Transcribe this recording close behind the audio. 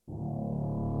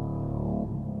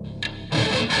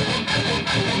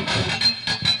The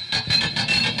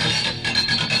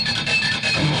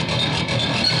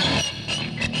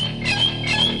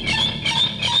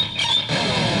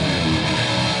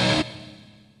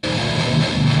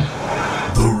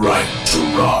Right to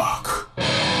Rock.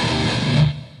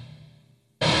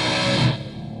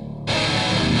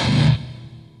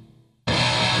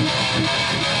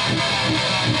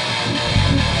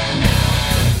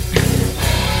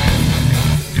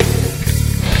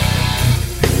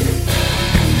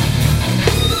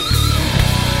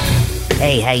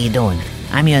 Hey, how you doing?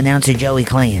 I'm your announcer Joey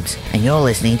Clams, and you're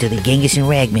listening to the Genghis and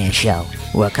Ragman Show,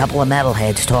 where a couple of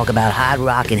metalheads talk about hard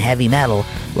rock and heavy metal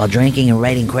while drinking and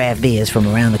rating craft beers from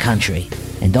around the country.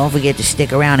 And don't forget to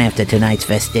stick around after tonight's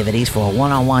festivities for a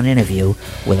one-on-one interview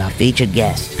with our featured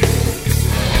guest.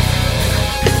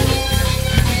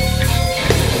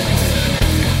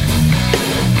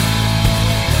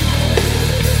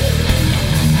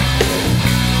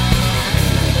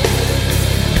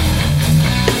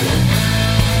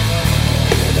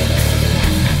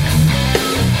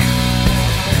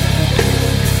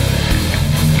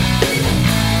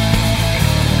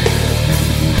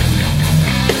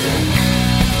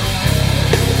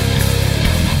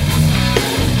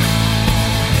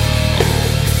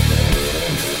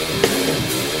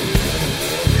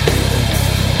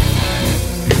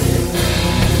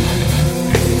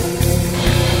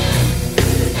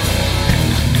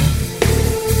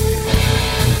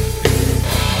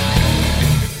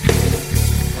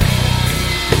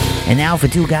 And now for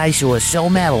two guys who are so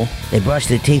metal, they brush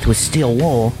their teeth with steel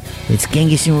wool, it's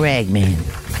Genghis and Ragman.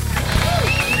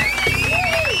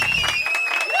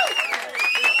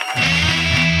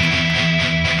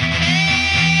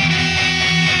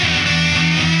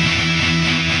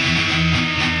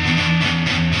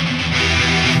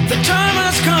 The time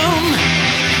has come,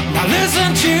 now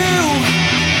listen to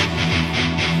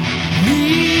me.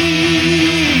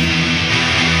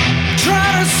 Try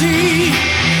to see,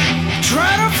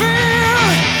 try to feel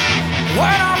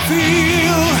what I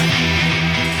feel.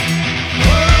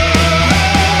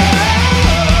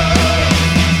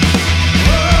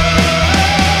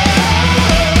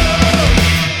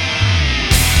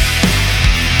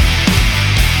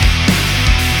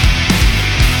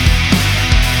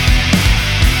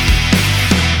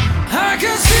 I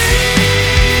can see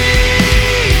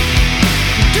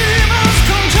demons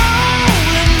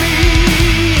controlling me.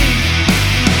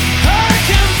 I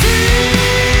can feel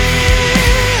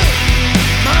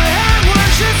my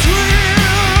anguish is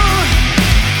real.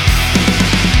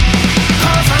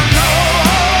 'Cause I know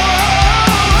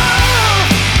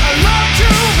I love to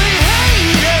be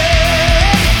hated.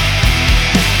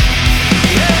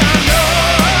 Yeah, I know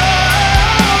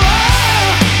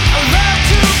I love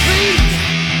to be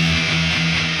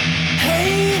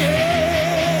hated.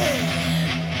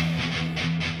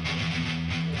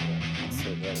 So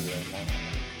there you are.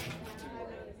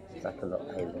 Like a lot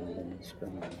alien in the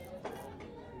screen.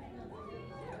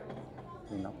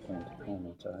 You're not going to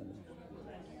comment, are you?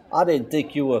 I didn't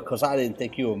think you were, because I didn't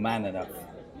think you were man enough.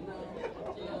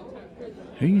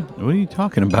 What are you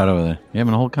talking about over there? You're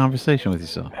having a whole conversation with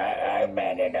yourself. I'm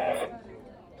man enough.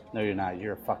 No, you're not.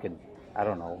 You're a fucking, I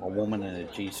don't know, a woman in a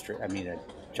G-strap. I mean, a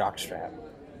jockstrap.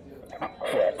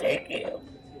 Well, thank you.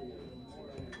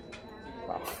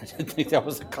 Well, I didn't think that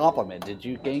was a compliment. Did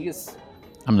you, Genghis?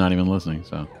 I'm not even listening,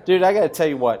 so. Dude, I gotta tell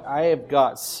you what, I have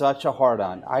got such a hard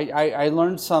on. I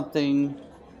learned something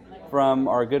from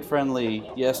our good friend Lee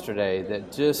yesterday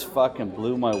that just fucking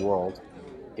blew my world.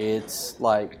 It's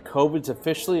like COVID's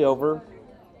officially over,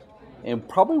 and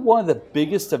probably one of the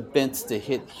biggest events to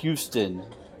hit Houston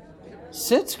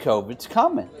since COVID's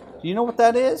coming. Do you know what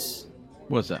that is?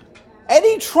 What's that?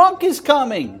 Eddie Trunk is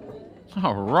coming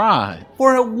All right.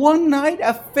 for a one-night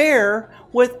affair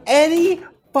with Eddie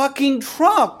fucking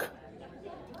Trunk.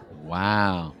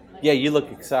 Wow. Yeah, you look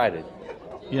excited.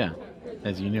 Yeah,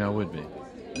 as you knew I would be.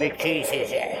 McCheese is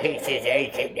he's his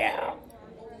agent now.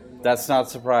 That's not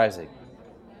surprising.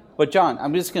 But John,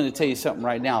 I'm just going to tell you something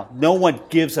right now. No one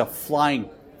gives a flying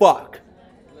fuck.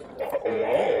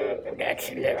 Whoa, that's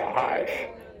a little harsh.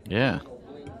 Yeah.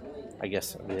 I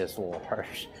guess it is a little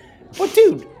harsh. But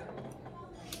dude,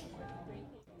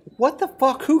 what the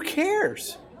fuck? Who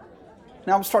cares?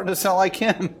 Now I'm starting to sound like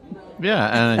him.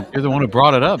 Yeah, and you're the one who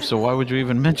brought it up, so why would you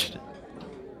even mention it?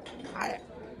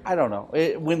 I don't know.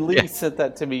 When Lee Yeah. sent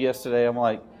that to me yesterday, I'm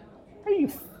like, are you...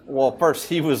 Well, first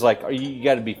he was like, you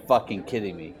got to be fucking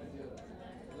kidding me.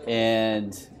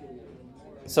 And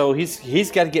so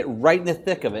he's got to get right in the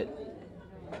thick of it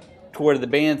to where the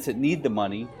bands that need the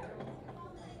money,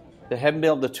 that haven't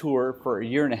been able to tour for a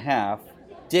year and a half,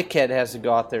 Dickhead has to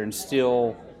go out there and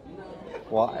steal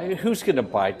Well, who's going to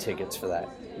buy tickets for that?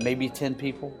 Maybe 10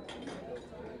 people?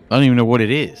 I don't even know what it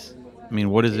is. I mean,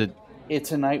 what is it?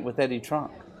 It's a night with Eddie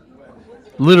Trunk.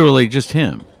 Literally just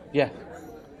him. Yeah.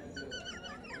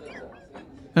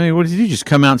 I mean, what does he do? Just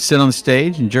come out and sit on the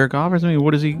stage and jerk off? I mean,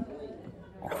 what is he?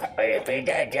 If he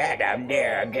does that, I'm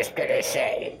there. I'm just gonna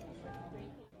say.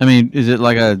 I mean, is it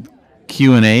like a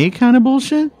Q&A kind of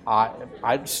bullshit?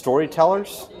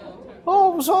 Storytellers?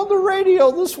 Oh, I was on the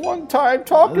radio this one time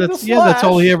talking to Slash. Yeah, that's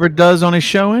all he ever does on his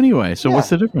show anyway. So what's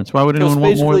the difference? Why would anyone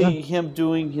want more of that? Basically him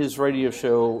doing his radio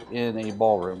show in a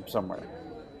ballroom somewhere.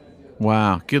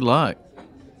 Wow, good luck.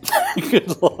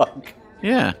 Good luck.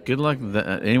 Yeah, good luck.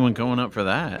 Anyone going up for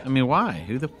that? I mean, why?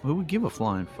 Who would give a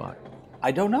flying fuck?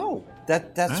 I don't know.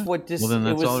 That's what this. Well, then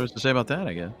that's all there is to say about that,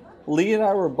 I guess. Lee and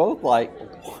I were both like,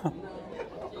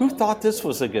 who thought this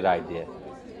was a good idea?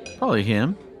 Probably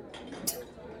him.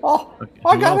 Oh,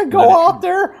 I gotta go out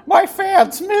there. My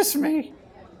fans miss me.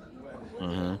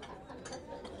 Uh-huh.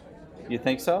 You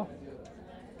think so?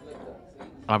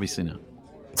 Obviously not.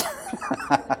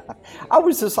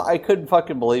 I couldn't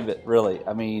fucking believe it, really.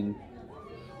 I mean,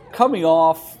 coming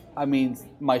off,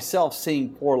 myself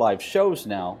seeing 4 live shows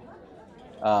now,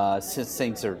 since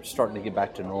things are starting to get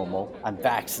back to normal. I'm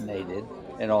vaccinated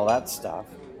and all that stuff.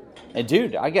 And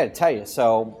dude, I gotta tell you,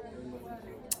 so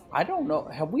I don't know.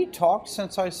 Have we talked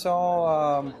since I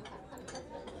saw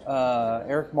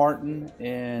Eric Martin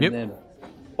and then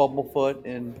Bubblefoot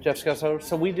and Jeff Scott?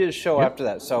 So we did a show after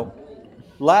that. So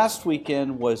last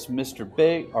weekend was Mr.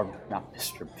 Big, or not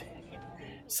Mr. Big.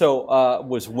 So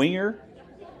was Winger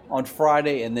on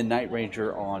Friday and then Night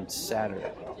Ranger on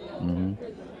Saturday.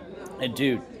 Mm-hmm. And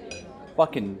dude,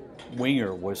 fucking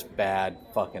Winger was bad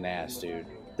fucking ass, dude.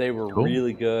 They were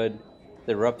really good.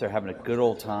 They were up there having a good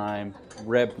old time.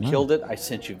 Reb killed it. I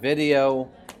sent you video.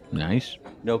 Nice.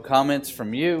 No comments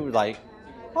from you. Like,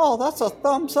 oh, that's a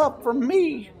thumbs up from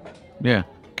me. Yeah,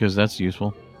 because that's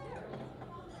useful.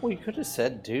 Well, you could have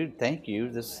said, dude, thank you.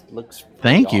 This looks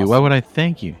Thank you? awesome. Why would I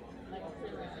thank you?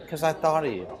 Because I thought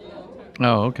of you.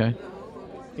 Oh, okay.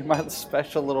 You're my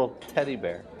special little teddy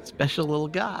bear. Special little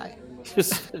guy.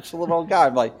 Just such a little guy.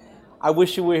 I'm like, I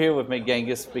wish you were here with me,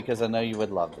 Genghis, because I know you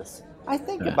would love this. I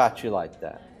think about you like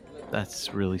that.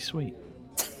 That's really sweet.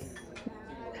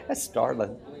 That's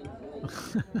darling.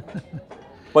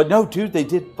 But no, dude, they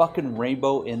did fucking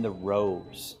Rainbow in the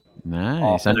Rose.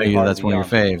 Nice. I know that's one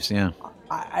of your faves, yeah.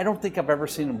 I don't think I've ever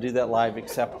seen them do that live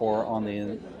except for on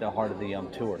the Heart of the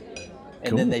tour.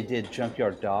 And then they did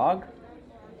Junkyard Dog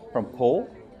from Pull.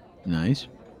 Nice.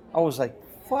 I was like,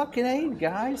 fucking A,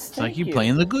 guys. It's like you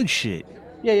playing the good shit.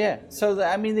 Yeah. So,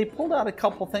 they pulled out a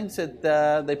couple things that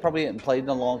they probably hadn't played in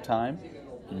a long time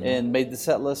and made the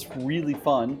set list really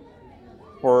fun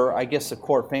for, I guess, the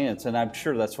core fans. And I'm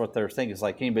sure that's what they're thinking. It's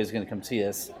like anybody's going to come see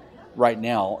us right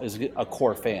now is a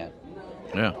core fan.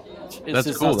 Yeah. It's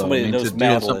that's cool, not somebody that knows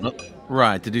Madeline.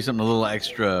 Right, to do something a little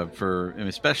extra for,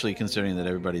 especially considering that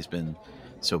everybody's been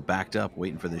so backed up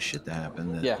waiting for this shit to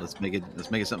happen. Let's make it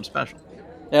something special.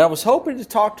 And I was hoping to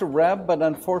talk to Reb, but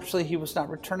unfortunately he was not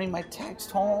returning my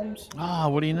text, Holmes. Ah,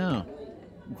 what do you know?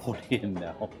 What do you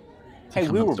know? Hey,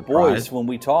 we were boys when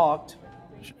we talked.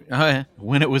 Oh, yeah.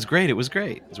 When it was great,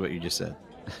 is what you just said.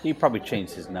 He probably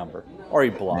changed his number. Or he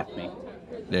blocked me.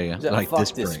 There you go. Like, fuck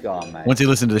this guy, man. Once he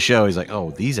listened to the show, he's like,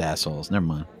 oh, these assholes. Never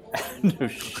mind. No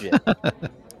shit.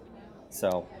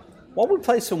 So, why don't we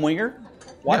play some Winger?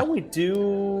 Why don't we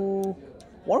do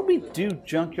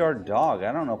Junkyard Dog?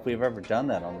 I don't know if we've ever done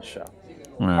that on the show.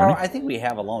 Or I think we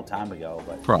have a long time ago,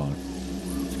 but probably.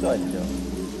 Let's go ahead and do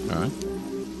it. All right.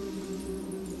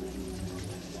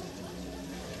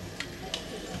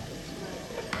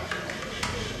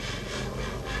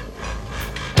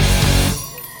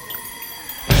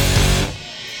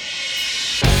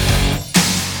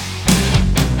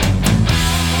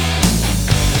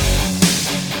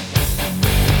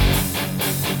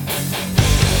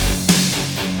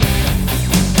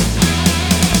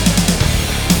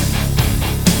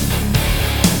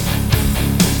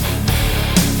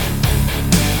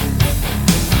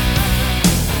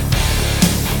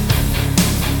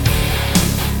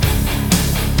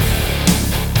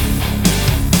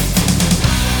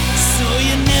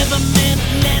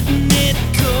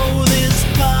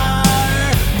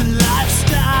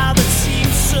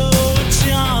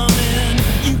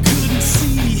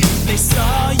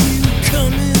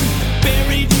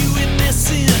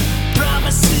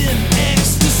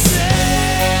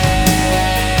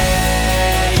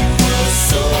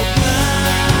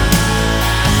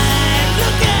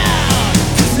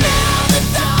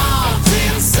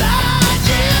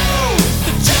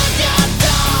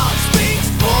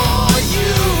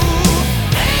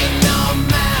 Ain't no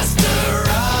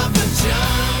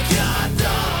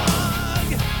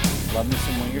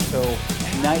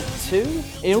 2.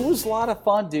 It was a lot of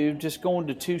fun, dude. Just going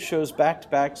to 2 shows back to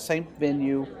back, same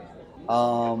venue.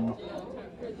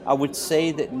 I would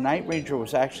say that Night Ranger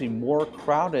was actually more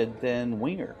crowded than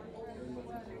Winger,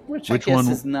 which I guess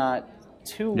is not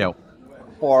too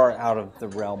far out of the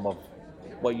realm of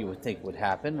what you would think would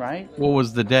happen, right? What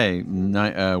was the day?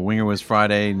 Winger was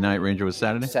Friday, Night Ranger was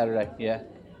Saturday? Saturday, yeah.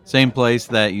 Same place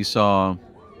that you saw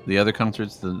the other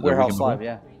concerts? The Warehouse Live,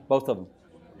 yeah. Both of them.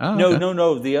 Oh,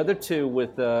 No. The other 2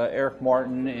 with Eric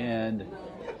Martin and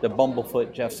the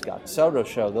Bumblefoot Jeff Scott Soto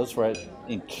show, those were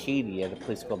in Katy at a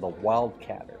place called the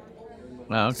Wildcatter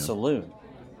Saloon.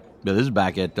 But this is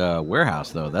back at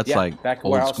Warehouse, though. That's like back at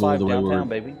old Warehouse school, Live the way downtown,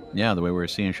 baby. Yeah, the way we were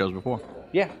seeing shows before.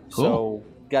 Yeah. Cool. So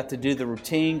got to do the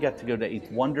routine, got to go to Eighth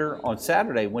Wonder. On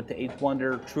Saturday, went to Eighth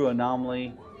Wonder, True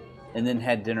Anomaly, and then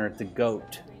had dinner at the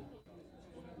Goat.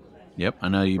 Yep, I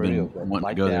know you've been wanting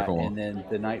to go there for a while. And then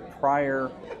the night prior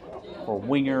for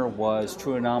Winger was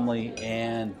True Anomaly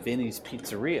and Vinny's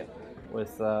Pizzeria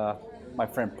with my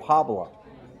friend Pablo.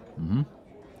 Mm-hmm.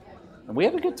 And we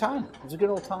had a good time. It was a good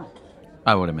old time.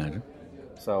 I would imagine.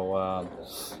 So,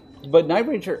 but Night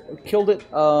Ranger killed it.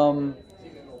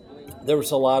 There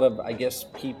was a lot of, I guess,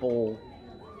 people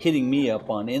hitting me up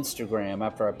on Instagram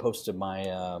after I posted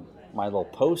my my little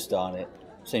post on it,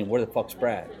 saying, "Where the fuck's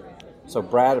Brad?" So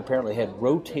Brad apparently had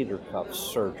rotator cuff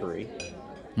surgery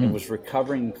and was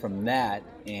recovering from that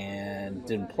and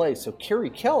didn't play. So Kerry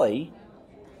Kelly,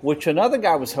 which another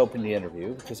guy was hoping to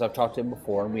interview because I've talked to him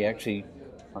before, and we actually,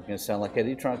 I'm going to sound like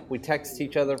Eddie Trunk, we text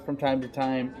each other from time to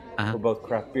time. We're both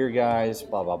craft beer guys,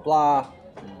 blah, blah,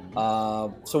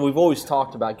 blah. So we've always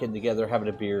talked about getting together, having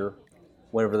a beer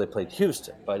whenever they played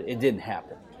Houston, but it didn't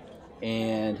happen.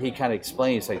 And he kind of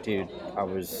explained, he's like, dude, I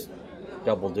was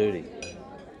double duty.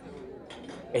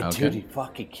 And dude, he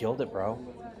fucking killed it, bro.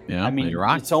 Yeah, I mean, you're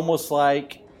right. It's almost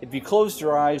like if you closed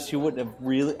your eyes, you wouldn't have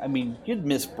really, I mean, you'd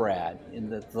miss Brad in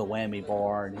the whammy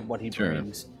bar and what he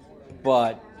brings.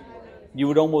 But you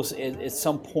would almost, at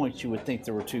some point, you would think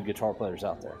there were 2 guitar players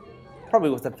out there. Probably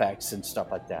with effects and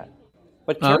stuff like that.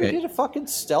 But Kerry did a fucking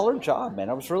stellar job, man.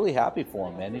 I was really happy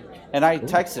for him, man. And I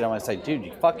texted him. I was like, dude,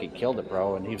 you fucking killed it,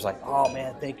 bro. And he was like, oh,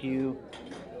 man, thank you.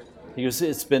 He goes,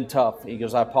 it's been tough. He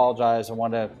goes, I apologize. I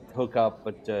wanted to hook up,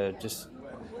 but just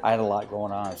I had a lot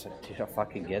going on. I was like, dude, I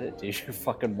fucking get it, dude. You're a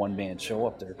fucking one-man show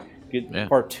up there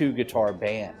for a 2-guitar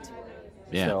band.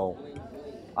 Yeah. So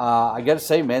I got to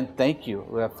say, man, thank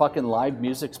you. Fucking live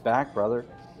music's back, brother.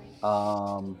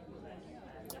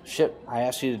 Shit, I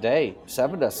asked you today.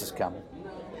 Sevendust is coming.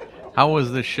 How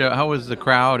was the show? How was the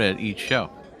crowd at each show?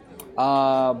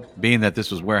 Being that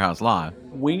this was Warehouse Live.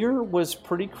 Winger was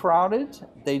pretty crowded.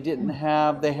 They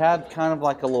had kind of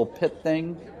like a little pit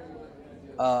thing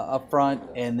up front,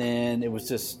 and then it was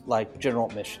just like general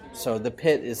admission. So the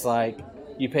pit is like,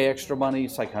 you pay extra money,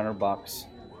 it's like $100,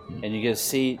 and you get a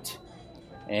seat,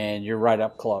 and you're right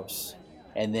up close.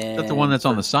 And then Is that the one that's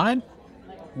on the side?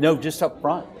 No, just up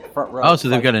front row. Oh, so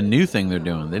they've got a new thing they're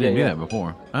doing. They didn't do that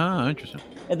before. Oh, interesting.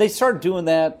 And they started doing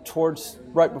that towards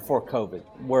right before COVID,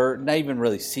 where not even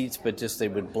really seats, but just they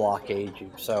would blockade you.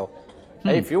 So,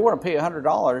 hey, if you want to pay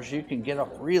 $100, you can get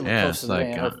up really close to the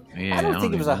band. I don't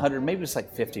think it was $100. Maybe it's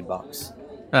like $50.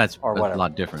 That's or a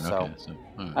lot different. So, okay. So,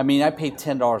 right. I mean, I paid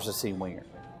 $10 to see Winger.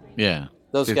 Yeah.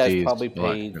 Those guys probably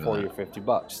paid $40 or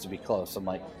 $50 to be close. I'm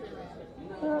like,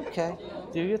 okay,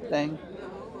 do your thing.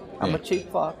 I'm a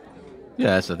cheap fuck.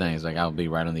 Yeah, that's the thing. It's like I'll be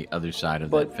right on the other side of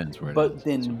that fence. But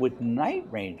then with Night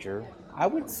Ranger, I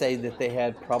would say that they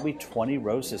had probably 20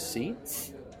 rows of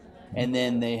seats, and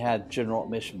then they had general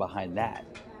admission behind that.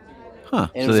 Huh.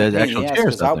 And so they had actual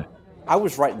chairs out there. I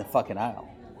was right in the fucking aisle.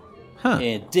 Huh.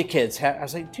 And dickheads I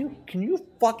was like, dude, can you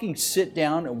fucking sit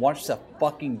down and watch the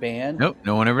fucking band? Nope,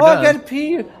 no one ever does. I gotta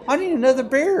pee. I need another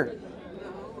beer.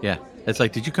 Yeah. It's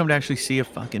like, did you come to actually see a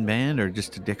fucking band or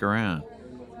just to dick around?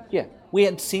 Yeah. We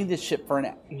hadn't seen this shit for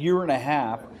a year and a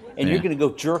half, and you're going to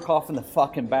go jerk off in the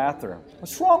fucking bathroom.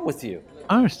 What's wrong with you?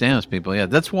 I understand those people. Yeah,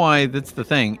 that's the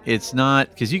thing. It's not,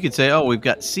 because you could say, oh, we've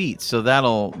got seats, so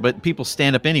but people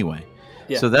stand up anyway.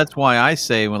 Yeah. So that's why I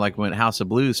say when House of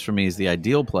Blues for me is the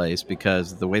ideal place,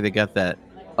 because the way they got that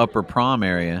upper prom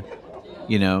area,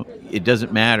 it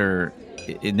doesn't matter.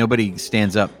 Nobody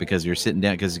stands up because you're sitting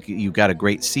down, because you got a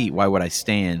great seat. Why would I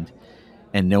stand?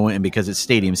 And no one, and because it's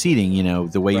stadium seating,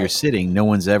 the way you're sitting, no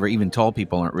one's ever, even tall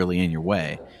people aren't really in your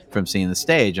way from seeing the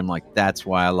stage. I'm like, that's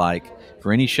why I like,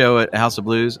 for any show at House of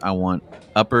Blues, I want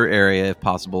upper area, if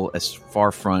possible, as far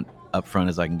up front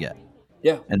as I can get.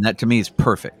 Yeah. And that to me is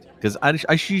perfect, because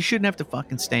you shouldn't have to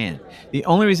fucking stand. The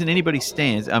only reason anybody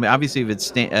stands, I mean, obviously if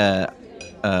it's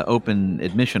open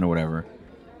admission or whatever,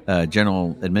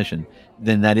 general admission,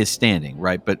 then that is standing,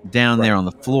 right? But down there on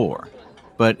the floor.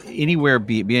 But anywhere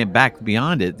being back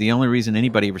beyond it, the only reason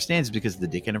anybody ever stands is because the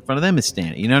dickhead in front of them is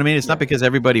standing. You know what I mean? It's not because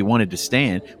everybody wanted to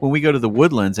stand. When we go to the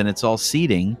Woodlands and it's all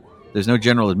seating, there's no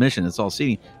general admission, it's all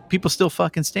seating, people still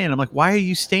fucking stand. I'm like, why are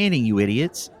you standing, you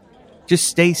idiots? Just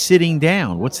stay sitting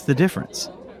down. What's the difference?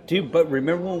 Dude, but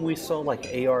remember when we saw like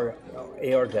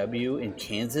ARW in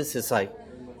Kansas? It's like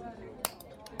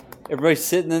everybody's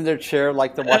sitting in their chair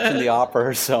like they're watching the opera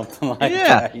or something like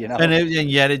that, you know? And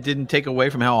yet it didn't take away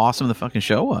from how awesome the fucking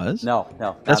show was. No.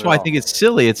 That's why I think it's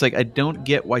silly. It's like, I don't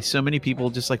get why so many people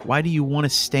just like, why do you want to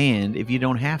stand if you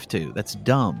don't have to? That's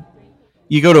dumb.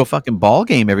 You go to a fucking ball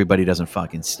game, everybody doesn't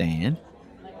fucking stand.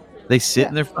 They sit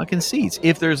in their fucking seats.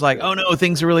 If there's like, oh no,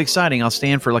 things are really exciting, I'll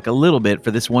stand for like a little bit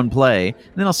for this one play,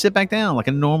 and then I'll sit back down like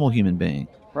a normal human being.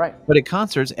 Right. But at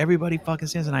concerts, everybody fucking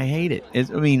stands, and I hate it.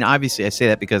 I mean, obviously, I say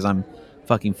that because I'm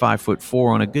fucking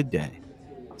 5'4" on a good day.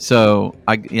 So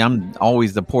I'm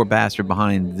always the poor bastard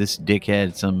behind this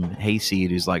dickhead, some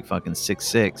hayseed who's like fucking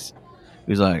 6'6",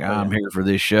 who's like, I'm here for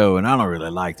this show, and I don't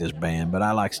really like this band, but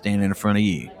I like standing in front of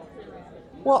you.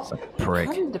 Well, it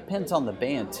kind of depends on the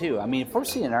band, too. I mean, if we're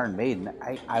seeing Iron Maiden,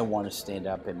 I want to stand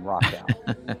up and rock out.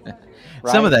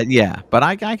 Right? Some of that, yeah. But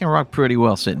I can rock pretty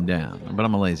well sitting down, but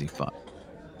I'm a lazy fuck.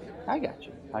 I got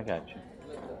you.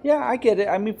 Yeah, I get it.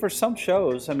 I mean, for some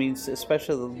shows, I mean,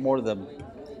 especially more the,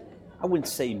 I wouldn't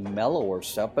say mellower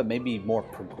stuff, but maybe more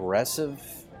progressive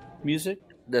music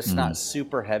that's not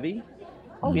super heavy.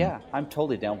 Oh, yeah, I'm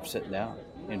totally down for sitting down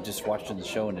and just watching the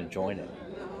show and enjoying it.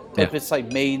 But if it's like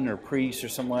Maiden or Priest or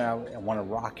somewhere I want to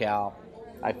rock out,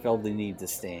 I feel the need to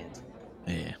stand.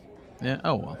 Yeah.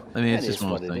 Oh, well. I mean, it's just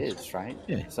one of those things. It is, right?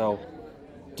 Yeah. So,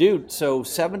 dude,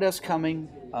 Seven Dust coming.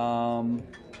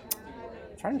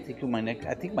 Trying to think of my next.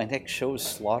 I think my next show is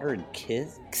Slaughter and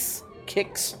Kicks,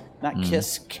 not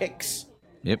Kiss, Kicks.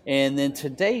 Yep. And then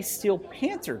today, Steel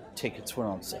Panther tickets went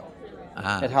on sale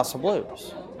at House of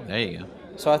Blues. There you go.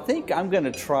 So I think I'm going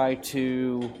to try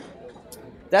to.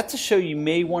 That's a show you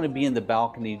may want to be in the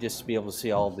balcony just to be able to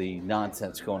see all the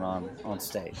nonsense going on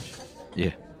stage.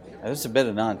 Yeah. Now, there's a bit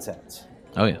of nonsense.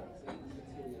 Oh, yeah.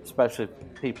 Especially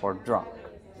if people are drunk.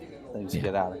 Things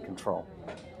get out of control.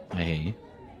 I hear you.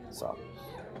 So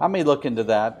I may look into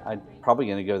that. I'm probably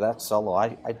going to go that solo.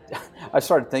 I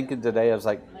started thinking today, I was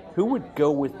like, who would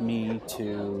go with me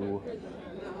to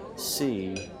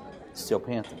see Steel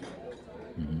Panther?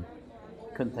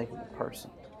 Couldn't think of the person.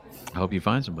 I hope you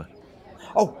find somebody.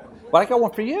 Oh, but I got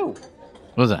one for you.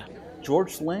 What was that?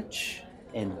 George Lynch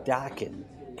and Dokken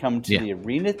come to the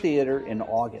Arena Theater in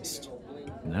August.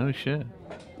 No shit.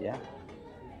 Yeah.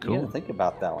 Cool. You gotta think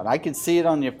about that one. I can see it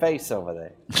on your face over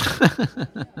there.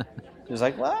 It's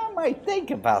like, well, I might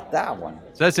think about that one.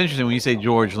 So that's interesting. When you say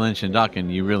George Lynch and Dokken,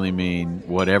 you really mean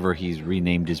whatever he's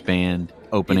renamed his band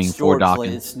opening it's for George Dokken.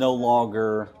 Lynch. It's no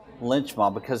longer Lynch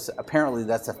Mob because apparently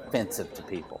that's offensive to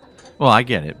people. Well, I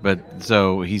get it, but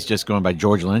so he's just going by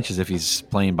George Lynch as if he's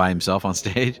playing by himself on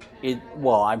stage.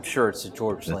 Well, I'm sure it's a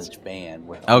George Lynch band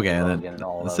with okay. and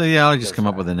all so yeah, I'll just come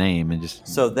up with a name and just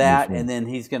so that, and then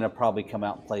he's going to probably come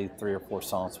out and play 3 or 4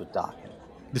 songs with Dokken.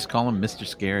 Just call him Mr.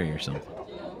 Scary or something.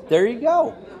 There you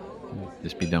go.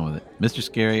 Just be done with it. Mr.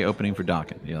 Scary opening for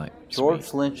Dokken. You're like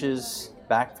George Lynch's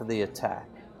Back for the Attack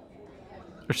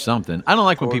or something. I don't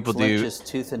like when people Lynch's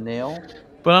Tooth and Nail.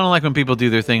 But I don't like when people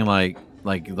do their thing like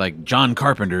John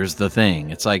Carpenter's The Thing.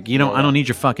 It's like, I don't need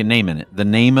your fucking name in it. The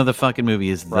name of the fucking movie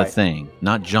is The Thing,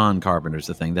 not John Carpenter's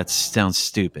The Thing. That sounds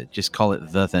stupid. Just call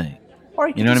it The Thing. Or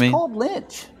you know what I mean? Called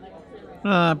Lynch.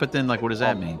 But then, what does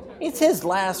that mean? It's his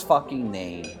last fucking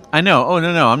name. I know. Oh,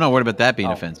 no. I'm not worried about that being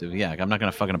offensive. Yeah, I'm not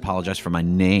going to fucking apologize for my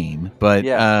name. But,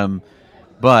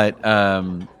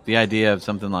 the idea of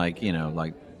something like,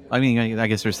 I mean, I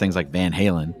guess there's things like Van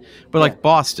Halen, but like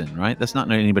Boston, right? That's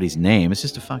not anybody's name. It's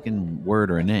just a fucking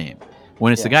word or a name.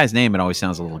 When it's the guy's name, it always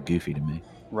sounds a little goofy to me.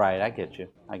 Right, I get you.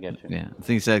 Yeah, I think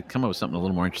he said, come up with something a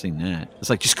little more interesting than that. It's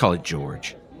like, just call it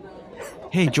George.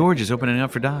 Hey, George is opening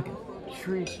up for Dokken.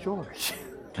 Furious George.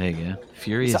 There you go.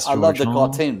 Furious George. I love the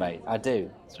cartoon, mate. I do.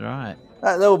 That's right.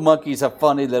 That little monkey's a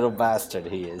funny little bastard,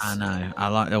 he is. I know. I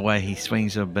like the way he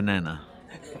swings a banana.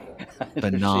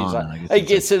 Banana. He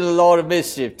gets in a lot of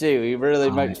mischief, too. He really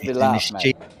makes me laugh,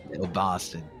 mate. Little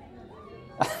bastard.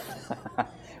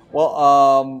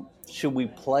 Well, should we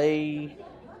play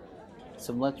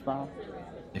some Lynch Mob?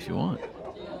 If you want.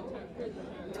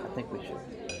 I think we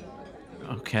should.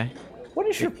 Okay. What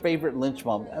is your favorite Lynch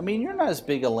Mob? I mean, you're not as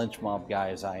big a Lynch Mob guy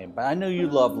as I am, but I know you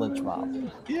love Lynch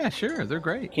Mob. Yeah, sure. They're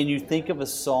great. Can you think of a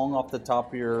song off the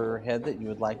top of your head that you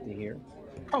would like to hear?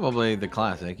 Probably the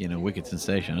classic, Wicked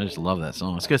Sensation. I just love that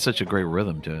song. It's got such a great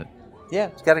rhythm to it. Yeah,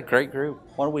 it's got a great groove.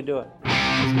 Why don't we do it?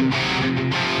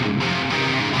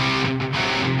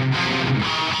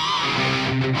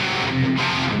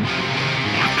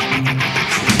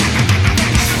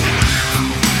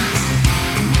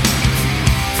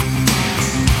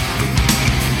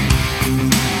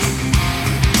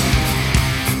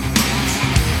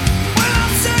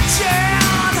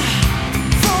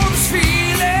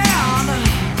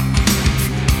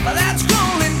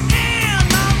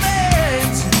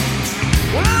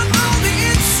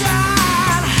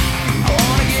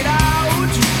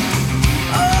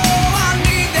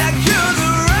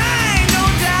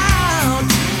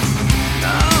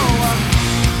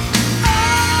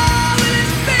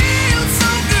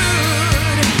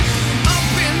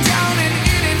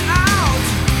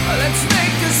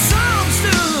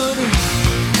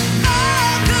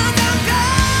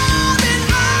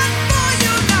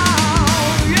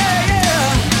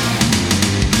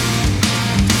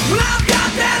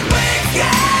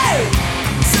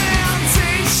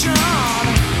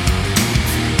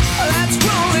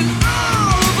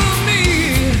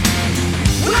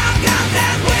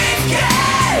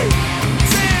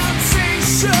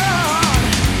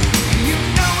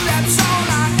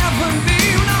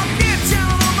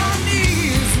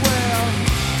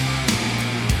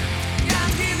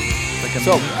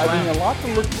 So, I mean, a lot to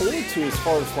look forward to as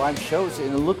far as live shows,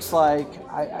 and it looks like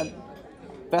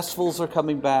festivals are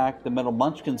coming back. The Metal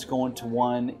Munchkin's going to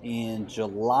one in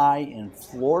July in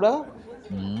Florida,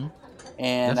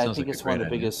 and I think it's one of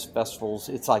the biggest festivals.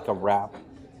 It's like a rap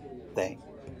thing.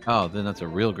 Oh, then that's a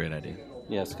real great idea.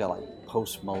 Yeah, it's got like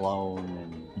Post Malone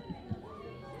and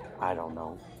I don't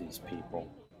know these people.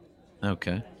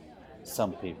 Okay.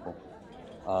 Some people,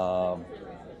 but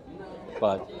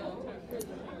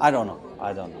I don't know.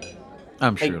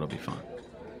 I'm sure it'll be fun.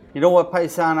 You know what,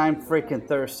 Paisan? I'm freaking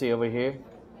thirsty over here.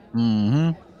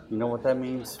 Mm-hmm. You know what that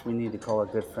means? We need to call our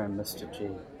good friend Mr. G.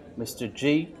 Mr.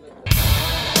 G.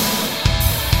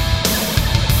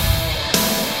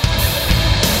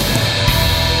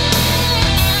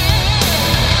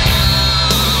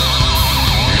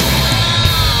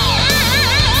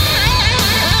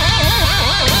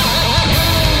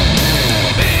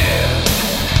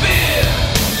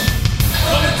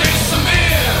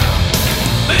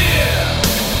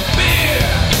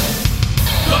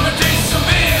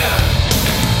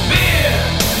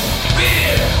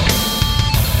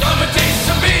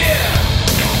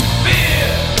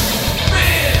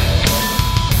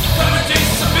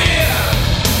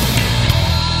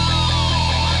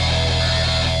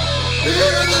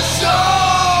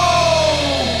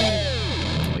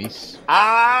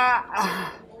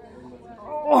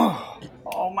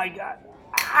 Oh my god.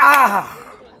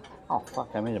 Oh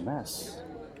fuck, I made a mess.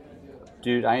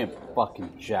 Dude, I am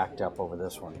fucking jacked up over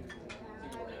this one.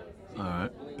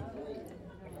 Alright.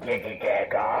 Did you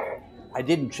jack off? I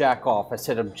didn't jack off, I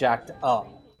said I'm jacked up.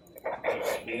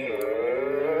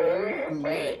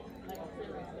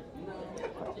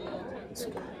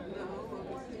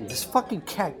 This fucking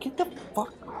cat, get the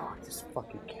fuck off this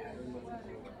fucking cat.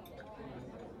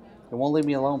 It won't leave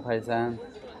me alone, Paisan.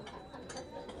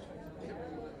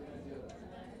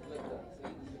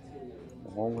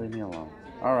 It won't leave me alone.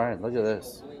 Alright, look at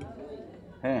this.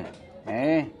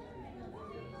 Hey.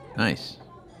 Nice.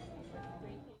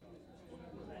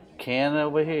 Can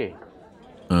over here.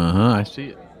 I see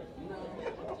it.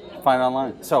 Find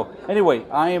online. So, anyway,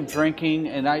 I am drinking,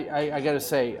 and I gotta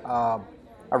say, I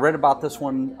read about this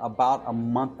one about a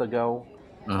month ago.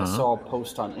 I saw a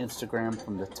post on Instagram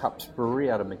from the Tups Brewery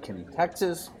out of McKinney,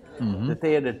 Texas, that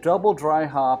they had a double dry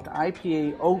hopped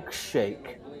IPA oak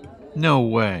shake. No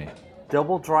way.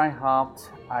 Double dry hopped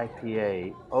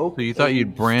IPA oak. So you thought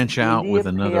you'd branch out with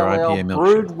another IPA milkshake?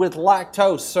 Brewed with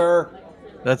lactose, sir.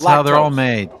 That's how they're all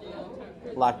made.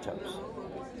 Lactose.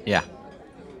 Yeah.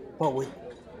 But with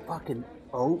fucking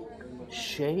oak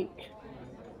shake?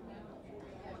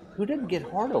 Who didn't get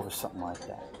hard over something like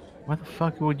that? Why the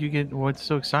fuck would you get? What's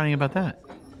so exciting about that?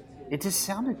 It just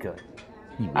sounded good.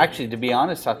 Actually, to be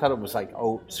honest, I thought it was like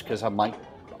oats because I'm like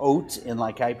oats in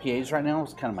like IPAs right now.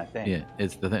 It's kind of my thing. Yeah,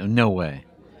 it's the thing. No way.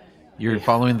 You're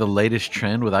following the latest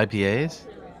trend with IPAs?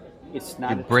 It's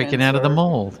not. You're breaking out of the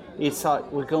mold. It's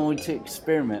like we're going to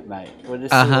experiment, mate. We'll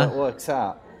just see what works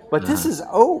out. But this is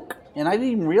oak, and I didn't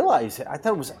even realize it. I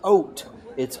thought it was oat.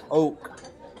 It's oak.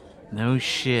 No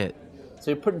shit. So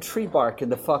you're putting tree bark in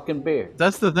the fucking beer.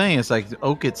 That's the thing. It's like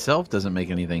oak itself doesn't make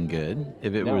anything good.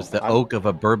 If it was the oak of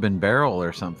a bourbon barrel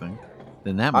or something,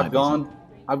 then that might be something.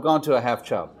 I've gone to a half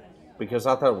chub because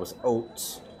I thought it was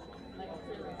oats.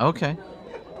 Okay.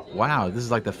 Wow, this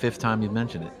is like the 5th time you've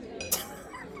mentioned it.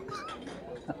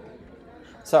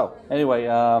 So, anyway,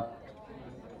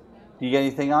 You got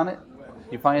anything on it?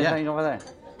 You find anything over there?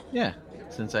 Yeah.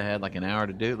 Since I had like an hour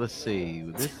to do it, let's see.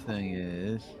 This thing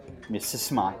is Mr.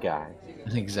 Smart Guy.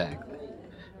 exactly.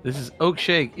 This is Oak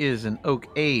Shake is an oak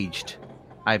aged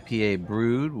IPA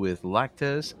brewed with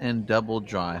lactose and double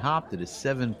dry hopped. It is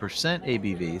 7%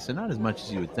 ABV, so not as much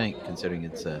as you would think, considering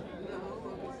it's a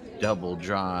double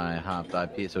dry hopped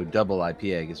IPA. So double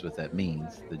IPA, I guess what that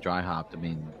means. The dry hopped, I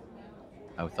mean,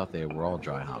 I thought they were all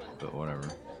dry hopped, but whatever.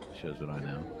 Shows what I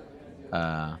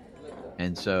know.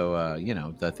 And so, you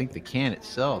know, I think the can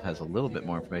itself has a little bit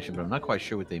more information, but I'm not quite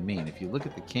sure what they mean. If you look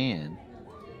at the can,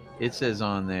 it says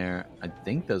on there, I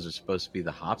think those are supposed to be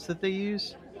the hops that they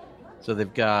use. So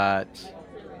they've got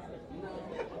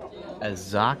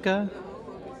Azaka,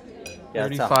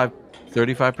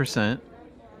 35%.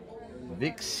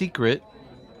 Vic Secret,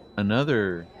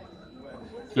 another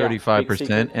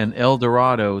 35%, and El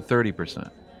Dorado,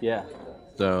 30%. Yeah.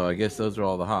 So I guess those are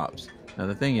all the hops. Now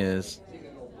the thing is,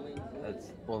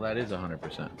 that is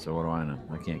 100%. So what do I know?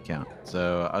 I can't count.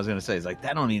 So I was gonna say, it's like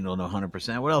that don't even know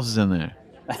 100%. What else is in there?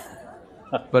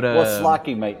 But what's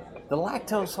Locky, mate? The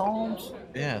lactose, Holmes.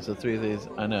 Yeah. So 3 of these.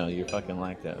 I know you're fucking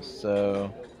lactose.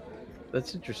 So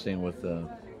that's interesting with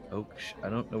oak. I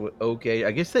don't know what oak age.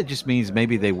 I guess that just means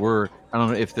maybe they were. I don't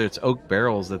know if it's oak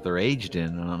barrels that they're aged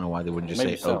in. I don't know why they wouldn't just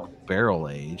say oak barrel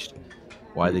aged.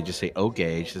 Why they just say oak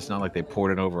aged? It's not like they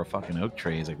poured it over a fucking oak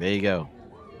tree. It's like there you go.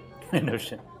 No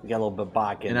shit. You got a little bit of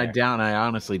bark in there. And I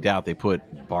honestly doubt they put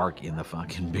bark in the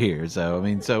fucking beer. So, I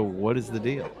mean, so what is the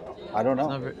deal? I don't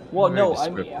know.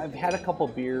 I've had a couple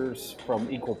beers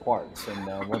from equal parts, and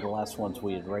one of the last ones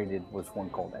we had rated was one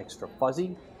called Extra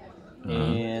Fuzzy,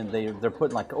 and they're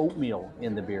putting like oatmeal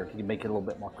in the beer to make it a little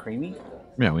bit more creamy.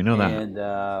 Yeah, we know that.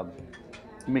 And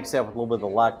mix that with a little bit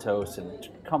of the lactose, and it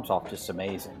comes off just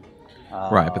amazing.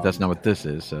 Right, but that's not what this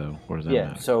is. So, what does that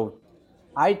matter? So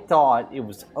I thought it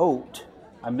was oat.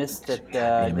 I missed it.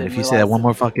 If you say that one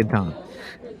more fucking time.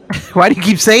 Why do you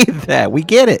keep saying that? We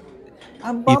get it.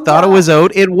 You thought it was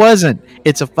oat. It wasn't.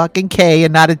 It's a fucking K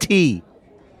and not a T.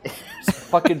 It's a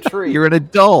fucking tree. You're an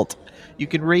adult. You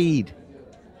can read.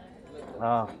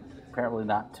 Apparently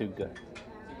not too good.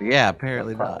 Yeah,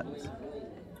 apparently not.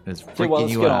 It's freaking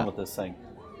let's get on with this thing.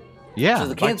 Yeah. So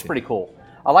the can's pretty cool.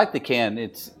 I like the can.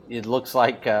 It looks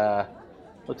like a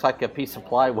piece of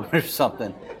plywood or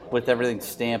something with everything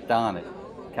stamped on it,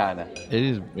 kind of.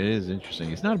 It is interesting.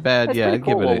 It's not bad. That's I'd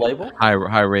cool, give it a label.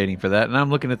 high rating for that. And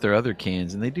I'm looking at their other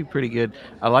cans, and they do pretty good.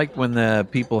 I like when the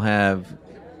people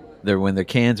when their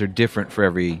cans are different for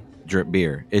every drip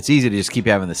beer. It's easy to just keep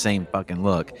having the same fucking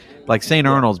look. Like St.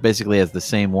 Arnold's basically has the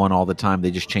same one all the time.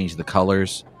 They just change the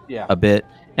colors a bit,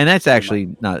 and that's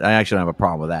actually not. I actually don't have a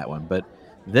problem with that one, but.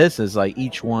 This is like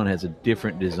each one has a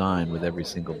different design with every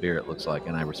single beer, it looks like,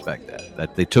 and I respect that.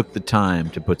 That they took the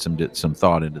time to put some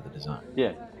thought into the design.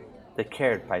 Yeah, they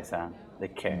cared, Paisan. They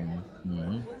cared.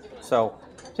 Mm-hmm. So,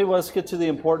 let's get to the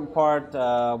important part.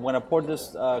 When I poured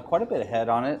this, quite a bit of head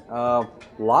on it. A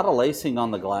lot of lacing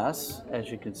on the glass, as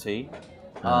you can see.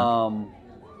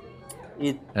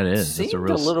 It seemed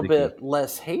a little bit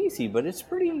less hazy, but it's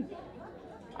pretty...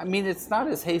 I mean, it's not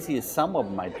as hazy as some of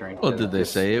them I drink. Well, did they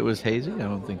say it was hazy? I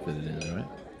don't think that it is, right?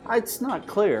 It's not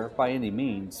clear by any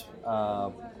means,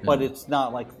 but it's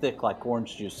not like thick like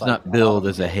orange juice. It's not billed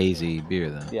as a hazy beer,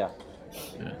 though. Yeah.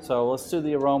 So let's do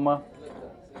the aroma.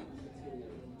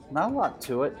 Not a lot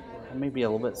to it. Maybe a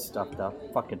little bit stuffed up.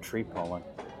 Fucking tree pollen.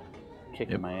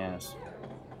 Kicking my ass.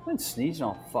 I've been sneezing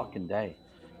all fucking day.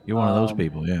 You're one of those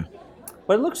people, yeah.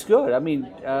 But it looks good. I mean,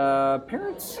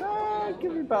 appearance,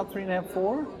 give it about 3.5,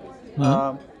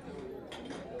 4.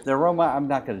 The aroma, I'm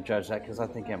not going to judge that because I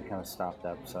think I'm kind of stopped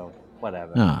up. So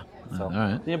whatever. So all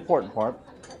right. The important part,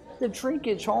 the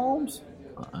drinkage, Holmes.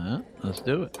 Let's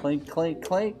do it. Clink, clink,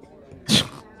 clink.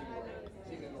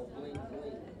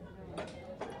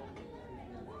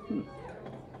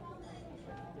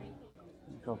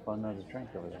 Go find another drink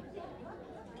over there.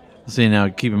 See, now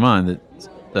keep in mind that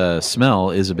the smell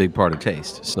is a big part of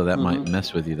taste, so that might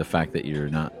mess with you. The fact that you're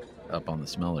not up on the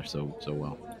smeller so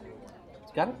well.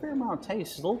 It's got a fair amount of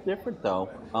taste. It's a little different though.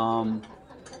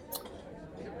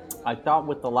 I thought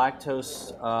with the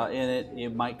lactose in it,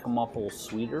 it might come off a little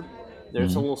sweeter.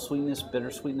 There's a little sweetness,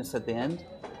 bitter sweetness at the end,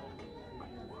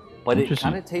 but it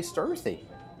kind of tastes earthy,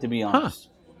 to be honest.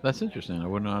 That's interesting. I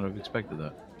would not have expected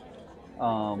that.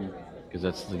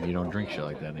 Because you don't drink shit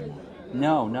like that anymore.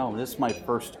 No. This is my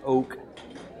first oak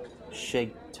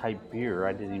shake type beer.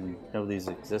 I didn't even know these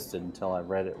existed until I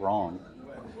read it wrong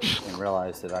and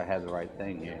realized that I had the right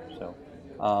thing here. So,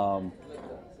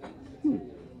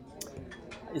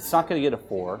 it's not going to get a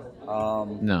 4.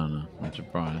 No, not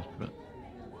surprised. But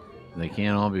They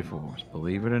can't all be forced,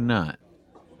 believe it or not.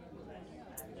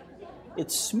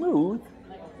 It's smooth.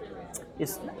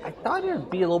 I thought it would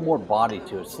be a little more body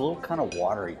to it. It's a little kind of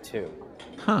watery too.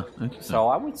 Huh. Interesting. So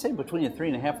I would say between a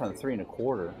 3.5 and a 3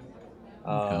 1/4.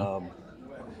 Okay.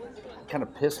 Kind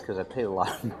of pissed because I paid a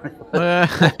lot of money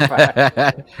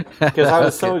because I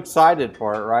was so excited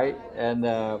for it, right? And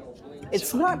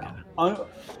it's not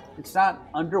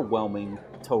underwhelming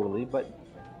totally, but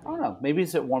I don't know. Maybe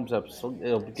as it warms up, so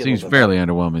it'll get Seems fairly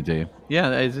underwhelming to you.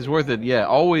 Yeah, it's worth it. Yeah,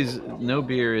 always. No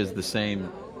beer is the same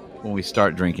when we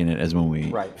start drinking it as when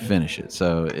we finish it.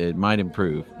 So it might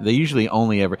improve. They usually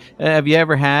only ever. Have you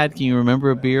ever had? Can you remember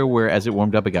a beer where, as it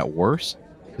warmed up, it got worse?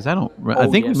 Because I don't. I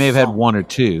think we may have had one or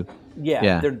two.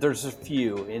 Yeah. There's a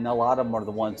few, and a lot of them are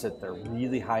the ones that they're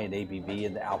really high in ABV,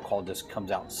 and the alcohol just comes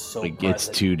out so. It gets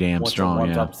too damn strong.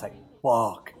 Once it warms up, it's like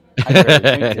fuck. I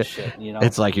better drink this shit, you know?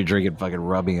 It's like you're drinking fucking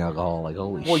rubbing alcohol. Like,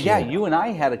 holy shit. Well, yeah, you and I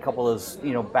had a couple of those,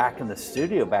 back in the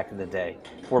studio back in the day.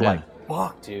 We're like,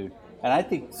 fuck, dude. And I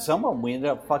think some of them we ended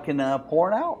up fucking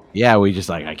pouring out. Yeah, we just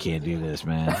like, I can't do this,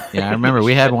 man. Yeah, I remember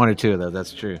we had one or two of those.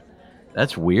 That's true.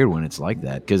 That's weird when it's like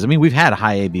that. Because, I mean, we've had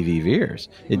high ABV beers.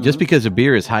 Just because a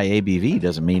beer is high ABV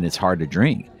doesn't mean it's hard to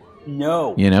drink.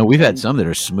 No. We've had some that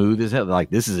are smooth as hell. Like,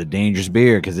 this is a dangerous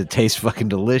beer because it tastes fucking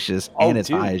delicious and it's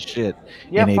high as shit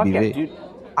in ABV. Yeah, dude.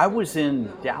 I was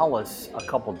in Dallas a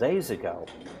couple days ago,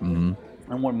 and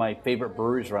one of my favorite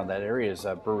breweries around that area is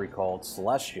a brewery called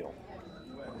Celestial.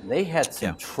 They had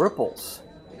some triples.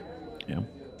 Yeah.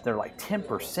 They're like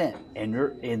 10%,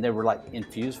 and they were like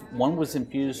infused. One was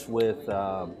infused with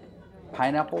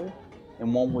pineapple,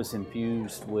 and one was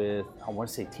infused with, I want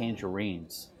to say,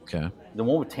 tangerines. Okay. The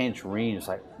one with tangerine is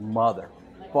like,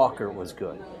 motherfucker, it was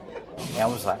good. And I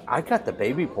was like, I got the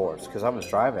baby pours because I was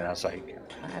driving. I was like,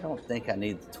 I don't think I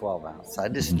need the 12 ounce. I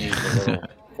just need the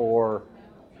little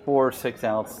 4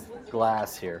 6-ounce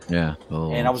glass here. Yeah.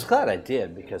 And I was glad I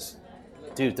did because,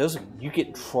 dude, you get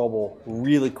in trouble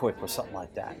really quick with something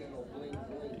like that.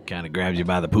 It kind of grabs you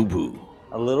by the poo-poo.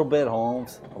 A little bit,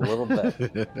 Holmes. A little bit.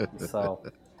 So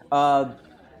I'm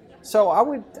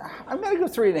gonna go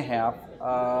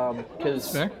 3.5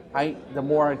 because the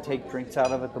more I take drinks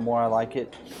out of it, the more I like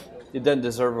it. It doesn't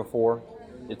deserve a 4.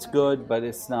 It's good, but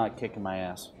it's not kicking my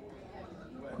ass.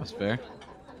 That's fair.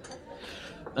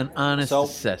 An honest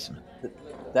assessment.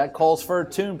 That calls for a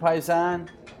tune, Paisan.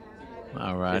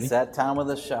 All right. It's that time of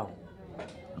the show.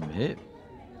 I'm hit.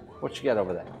 What you got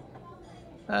over there?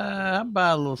 I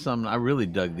bought a little something. I really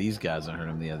dug these guys. I heard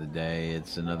them the other day.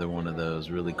 It's another one of those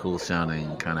really cool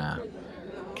sounding, kind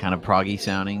of proggy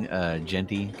sounding,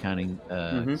 genty kind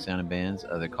of sounding bands.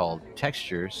 They're called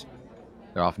Textures.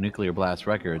 They're off Nuclear Blast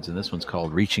Records, and this one's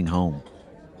called Reaching Home.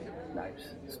 Nice.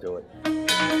 Let's do it.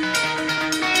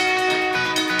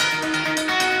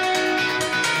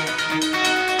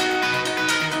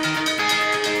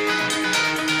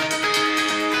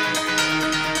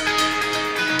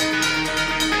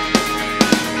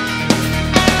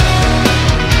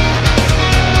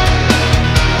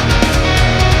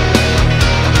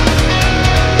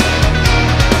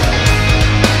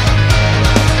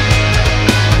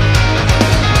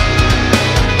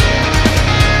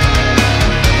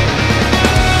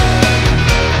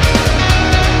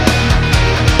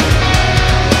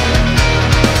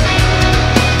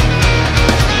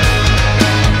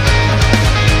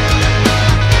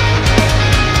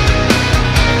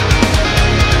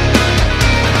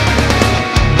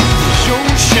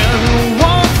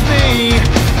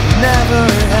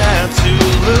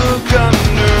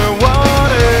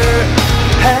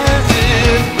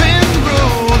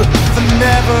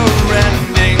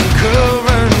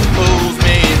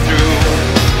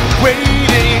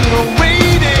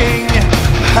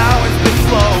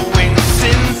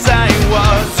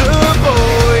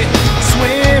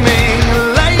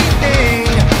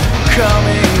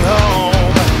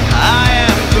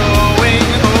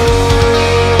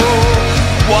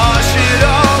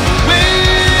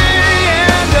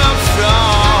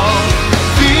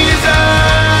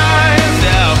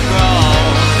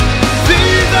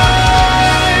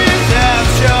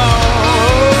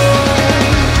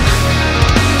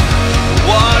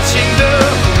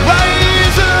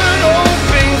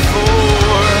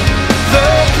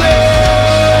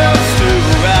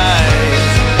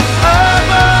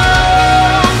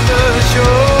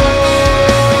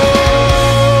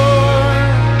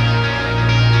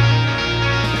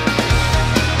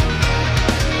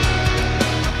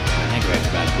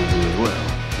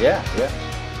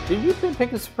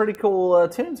 picking some pretty cool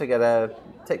tunes. I gotta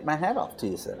take my hat off to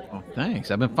you, sir. Oh, thanks.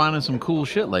 I've been finding some cool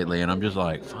shit lately, and I'm just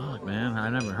like, fuck, man, I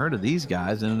never heard of these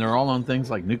guys, and they're all on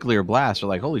things like Nuclear Blast. They're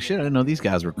like, holy shit, I didn't know these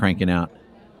guys were cranking out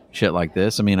shit like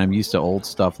this. I mean, I'm used to old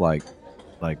stuff like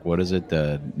what is it,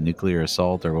 the Nuclear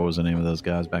Assault, or what was the name of those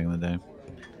guys back in the day?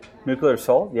 Nuclear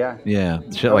Assault, yeah. Yeah,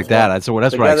 shit like that. That's what I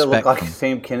expect. That looked like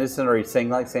Sam Kinison, or he sang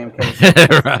like Sam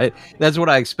Kinison. Right. That's what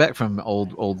I expect from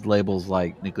old labels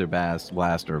like Nuclear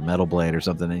Blast or Metal Blade or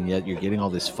something, and yet you're getting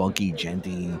all this funky,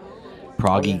 genty,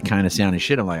 proggy kind of sounding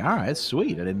shit. I'm like, all right,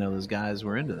 sweet. I didn't know those guys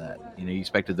were into that. You know, you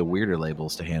expected the weirder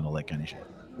labels to handle that kind of shit.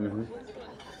 Mm-hmm.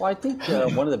 Well, I think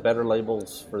one of the better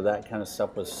labels for that kind of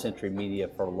stuff was Century Media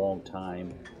for a long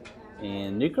time.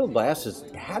 And Nuclear Blast has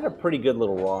had a pretty good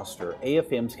little roster.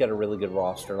 AFM's got a really good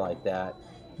roster like that.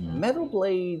 Metal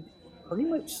Blade, pretty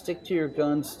much stick to your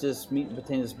guns, just meat and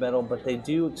potatoes metal, but they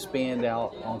do expand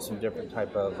out on some different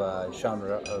type of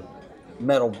genre of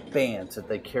metal bands that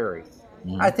they carry.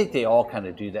 I think they all kind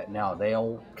of do that now. They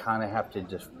all kind of have to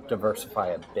just diversify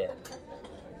a bit.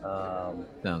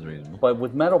 Sounds reasonable. But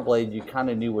with Metal Blade, you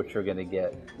kind of knew what you're going to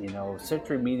get. You know,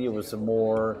 Century Media was a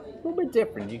little bit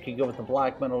different. You could go with the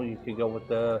black metal, you could go with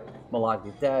the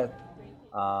melodic death,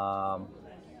 a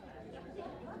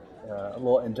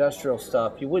little industrial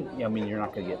stuff. You wouldn't, I mean, you're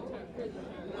not going to get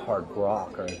hard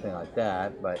rock or anything like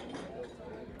that, but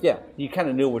yeah, you kind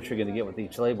of knew what you're going to get with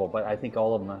each label. But I think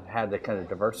all of them had to kind of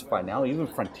diversify now. Even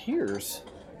Frontiers,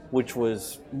 which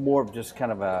was more of just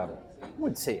kind of a, I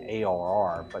wouldn't say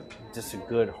ARR, but just a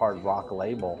good hard rock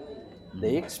label.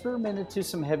 They experimented to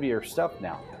some heavier stuff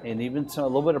now, and even a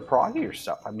little bit of proggier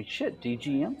stuff. I mean, shit,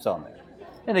 DGM's on there.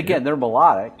 And again, they're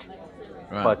melodic.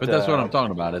 Right, but that's what I'm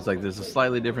talking about. It's like there's a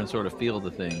slightly different sort of feel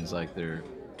to things. Like they're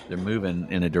moving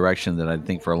in a direction that I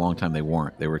think for a long time they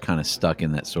weren't. They were kind of stuck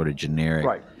in that sort of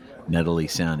generic, metally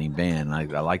sounding band. I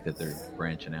like that they're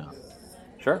branching out.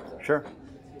 Sure.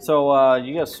 So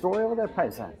you got a story over there,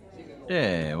 Paisan?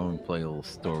 Yeah, I want to play a little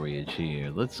storage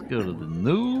here. Let's go to the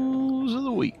news of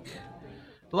the week.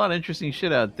 A lot of interesting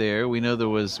shit out there. We know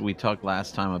we talked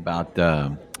last time about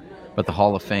the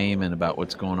Hall of Fame and about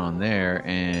what's going on there.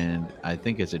 And I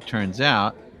think as it turns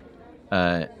out,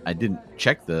 I didn't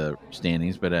check the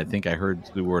standings, but I think I heard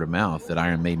through word of mouth that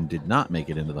Iron Maiden did not make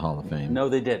it into the Hall of Fame. No,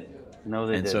 they didn't.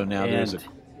 And so now there's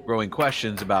growing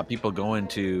questions about people going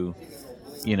to,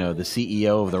 you know, the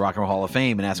CEO of the Rock and Roll Hall of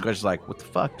Fame and ask questions like, what the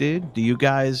fuck, dude? Do you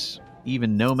guys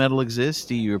even know metal exists?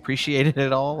 Do you appreciate it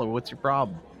at all? Or what's your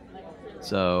problem?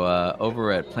 So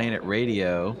over at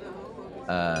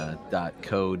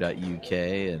planetradio.co.uk,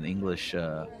 an English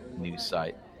news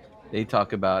site, they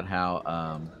talk about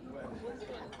how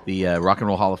the Rock and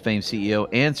Roll Hall of Fame CEO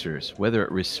answers whether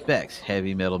it respects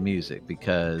heavy metal music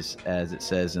because, as it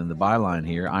says in the byline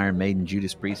here, Iron Maiden,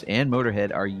 Judas Priest, and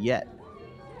Motorhead are yet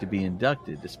to be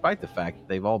inducted, despite the fact that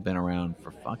they've all been around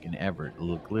for fucking ever,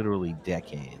 literally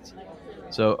decades.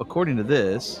 So, according to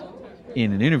this,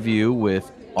 in an interview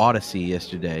with Odyssey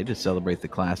yesterday to celebrate the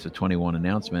Class of 21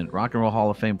 announcement, Rock and Roll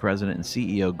Hall of Fame President and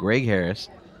CEO Greg Harris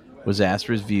was asked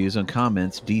for his views on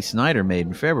comments Dee Snider made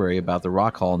in February about the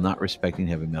Rock Hall not respecting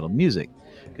heavy metal music.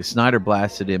 Because Snider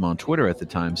blasted him on Twitter at the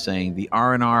time, saying the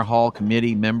R&R Hall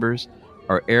committee members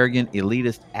are arrogant,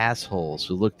 elitist assholes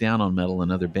who look down on metal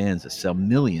and other bands that sell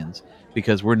millions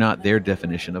because we're not their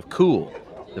definition of cool.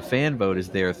 The fan vote is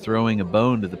there throwing a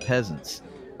bone to the peasants.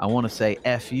 I want to say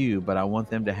F you, but I want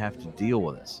them to have to deal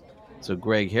with us. So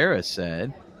Greg Harris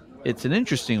said, it's an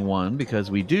interesting one because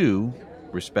we do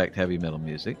respect heavy metal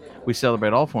music. We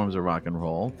celebrate all forms of rock and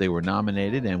roll. They were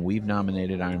nominated, and we've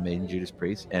nominated Iron Maiden, Judas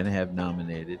Priest, and have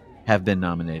been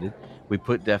nominated. We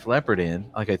put Def Leppard in.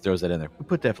 Like I throws that in there. We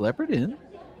put Def Leppard in.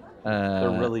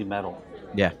 They're really metal.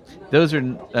 Yeah, those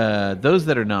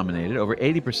that are nominated. Over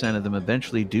 80% of them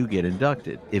eventually do get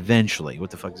inducted. Eventually, what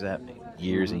the fuck does that mean?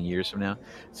 Years and years from now.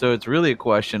 So it's really a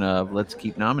question of let's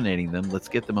keep nominating them, let's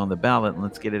get them on the ballot, and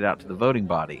let's get it out to the voting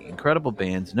body. Incredible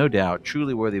bands, no doubt,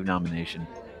 truly worthy of nomination,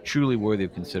 truly worthy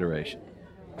of consideration.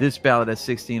 This ballot has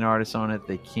 16 artists on it.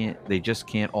 They just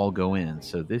can't all go in.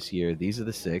 So this year, these are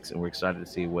the 6, and we're excited to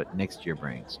see what next year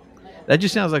brings. That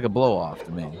just sounds like a blow off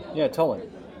to me. Yeah, totally.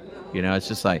 You know, it's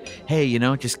just like, hey, you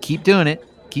know, just keep doing it.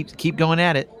 Keep going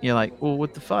at it. You're like, well,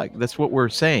 what the fuck? That's what we're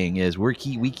saying is we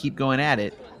keep going at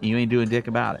it, and you ain't doing dick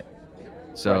about it.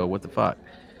 So what the fuck?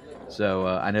 So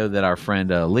I know that our friend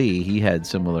Lee, he had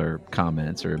similar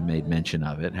comments or made mention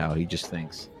of it, how he just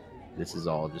thinks this is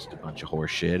all just a bunch of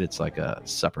horse shit. It's like a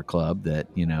supper club that,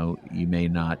 you know, you may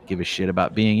not give a shit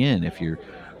about being in if you're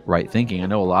right thinking. I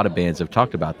know a lot of bands have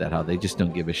talked about that, how they just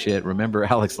don't give a shit. Remember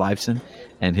Alex Lifeson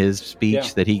and his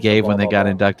speech that he gave when they got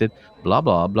inducted? Blah,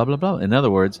 blah, blah, blah, blah. In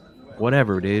other words,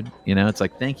 whatever, dude. You know, it's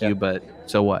like, thank you, but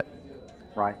so what?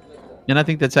 Right. And I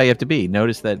think that's how you have to be.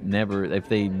 Notice that if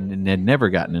they had never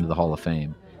gotten into the Hall of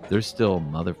Fame, there's still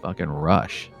motherfucking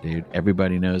Rush, dude.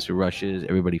 Everybody knows who Rush is.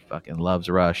 Everybody fucking loves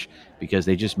Rush because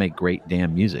they just make great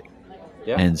damn music.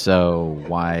 Yeah. And so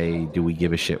why do we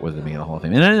give a shit whether they make the Hall of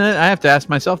Fame? And I have to ask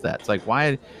myself that. It's like,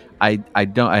 why I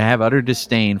have utter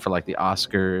disdain for like the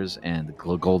Oscars and the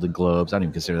Golden Globes. I don't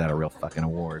even consider that a real fucking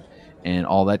award. And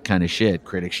all that kind of shit,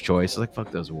 Critics' Choice, like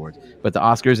fuck those awards. But the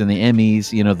Oscars and the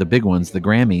Emmys, you know, the big ones, the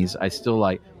Grammys, I still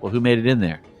like, well, who made it in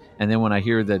there? And then when I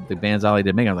hear that the bands Ali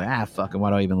did make, I'm like, fucking, why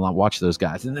do I even watch those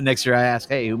guys? And the next year I ask,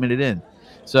 hey, who made it in?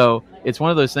 So it's one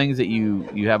of those things that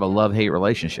you have a love-hate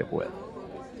relationship with.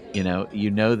 You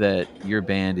know that your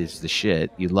band is the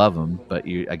shit. You love them, but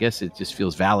I guess it just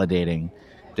feels validating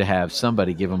to have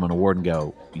somebody give them an award and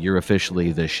go, you're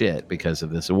officially the shit because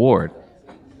of this award.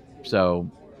 So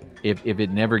if it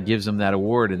never gives them that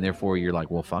award and therefore you're like,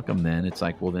 well, fuck them then, it's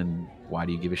like, well, then why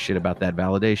do you give a shit about that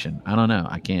validation? I don't know.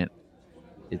 I can't.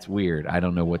 It's weird. I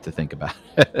don't know what to think about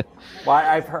it. Well,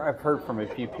 I've heard from a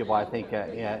few people. I think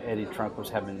Eddie Trunk was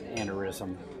having an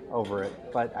aneurysm over it.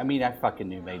 But, I mean, I fucking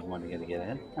knew Maiden wasn't going to get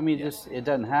in. I mean, it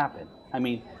doesn't happen. I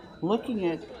mean, looking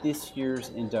at this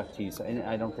year's inductees, and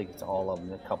I don't think it's all of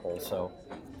them, a couple. So,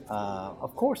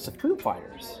 of course, the Foo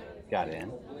Fighters got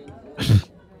in.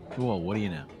 Well, what do you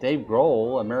know? Dave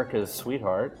Grohl, America's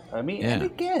Sweetheart. I mean, and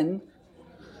again,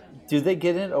 do they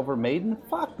get in over Maiden?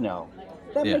 Fuck no.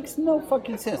 That makes no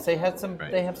fucking sense. They had some.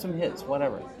 Right. They have some hits,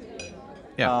 whatever.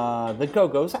 Yeah. The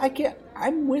Go-Go's.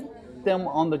 I'm with them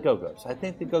on the Go-Go's. I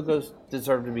think the Go-Go's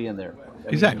deserve to be in there.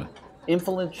 Exactly.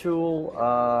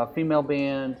 Influential female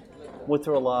band. Went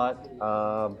through a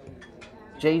lot.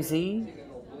 Jay-Z.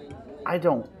 I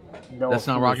don't know. That's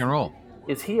not rock and roll.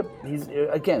 Is he? He's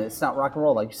again. It's not rock and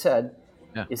roll, like you said.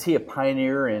 Yeah. Is he a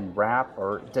pioneer in rap,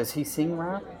 or does he sing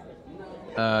rap?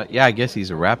 Yeah, I guess he's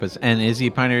a rapper. And is he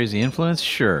a pioneer? Is he influence?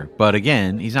 Sure. But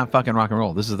again, he's not fucking rock and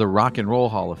roll. This is the Rock and Roll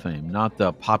Hall of Fame, not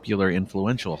the popular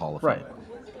influential Hall of Fame.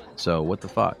 So what the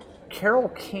fuck? Carole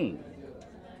King.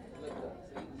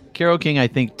 Carole King, I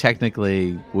think,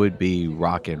 technically would be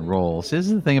rock and roll. So this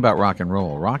is the thing about rock and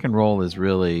roll. Rock and roll is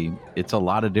really, it's a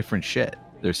lot of different shit.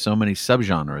 There's so many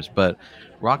subgenres, but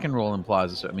rock and roll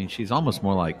implies, I mean, she's almost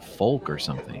more like folk or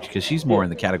something, because she's more in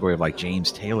the category of like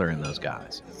James Taylor and those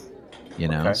guys. You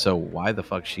know, okay. So why the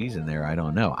fuck she's in there, I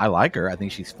don't know. I like her. I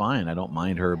think she's fine. I don't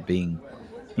mind her being,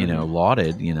 you know,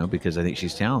 lauded, you know, because I think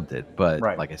she's talented. But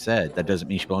like I said, that doesn't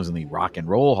mean she belongs in the Rock and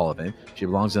Roll Hall of Fame. She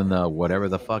belongs in the whatever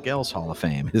the fuck else Hall of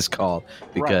Fame is called,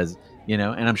 because, you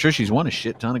know, and I'm sure she's won a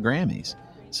shit ton of Grammys.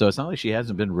 So it's not like she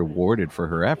hasn't been rewarded for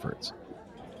her efforts.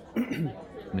 You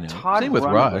know, same with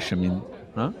Rush. I mean,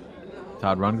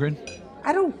 Todd Rundgren?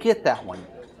 I don't get that one.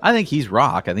 I think he's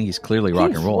rock. I think he's clearly rock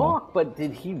and roll. Rock, but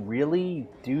did he really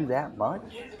do that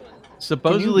much?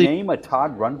 Supposedly, can you name a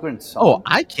Todd Rundgren song? Oh,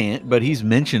 I can't, but he's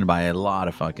mentioned by a lot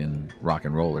of fucking rock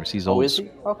and rollers. He's old. Is he?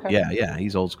 Okay. Yeah,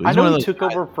 he's old school. He's I know he took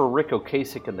over for Rick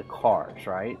Ocasek in the Cars,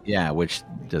 right? Yeah, which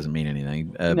doesn't mean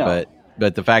anything. No.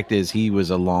 But the fact is, he's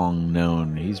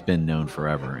been known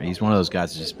forever. He's one of those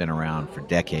guys that's just been around for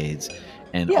decades.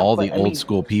 And all the old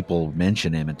school people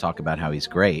mention him and talk about how he's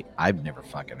great. I've never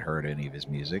fucking heard any of his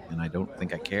music, and I don't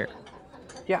think I care.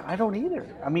 Yeah, I don't either.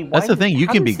 I mean, that's the thing. You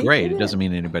can be great. It doesn't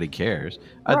mean anybody cares.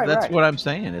 That's what I'm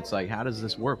saying. It's like, how does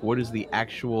this work? What are the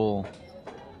actual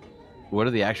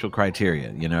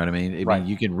criteria? You know what I mean? I mean,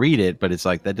 you can read it, but it's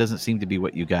like, that doesn't seem to be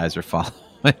what you guys are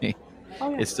following.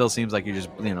 It still seems like you're just,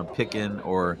 you know, picking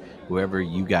or whoever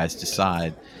you guys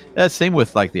decide. Same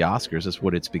with like the Oscars. That's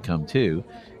what it's become too.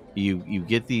 You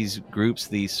get these groups,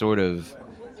 these sort of,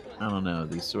 I don't know,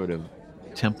 these sort of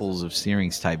temples of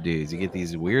Syrinx type dudes. You get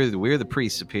these, we're the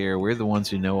priests up here. We're the ones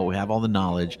who know, we have all the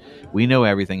knowledge. We know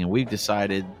everything, and we've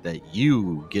decided that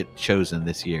you get chosen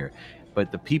this year.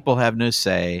 But the people have no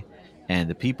say, and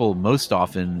the people most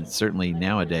often, certainly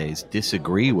nowadays,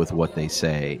 disagree with what they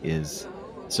say is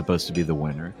supposed to be the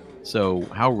winner. So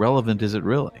how relevant is it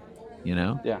really? You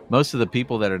know, most of the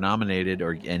people that are nominated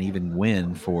and even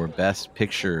win for Best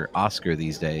Picture Oscar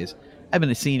these days, I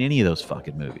haven't seen any of those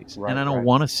fucking movies, and I don't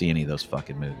want to see any of those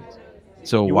fucking movies.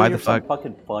 So why the fuck?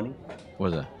 Fucking funny.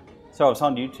 What was that? So I was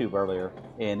on YouTube earlier,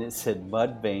 and it said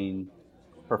Mudvayne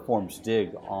performs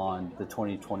Dig on the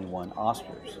 2021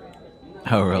 Oscars.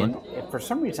 Oh, really? And for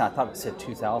some reason, I thought it said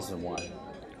 2001.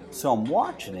 So I'm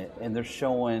watching it, and they're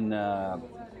showing.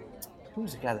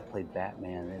 Who's the guy that played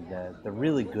Batman? The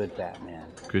really good Batman.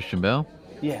 Christian Bale?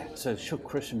 Yeah, so show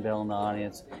Christian Bale in the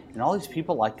audience. And all these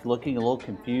people like looking a little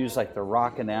confused, like they're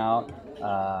rocking out.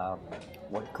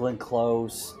 Glenn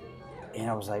Close. And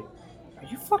I was like, are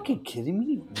you fucking kidding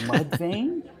me?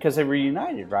 Mudvayne? Because they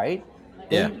reunited, right?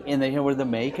 Yeah. And they wear the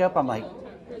makeup. I'm like,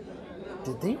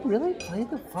 did they really play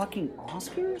the fucking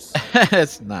Oscars?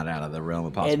 It's not out of the realm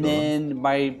of possibility. And then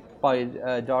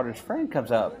my daughter's friend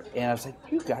comes up, and I was like,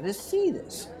 you got to see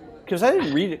this. Because I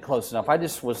didn't read it close enough. I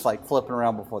just was like flipping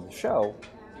around before the show.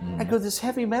 I go, this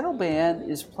heavy metal band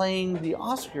is playing the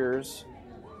Oscars,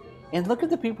 and look at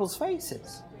the people's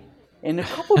faces. And a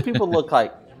couple of people look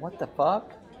like, what the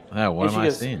fuck? Oh, what am I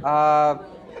seeing?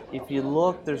 If you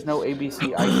look, there's no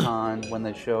ABC icon when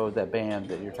they show that band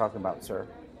that you're talking about, sir.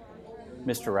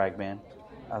 Mr. Ragman.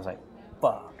 I was like,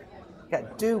 fuck.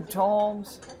 Got duped,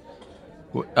 Holmes.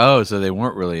 Oh, so they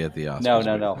weren't really at the Oscars.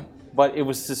 No. But it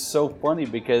was just so funny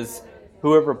because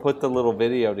whoever put the little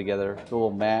video together, the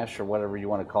little mash or whatever you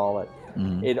want to call it,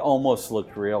 it almost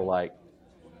looked real. Like,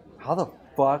 how the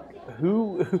fuck?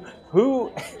 Who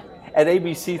at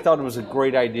ABC thought it was a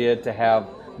great idea to have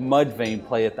Mudvayne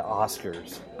play at the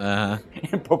Oscars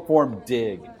and perform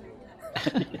Dig?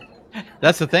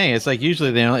 That's the thing. It's like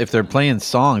usually if they're playing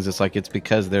songs, it's like it's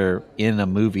because they're in a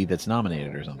movie that's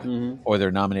nominated or something, or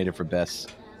they're nominated for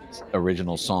best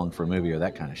original song for a movie or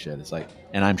that kind of shit. It's like,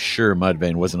 and I'm sure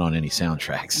Mudvayne wasn't on any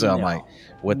soundtrack, so I'm like,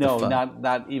 what the fuck? No,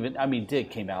 not even. I mean, Dig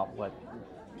came out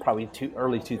probably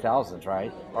early 2000s,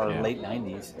 right, or late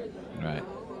 90s, right?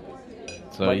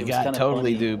 So you got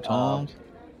totally duped, Holmes.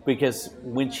 Because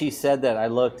when she said that, I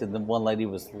looked, and the one lady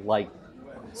was like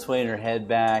swaying her head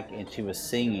back, and she was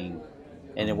singing,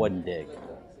 and it wasn't Dig.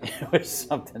 It was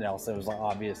something else. It was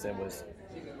obvious. It was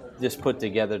just put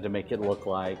together to make it look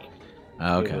like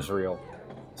it was real.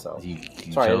 So you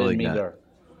sorry, totally I didn't mean to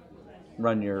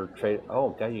run your trade. Oh,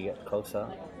 God, you get close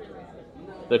up.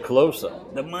 The close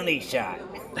up, the money shot.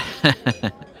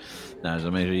 No,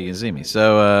 so make sure you can see me.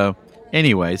 So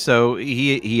anyway, so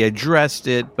he addressed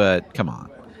it, but come on.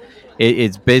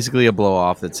 It's basically a blow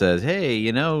off that says,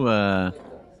 hey,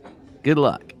 good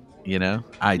luck.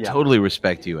 I totally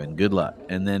respect you and good luck.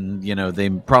 And then, they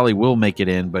probably will make it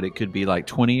in, but it could be like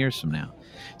 20 years from now.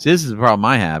 So this is the problem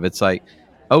I have. It's like,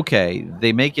 okay,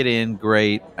 they make it in,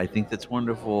 great. I think that's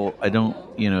wonderful. I don't,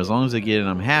 as long as they get it,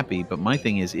 I'm happy. But my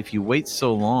thing is, if you wait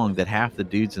so long that half the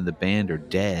dudes in the band are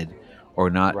dead or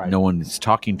not, no one is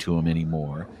talking to them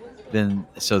anymore, then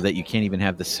so that you can't even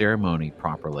have the ceremony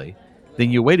properly, then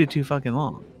you waited too fucking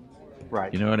long.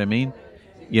 Right. You know what I mean?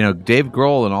 Dave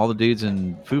Grohl and all the dudes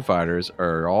in Foo Fighters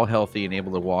are all healthy and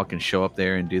able to walk and show up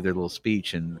there and do their little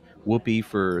speech, and whoopee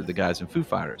for the guys in Foo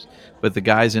Fighters. But the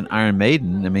guys in Iron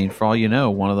Maiden, I mean, for all you know,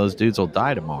 one of those dudes will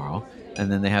die tomorrow,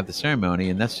 and then they have the ceremony,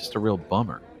 and that's just a real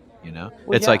bummer. Well,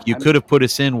 it's like you could have put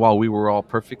us in while we were all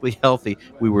perfectly healthy.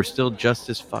 We were still just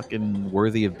as fucking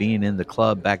worthy of being in the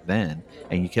club back then,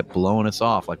 and you kept blowing us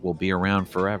off like we'll be around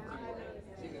forever.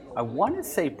 I want to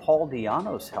say Paul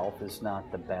Di'Anno's health is not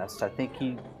the best. I think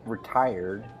he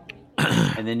retired.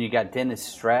 And then you got Dennis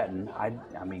Stratton. I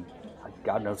mean,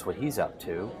 God knows what he's up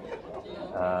to.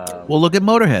 Well, look at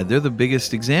Motorhead. They're the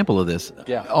biggest example of this.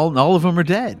 Yeah. All of them are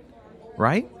dead,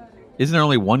 right? Isn't there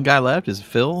only one guy left? Is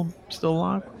Phil still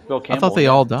alive? Phil Campbell, I thought they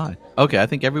all died. Okay, I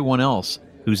think everyone else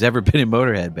who's ever been in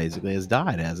Motorhead basically has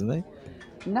died, hasn't they?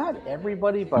 Not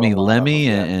everybody, but I mean, Lemmy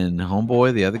and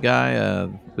Homeboy, the other guy,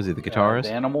 was he the guitarist?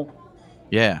 The Animal?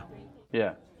 Yeah.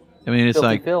 Yeah. I mean, it's Filthy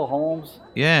like Phil Holmes.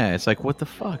 Yeah, it's like, what the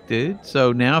fuck, dude?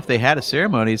 So now if they had a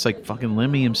ceremony, it's like fucking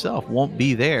Lemmy himself won't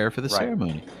be there for the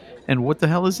ceremony. And what the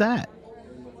hell is that?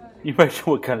 You imagine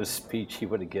what kind of speech he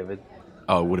would have given.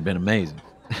 Oh, it would have been amazing.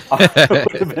 It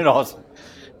would have been awesome.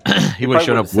 He would have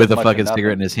shown up with a fucking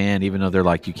cigarette in his hand, even though they're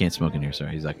like, you can't smoke in here, sir.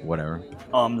 He's like, whatever.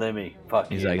 I'm Lemmy.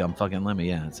 Fuck He's you. like, I'm fucking Lemmy,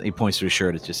 yeah. He points to his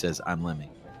shirt, it just says, I'm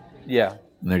Lemmy. Yeah.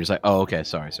 And they're just like, oh, okay,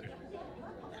 sorry, sir.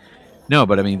 No,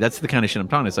 but I mean, that's the kind of shit I'm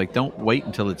talking. It's like, don't wait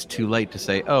until it's too late to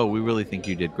say, oh, we really think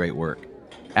you did great work.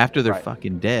 After they're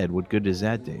fucking dead, what good does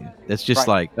that do? That's just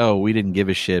like, oh, we didn't give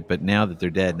a shit, but now that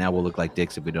they're dead, now we'll look like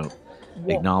dicks if we don't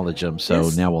acknowledge them, so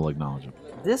now we'll acknowledge them.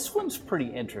 This one's pretty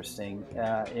interesting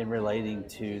in relating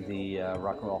to the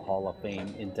Rock and Roll Hall of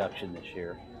Fame induction this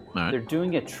year. All right. They're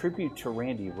doing a tribute to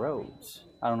Randy Rhoads.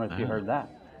 I don't know if you heard that.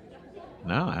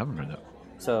 No, I haven't heard that.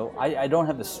 So I don't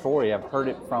have the story. I've heard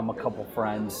it from a couple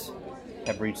friends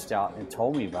have reached out and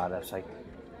told me about it. It's like,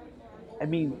 I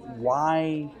mean,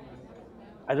 why?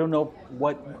 I don't know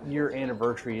what year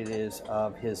anniversary it is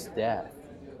of his death,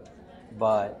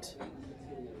 but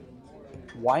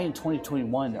why in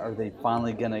 2021 are they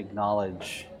finally going to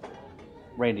acknowledge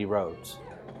Randy Rhoads?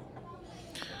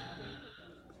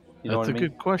 You know That's a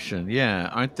good question. Yeah.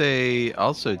 Aren't they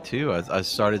also, too? I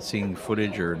started seeing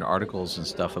footage or articles and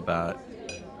stuff about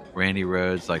Randy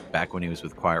Rhoads, like back when he was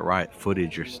with Quiet Riot,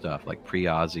 footage or stuff, like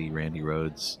pre-Ozzy Randy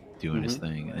Rhoads doing his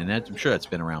thing, and I'm sure that's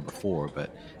been around before.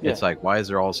 But Yeah. it's like, why is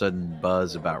there all of a sudden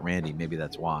buzz about Randy? Maybe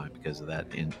that's why, because of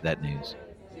that news.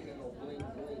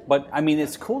 But I mean,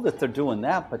 it's cool that they're doing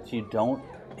that, but you don't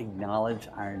acknowledge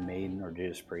Iron Maiden or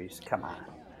Judas Priest. Come on.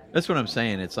 That's what I'm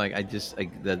saying. It's like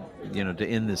to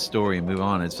end this story and move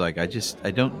on. It's like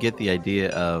I don't get the idea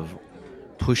of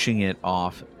pushing it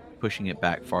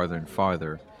back farther and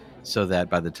farther, so that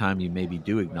by the time you maybe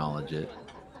do acknowledge it,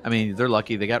 I mean, they're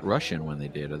lucky they got Russian when they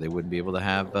did, or they wouldn't be able to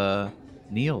have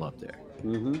Neil up there.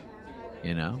 Mm-hmm.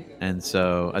 You know, and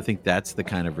so I think that's the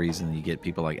kind of reason you get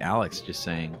people like Alex just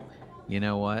saying, you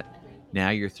know what? Now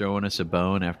you're throwing us a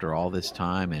bone after all this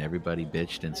time, and everybody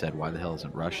bitched and said, why the hell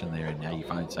isn't Russian there? And now you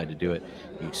finally decide to do it.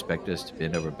 You expect us to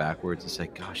bend over backwards and say,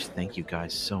 gosh, thank you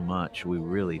guys so much. We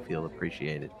really feel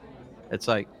appreciated. It's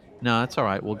like, no, that's all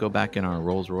right. We'll go back in our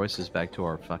Rolls Royces back to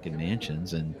our fucking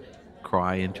mansions and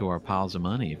cry into our piles of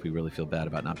money if we really feel bad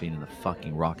about not being in the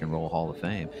fucking Rock and Roll Hall of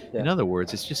Fame. Yeah. In other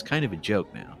words, it's just kind of a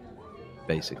joke now,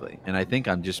 basically. And I think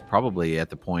I'm just probably at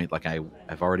the point like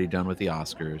I've already done with the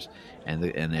Oscars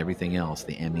and everything else,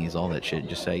 the Emmys, all that shit, and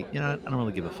just say, you know, I don't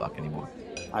really give a fuck anymore.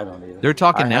 I don't either. They're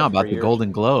talking now about the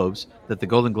Golden Globes, that the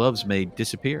Golden Globes may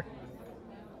disappear.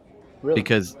 Really?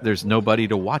 Because there's nobody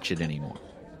to watch it anymore.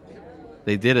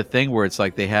 They did a thing where it's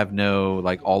like they have no,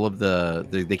 like all of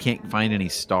they can't find any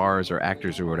stars or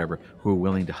actors or whatever who are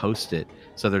willing to host it.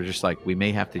 So they're just like, we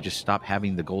may have to just stop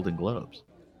having the Golden Globes.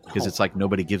 Because it's like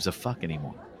nobody gives a fuck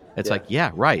anymore. It's like,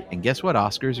 yeah, right. And guess what,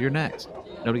 Oscars? You're next.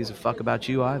 Nobody gives a fuck about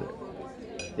you either.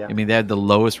 Yeah. I mean, they had the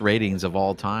lowest ratings of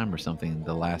all time or something,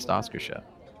 the last Oscar show.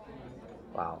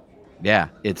 Wow. Yeah.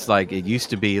 It's like, it used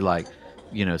to be like,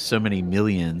 you know, so many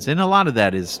millions. And a lot of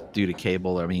that is due to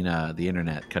cable. I mean, the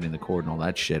internet cutting the cord and all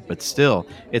that shit. But still,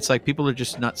 it's like people are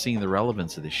just not seeing the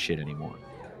relevance of this shit anymore.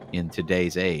 In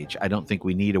today's age, I don't think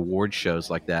we need award shows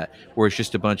like that where it's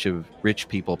just a bunch of rich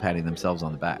people patting themselves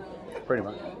on the back. Pretty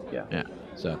much, yeah. Yeah.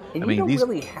 So and you don't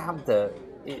really have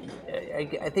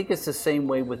I think it's the same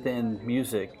way within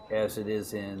music as it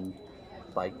is in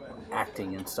like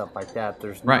acting and stuff like that.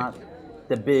 There's not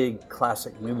the big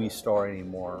classic movie star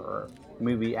anymore or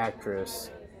movie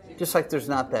actress. Just like there's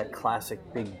not that classic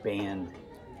big band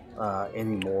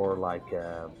anymore, like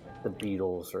the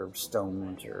Beatles or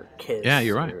Stones or Kiss. Yeah,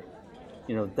 you're right. Or,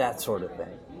 you know, that sort of thing.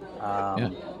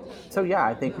 So, yeah,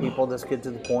 I think people just get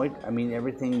to the point. I mean,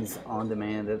 everything's on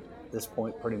demand at this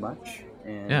point pretty much.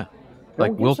 And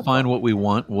like we'll find what we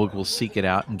want. We'll seek it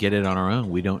out and get it on our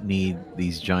own. We don't need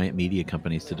these giant media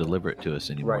companies to deliver it to us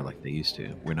anymore like they used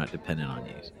to. We're not dependent on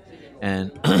these.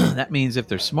 And that means if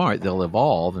they're smart, they'll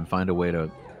evolve and find a way to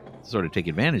sort of take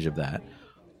advantage of that.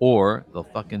 Or they'll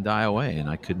fucking die away, and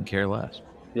I couldn't care less.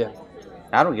 Yeah,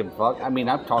 I don't give a fuck. I mean,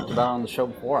 I've talked about it on the show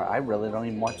before. I really don't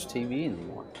even watch TV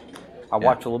anymore. I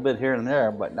watch a little bit here and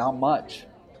there, but not much.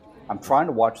 I'm trying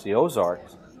to watch The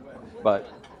Ozarks, but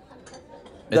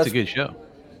it's a good show.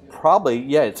 Probably,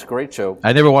 yeah, it's a great show.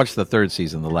 I never watched the third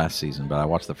season, the last season, but I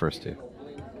watched the first two.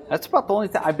 That's about the only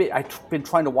thing. I've been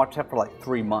trying to watch that for like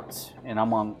 3 months, and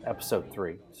I'm on episode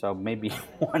 3, so maybe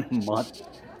 1 month.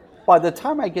 By the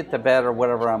time I get to bed or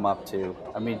whatever I'm up to,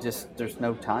 I mean, just there's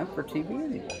no time for TV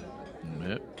anymore.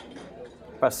 Yep.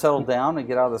 If I settle down and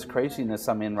get out of this craziness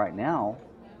I'm in right now,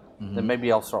 then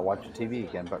maybe I'll start watching TV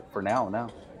again. But for now, no.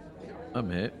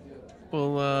 I'm it.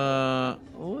 Well,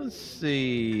 let's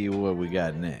see what we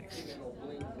got next.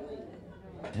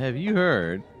 Have you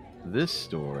heard this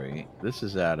story? This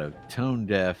is out of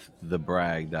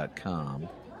tonedeafthebrag.com.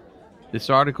 This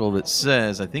article that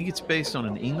says, I think it's based on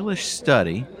an English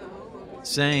study,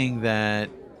 saying that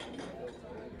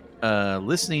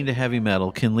listening to heavy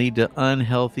metal can lead to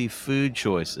unhealthy food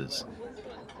choices.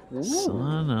 Ooh.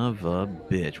 Son of a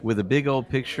bitch. With a big old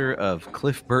picture of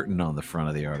Cliff Burton on the front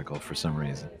of the article for some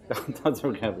reason. I thought they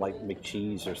were going to have like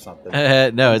McCheese or something.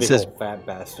 No, it says fat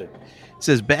bastard. It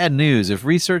says bad news. If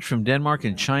research from Denmark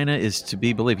and China is to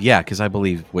be believed. Yeah, because I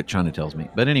believe what China tells me.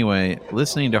 But anyway,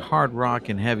 listening to hard rock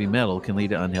and heavy metal can lead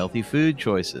to unhealthy food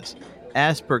choices.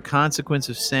 As per Consequence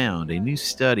of Sound, a new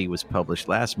study was published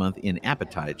last month in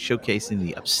Appetite showcasing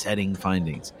the upsetting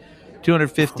findings.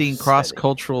 215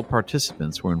 cross-cultural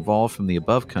participants were involved from the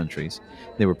above countries.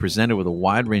 They were presented with a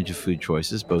wide range of food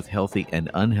choices, both healthy and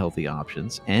unhealthy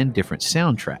options, and different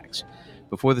soundtracks.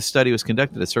 Before the study was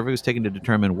conducted, a survey was taken to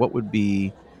determine what would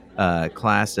be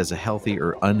classed as a healthy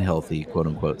or unhealthy,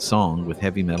 quote-unquote, song, with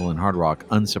heavy metal and hard rock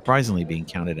unsurprisingly being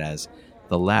counted as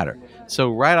the latter. So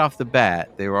right off the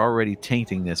bat, they were already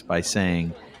tainting this by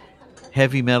saying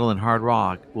heavy metal and hard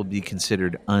rock will be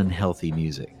considered unhealthy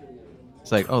music.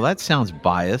 It's like, oh, that sounds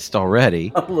biased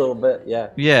already. A little bit,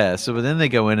 yeah. Yeah, so then they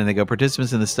go in and they go,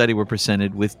 participants in the study were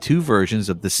presented with 2 versions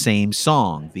of the same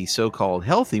song, the so-called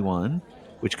healthy one,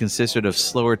 which consisted of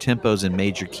slower tempos and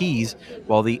major keys,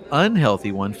 while the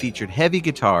unhealthy one featured heavy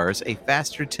guitars, a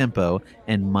faster tempo,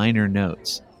 and minor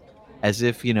notes. As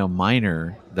if,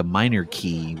 the minor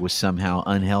key was somehow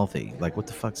unhealthy. Like, what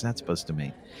the fuck's that supposed to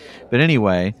mean? But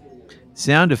anyway,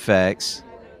 sound effects...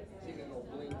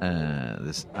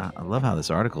 I love how this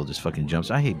article just fucking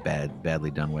jumps. I hate badly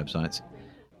done websites.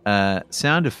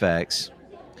 Sound effects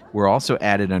were also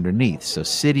added underneath. So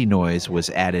city noise was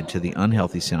added to the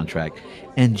unhealthy soundtrack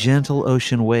and gentle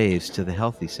ocean waves to the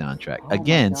healthy soundtrack.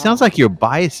 Again, sounds like you're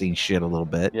biasing shit a little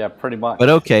bit. Yeah, pretty much. But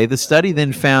okay, the study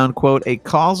then found, quote, a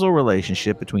causal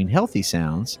relationship between healthy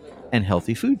sounds and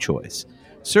healthy food choice.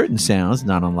 Certain sounds,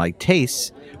 not unlike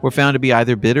tastes, were found to be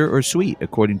either bitter or sweet,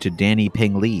 according to Danny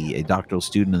Peng Li, a doctoral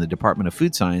student in the Department of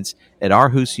Food Science at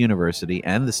Aarhus University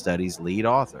and the study's lead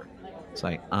author. It's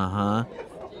like,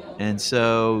 And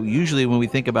so usually when we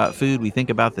think about food, we think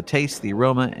about the taste, the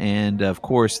aroma, and, of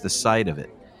course, the sight of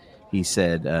it, he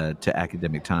said to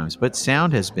Academic Times. But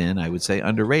sound has been, I would say,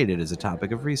 underrated as a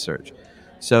topic of research.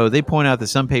 So they point out that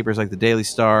some papers like the Daily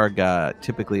Star got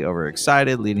typically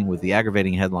overexcited, leading with the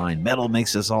aggravating headline, "Metal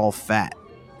makes us all fat."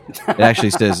 It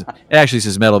actually says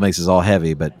metal makes us all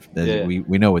heavy, but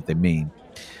we know what they mean.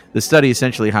 The study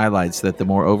essentially highlights that the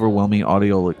more overwhelming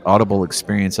audible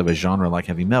experience of a genre like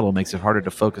heavy metal makes it harder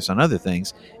to focus on other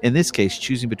things, in this case,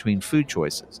 choosing between food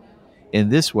choices. In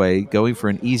this way, going for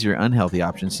an easier, unhealthy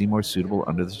option seemed more suitable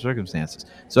under the circumstances.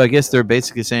 So I guess they're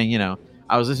basically saying,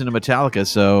 I was listening to Metallica,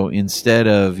 so instead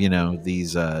of,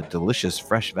 these delicious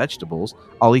fresh vegetables,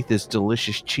 I'll eat this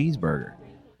delicious cheeseburger.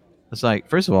 It's like,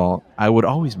 first of all, I would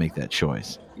always make that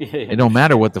choice. It don't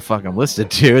matter what the fuck I'm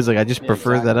listed to. It's like, I just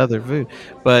prefer that other food.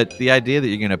 But the idea that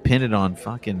you're going to pin it on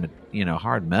fucking,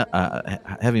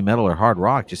 heavy metal or hard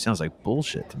rock just sounds like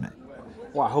bullshit to me.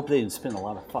 Well, I hope they didn't spend a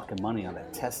lot of fucking money on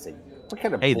that testing. What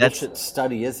kind of bullshit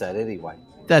study is that anyway?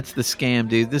 That's the scam,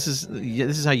 dude. This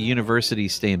is how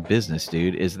universities stay in business,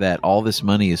 dude, is that all this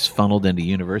money is funneled into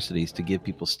universities to give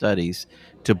people studies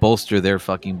to bolster their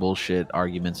fucking bullshit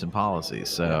arguments and policies.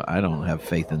 So I don't have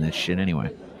faith in this shit anyway.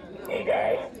 Hey,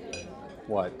 guys.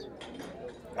 What?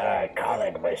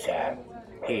 Colin was,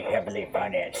 he heavily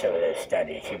financed some of the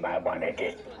studies. You might want to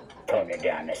just tone it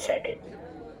down a second.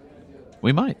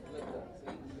 We might.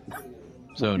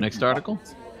 So, next article?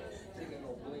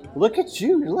 Look at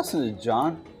you. You're listening to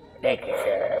John. Thank you,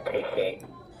 sir. I appreciate it.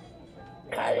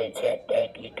 Colin said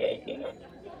thank you.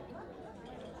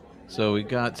 So we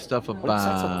got stuff about...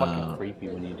 That's so fucking creepy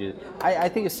when you do it. I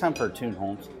think it's time for a tune,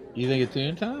 Holmes. You think it's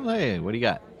tune time? Hey, what do you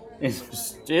got?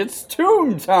 It's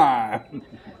tune time.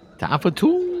 Time for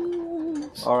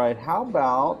tunes. All right, how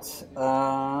about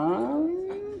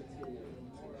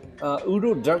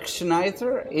Udo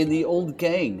Dirkschneider and the old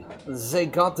gang? They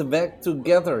got back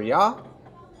together, yeah?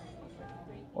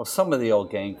 Well, some of the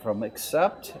old gang from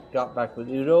Accept got back with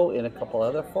Udo and a couple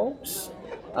other folks.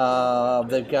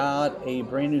 They've got a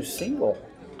brand new single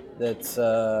that's,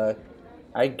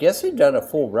 I guess they've done a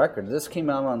full record. This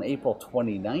came out on April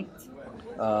 29th.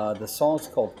 The song's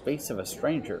called Face of a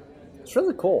Stranger. It's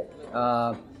really cool.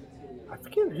 I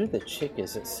forget who the chick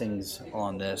is that sings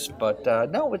on this, but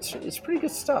no, it's pretty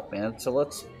good stuff, man. So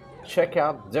let's check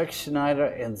out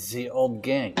Dirkschneider and the old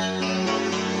gang.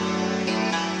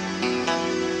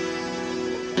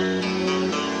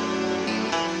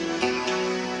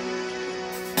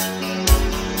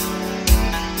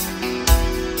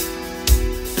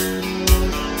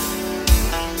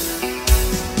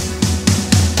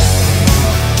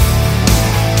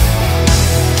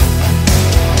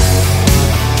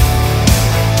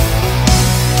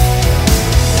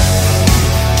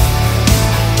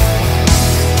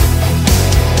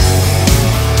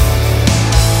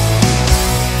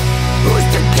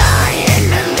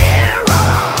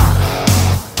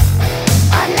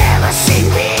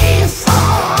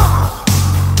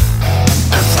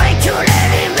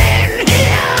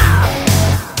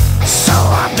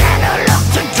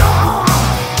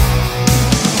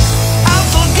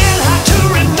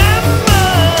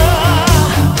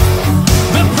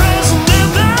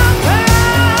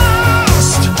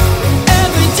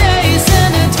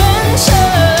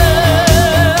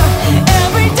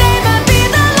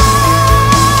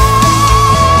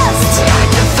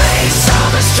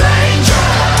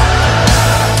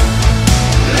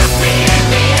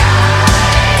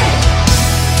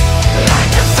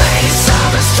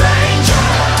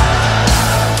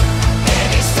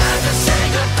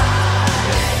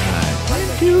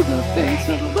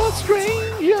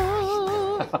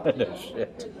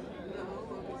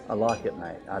 I like it,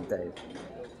 mate. I do.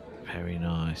 Very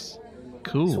nice.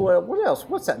 Cool. So what else?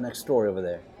 What's that next story over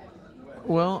there?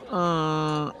 Well,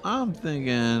 I'm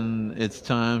thinking it's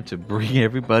time to bring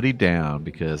everybody down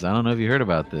because I don't know if you heard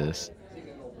about this.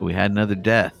 But we had another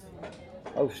death.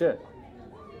 Oh, shit.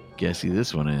 Guess who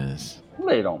this one is?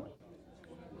 Lay it on me.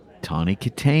 Tawny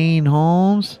Katane,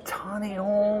 Holmes. Tawny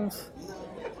Holmes.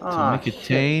 Tawny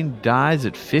Katane dies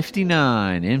at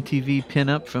 59. MTV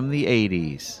pinup from the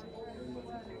 80s.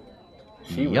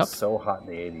 She was so hot in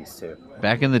the 80s, too.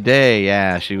 Back in the day,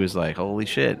 yeah, she was like, holy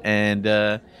shit. And,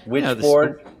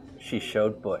 Witchboard, she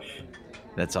showed Bush.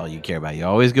 That's all you care about. You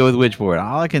always go with Witchboard.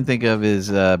 All I can think of is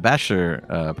Bachelor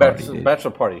Party.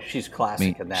 Bachelor Party. She's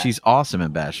classic in that. She's awesome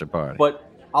in Bachelor Party. But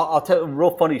I'll tell you a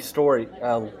real funny story.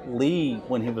 Lee,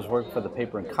 when he was working for the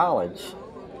paper in college,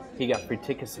 he got free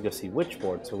tickets to go see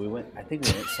Witchboard. So we went, I think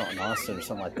we went to something Austin or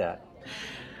something like that.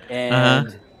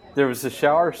 And there was a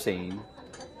shower scene,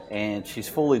 and she's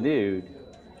fully nude.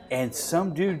 And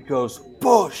some dude goes,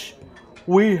 Bush!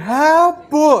 We have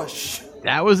Bush!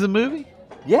 That was the movie?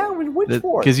 Yeah, it was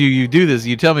Witchboard. Because you do this,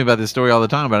 you tell me about this story all the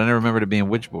time, but I never remembered it being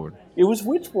Witchboard. It was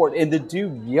Witchboard, and the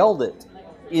dude yelled it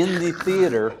in the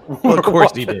theater. Well, of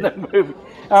course he did. And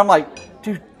I'm like,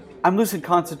 dude, I'm losing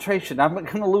concentration. I'm going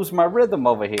to lose my rhythm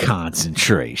over here.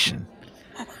 Concentration.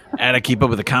 How to keep up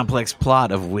with the complex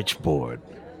plot of Witchboard.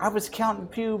 I was counting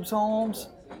pubes, Holmes.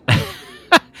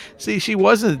 See, she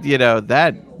wasn't,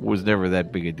 that was never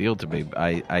that big a deal to me.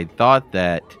 I thought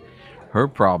that her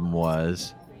problem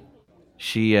was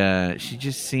she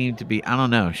just seemed to be, I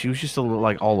don't know, she was just a little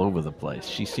like all over the place.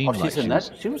 She seemed like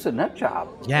she was a nut job.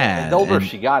 Yeah. The older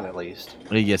she got, at least.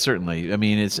 Yeah, certainly. I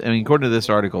mean, according to this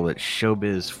article at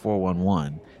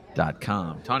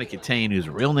showbiz411.com, Tawny Katane, whose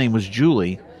real name was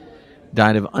Julie,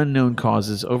 died of unknown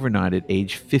causes overnight at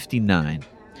age 59.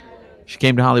 She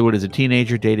came to Hollywood as a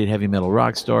teenager, dated heavy metal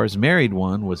rock stars, married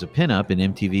one, was a pinup in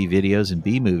MTV videos and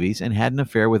B movies, and had an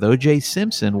affair with O.J.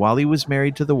 Simpson while he was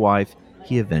married to the wife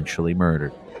he eventually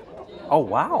murdered. Oh,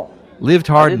 wow. Lived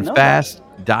hard and fast,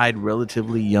 died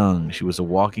relatively young. She was a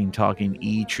walking,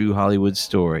 talking, true Hollywood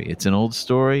story. It's an old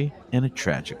story and a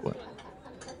tragic one.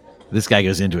 This guy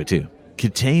goes into it, too.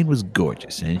 Katane was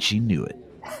gorgeous, and she knew it.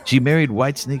 She married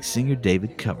Whitesnake singer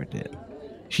David Coverdale.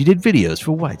 She did videos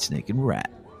for Whitesnake and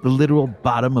Rat, the literal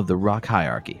bottom of the rock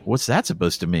hierarchy. What's that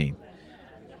supposed to mean?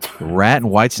 Rat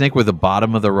and Whitesnake were the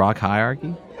bottom of the rock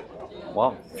hierarchy?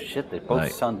 Well, shit, they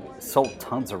both sold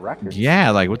tons of records.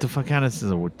 Yeah, like what the fuck kind of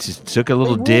just took a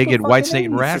little dig at Whitesnake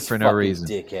and Rat for no reason.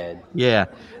 Dickhead. Yeah.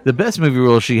 The best movie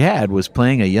role she had was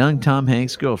playing a young Tom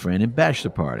Hanks girlfriend in Bachelor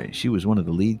Party. She was one of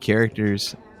the lead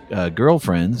characters'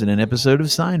 girlfriends in an episode of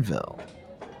Seinfeld.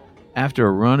 After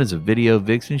a run as a video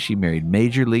vixen, she married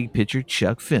Major League pitcher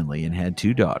Chuck Finley and had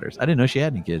 2 daughters. I didn't know she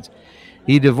had any kids.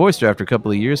 He divorced her after a couple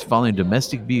of years following a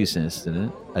domestic abuse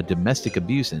incident.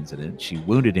 She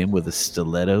wounded him with a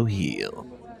stiletto heel.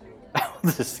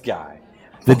 This guy.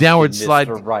 The downward slide.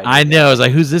 Right. I know. I was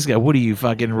like, who's this guy? What are you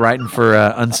fucking writing for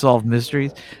Unsolved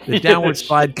Mysteries? The downward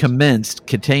slide commenced.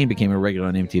 Katane became a regular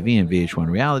on MTV and VH1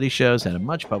 reality shows, had a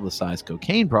much publicized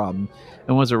cocaine problem,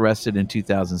 and was arrested in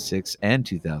 2006 and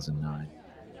 2009.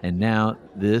 And now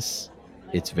it's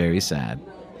very sad.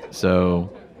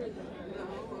 So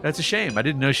that's a shame. I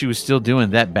didn't know she was still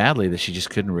doing that badly that she just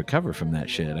couldn't recover from that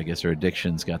shit. I guess her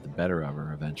addictions got the better of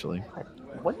her eventually.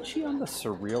 Wasn't she on the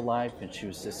Surreal Life and she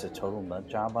was just a total nut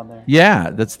job on there?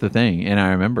 Yeah, that's the thing. And I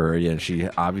remember, she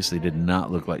obviously did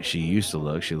not look like she used to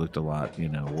look. She looked a lot,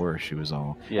 worse. She was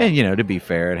all... Yeah. And, to be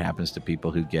fair, it happens to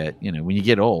people who get, when you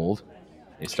get old,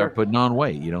 they start putting on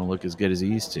weight. You don't look as good as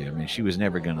you used to. I mean, she was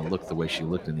never going to look the way she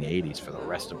looked in the 80s for the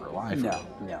rest of her life. No.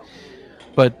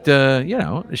 But,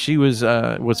 she was...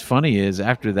 what's funny is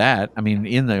after that, I mean,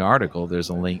 in the article, there's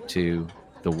a link to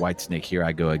the Whitesnake Here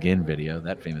I Go Again video,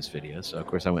 that famous video. So, of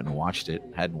course, I went and watched it.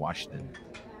 Hadn't watched it in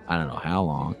I don't know how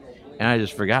long. And I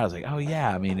just forgot. I was like, oh,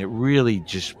 yeah. I mean, it really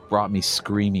just brought me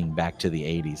screaming back to the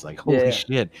 80s. Like, holy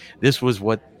shit. This was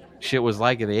what shit was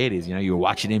like in the 80s. You were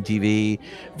watching MTV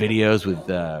videos with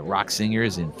rock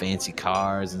singers in fancy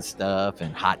cars and stuff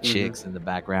and hot chicks in the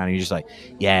background. And you're just like,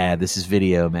 yeah, this is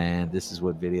video, man. This is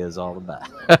what video is all about.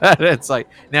 It's like,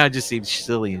 now it just seems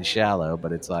silly and shallow,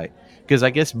 but it's like, because I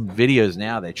guess videos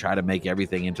now, they try to make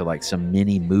everything into like some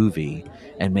mini movie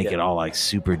and make it all like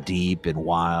super deep and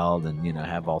wild and,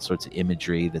 have all sorts of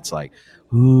imagery that's like,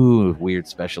 ooh, weird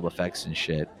special effects and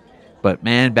shit. But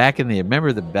man, back in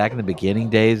the beginning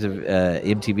days of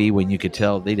MTV, when you could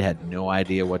tell they had no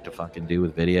idea what to fucking do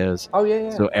with videos. Oh, yeah.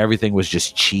 So everything was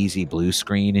just cheesy blue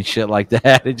screen and shit like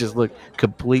that. It just looked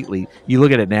completely... You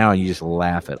look at it now and you just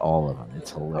laugh at all of them.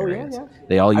 It's hilarious. Oh, yeah.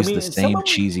 They all use the same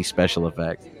cheesy special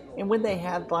effects. And when they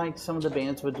had like some of the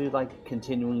bands would do like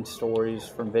continuing stories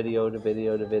from video to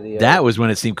video to video. That was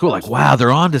when it seemed cool. Like, wow, they're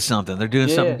onto something. They're doing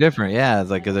something Yeah. different. Yeah, it's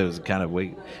like because it was kind of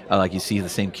weird. Like you see the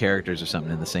same characters or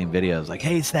something in the same video. It's like,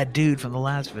 hey, it's that dude from the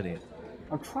last video.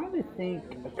 I'm trying to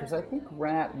think because I think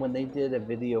Rat when they did a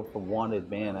video for Wanted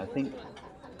Man, I think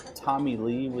Tommy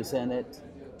Lee was in it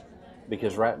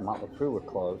because Rat and Motley Crue were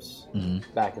close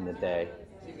back in the day.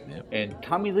 Yep. And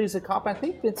Tommy Lee's a cop. I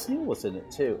think Vince Neil was in it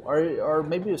too, or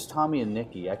maybe it was Tommy and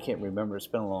Nikki. I can't remember. It's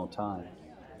been a long time.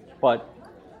 But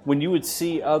when you would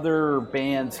see other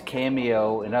bands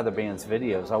cameo in other bands'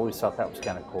 videos, I always thought that was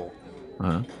kind of cool.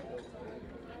 Uh-huh.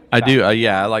 I do.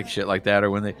 Yeah, I like shit like that, or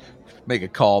when they make a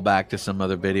call back to some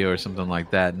other video or something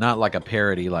like that. Not like a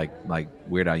parody, like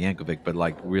Weird Al Yankovic, but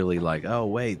like really like, oh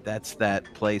wait, that's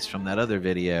that place from that other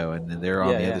video, and then they're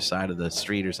on the other side of the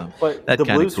street or something. But that the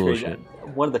kind Blue of cool Street, shit.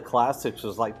 One of the classics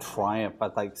was like Triumph.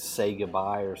 I'd like Say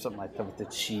Goodbye or something like that with the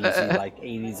cheesy like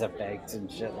 80s effects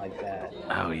and shit like that.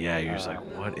 Oh yeah, you're just like,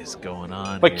 what is going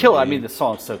on? But here, killer, I dude? mean, the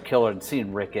song's so killer, and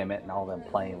seeing Rick Emmett and all them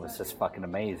playing was just fucking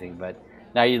amazing. But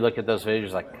now you look at those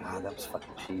videos, like, God, that was fucking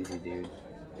cheesy, dude.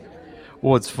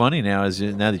 Well, what's funny now is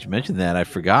now that you mentioned that, I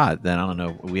forgot that. I don't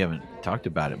know, we haven't talked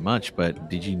about it much, but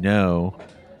did you know?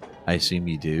 I assume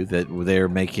you do, that they're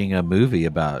making a movie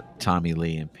about Tommy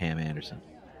Lee and Pam Anderson.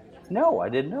 No, I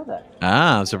didn't know that.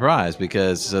 I'm surprised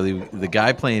because the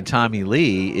guy playing Tommy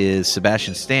Lee is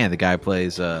Sebastian Stan. The guy who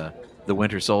plays the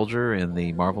Winter Soldier in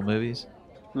the Marvel movies.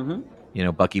 Mm-hmm. You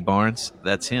know, Bucky Barnes.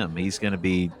 That's him. He's going to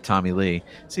be Tommy Lee.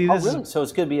 See, Oh, this really? is, So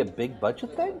it's going to be a big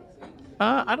budget thing?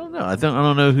 I don't know. I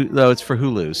don't know who. Though it's for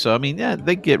Hulu, so I mean, yeah,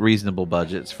 they get reasonable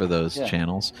budgets for those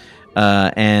channels.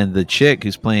 And the chick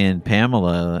who's playing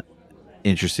Pamela,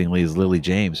 interestingly, is Lily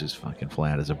James, who's fucking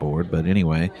flat as a board. But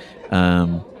anyway,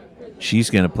 she's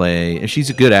going to play, and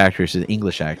she's a good actress, an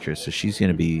English actress, so she's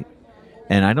going to be.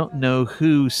 And I don't know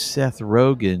who Seth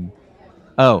Rogen.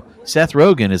 Oh, Seth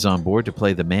Rogen is on board to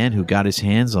play the man who got his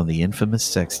hands on the infamous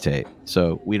sex tape.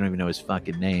 So we don't even know his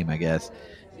fucking name, I guess.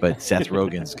 But Seth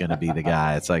Rogen's going to be the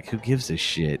guy. It's like, who gives a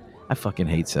shit? I fucking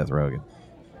hate Seth Rogen.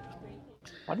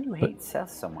 Why do you hate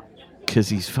Seth so much? Because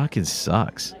he fucking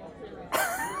sucks.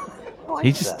 I like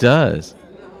He just Seth. does.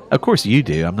 Of course you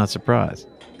do. I'm not surprised.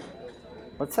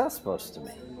 What's that supposed to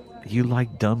mean? You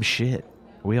like dumb shit.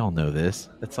 We all know this.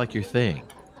 That's like your thing.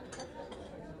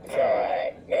 So,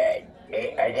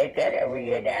 are they gonna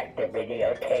reenact the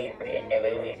videotape in the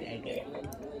movie again?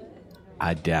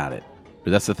 I doubt it. But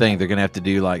that's the thing. They're going to have to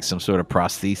do like some sort of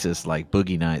prosthesis like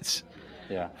Boogie Nights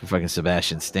Yeah. for fucking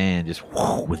Sebastian Stan just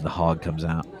when the hog comes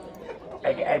out.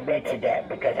 I mentioned that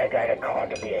because I got a call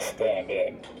to be a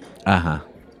stand-in. Uh-huh.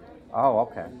 Oh,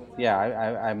 okay. Yeah,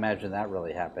 I imagine that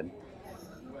really happened.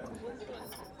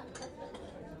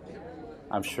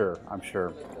 I'm sure.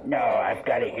 No, I've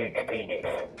got a huge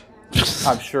penis.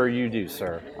 I'm sure you do,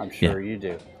 sir. I'm sure you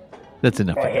do. That's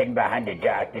enough. Or hidden behind the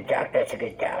jock. The jock does a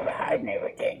good job of hiding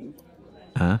everything.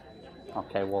 Huh?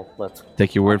 Okay, well, let's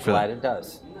Take your word for glad that. it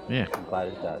does. Yeah. I'm glad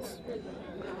it does.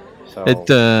 So, It's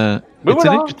moving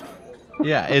an on.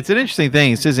 yeah, it's an interesting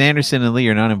thing. It says Anderson and Lee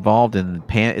are not involved in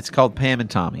Pam. It's called Pam and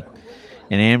Tommy.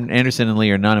 And Anderson and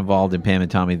Lee are not involved in Pam and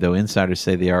Tommy, though insiders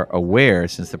say they are aware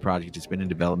since the project has been in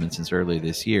development since earlier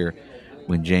this year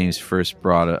when James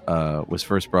was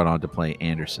first brought on to play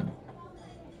Anderson.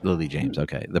 Lily James,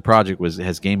 okay. The project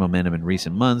has gained momentum in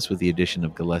recent months with the addition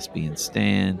of Gillespie and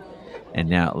Stan, and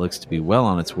now it looks to be well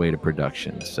on its way to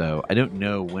production. So I don't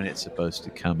know when it's supposed to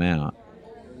come out.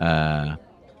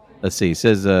 Let's see. It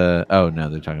says, oh no,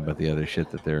 they're talking about the other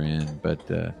shit that they're in,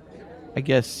 but I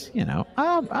guess, you know,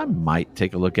 I might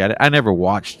take a look at it. I never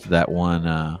watched that one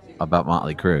about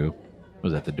Motley Crue.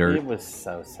 Was that The Dirt? It was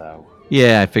so.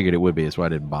 Yeah, I figured it would be. That's why I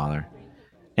didn't bother.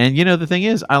 And, you know, the thing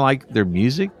is, I like their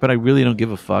music, but I really don't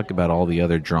give a fuck about all the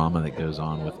other drama that goes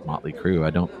on with Motley Crue. I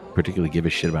don't particularly give a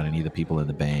shit about any of the people in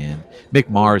the band. Mick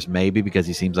Mars, maybe, because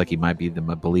he seems like he might be,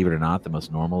 believe it or not, the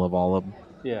most normal of all of them.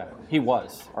 Yeah, he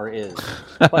was or is.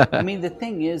 But I mean, the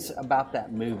thing is about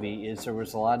that movie is there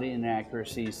was a lot of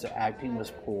inaccuracies. The acting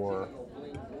was poor.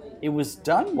 It was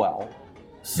done well,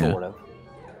 sort of,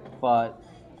 but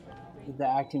the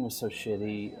acting was so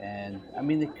shitty. And I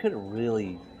mean, they could have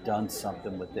really done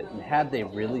something with it. And had they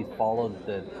really followed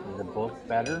the book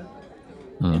better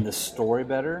and the story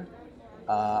better,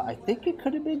 I think it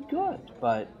could have been good.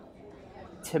 But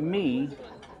to me,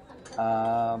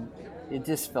 it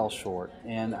just fell short,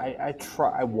 and I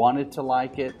wanted to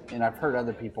like it, and I've heard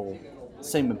other people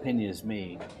same opinion as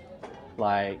me.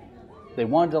 Like, they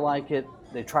wanted to like it,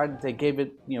 they gave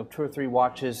it 2 or 3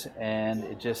 watches, and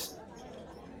it just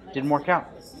didn't work out.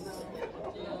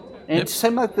 And it's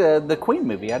same like the Queen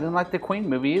movie. I didn't like the Queen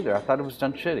movie either. I thought it was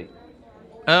done shitty.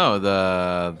 Oh,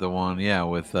 the one, yeah,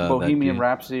 with Bohemian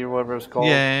Rhapsody or whatever it's called.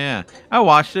 Yeah. I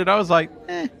watched it. I was like,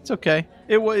 it's okay.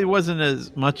 It wasn't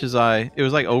as much as it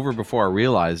was like over before I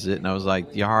realized it, and I was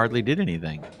like, you hardly did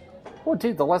anything. Well,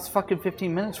 dude, the last fucking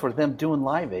 15 minutes were them doing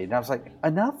Live Aid, and I was like,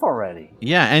 enough already.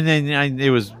 Yeah, and then it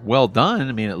was well done.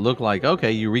 I mean, it looked like,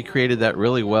 okay, you recreated that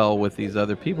really well with these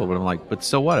other people, but I'm like, but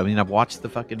so what? I mean, I've watched the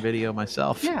fucking video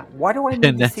myself. Yeah, why do I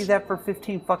need to see that for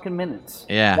 15 fucking minutes?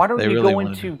 Yeah, why don't you go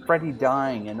into Freddie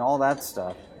dying and all that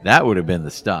stuff? That would have been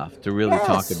the stuff to really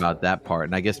talk about that part.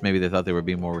 And I guess maybe they thought they were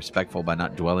being more respectful by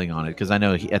not dwelling on it, because I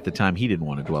know at the time he didn't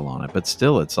want to dwell on it, but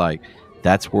still, it's like,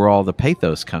 that's where all the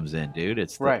pathos comes in, dude.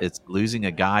 It's losing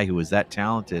a guy who was that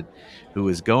talented, who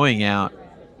was going out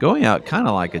kind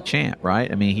of like a champ,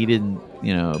 right? I mean, he didn't,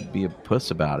 be a puss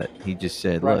about it. He just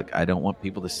said, "Look, I don't want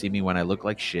people to see me when I look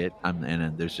like shit.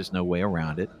 And there's just no way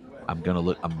around it. I'm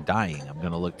dying. I'm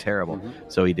gonna look terrible." Mm-hmm.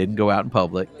 So he didn't go out in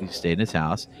public. He stayed in his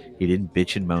house. He didn't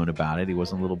bitch and moan about it. He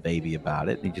wasn't a little baby about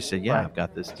it. He just said, "Yeah, I've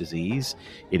got this disease.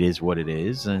 It is what it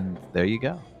is, and there you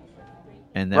go."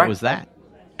 And that was that.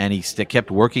 And he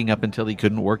kept working up until he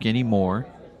couldn't work anymore,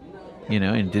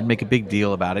 and didn't make a big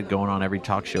deal about it, going on every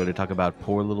talk show to talk about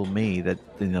poor little me, that,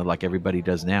 like everybody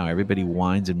does now. Everybody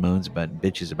whines and moans about,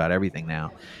 bitches about everything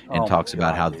now, and talks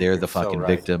about how they're the fucking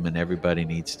victim, and everybody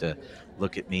needs to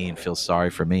look at me and feel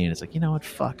sorry for me. And it's like, you know what?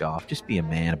 Fuck off. Just be a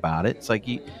man about it. It's like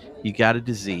you got a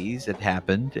disease. It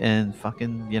happened, and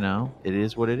fucking, it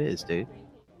is what it is, dude.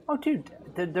 Oh, dude,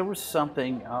 there was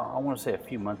something, I want to say a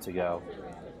few months ago.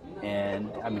 And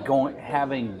I mean,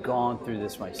 having gone through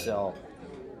this myself,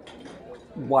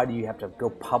 why do you have to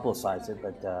go publicize it?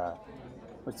 But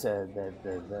what's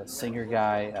the singer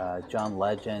guy, John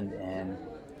Legend, and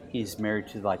he's married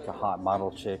to like the hot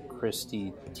model chick,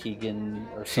 Christy Teigen,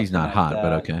 or something. She's not hot,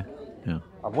 but okay, yeah.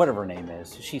 Whatever her name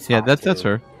is, she's hot too. That's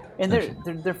her. And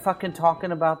they're fucking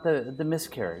talking about the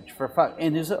miscarriage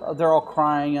and they're all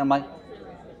crying. And I'm like,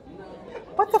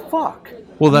 what the fuck?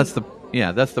 Well, that's the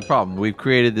problem. We've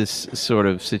created this sort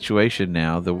of situation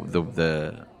now.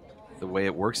 The way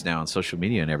it works now on social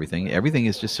media and everything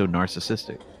is just so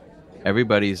narcissistic.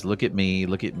 Everybody's look at me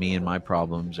and my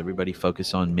problems. Everybody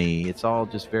focus on me. It's all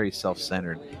just very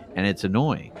self-centered, and it's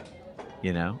annoying.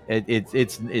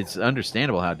 It's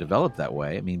understandable how it developed that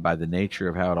way. I mean, by the nature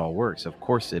of how it all works, of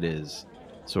course it is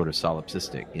sort of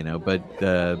solipsistic. But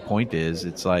the point is,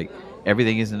 it's like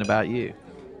everything isn't about you.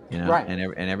 Right.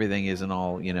 And everything isn't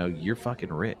all, you're fucking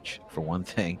rich, for one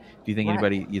thing. Do you think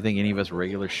any of us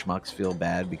regular schmucks feel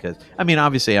bad? Because, I mean,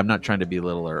 obviously I'm not trying to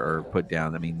belittle or put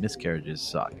down. I mean, miscarriages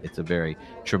suck. It's a very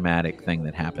traumatic thing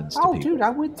that happens to people. Oh, dude, I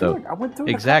went through it.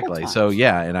 Exactly. So,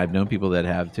 yeah, and I've known people that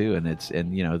have too. And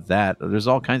that there's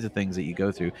all kinds of things that you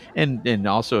go through. And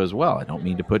also as well, I don't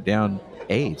mean to put down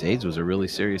AIDS. AIDS was a really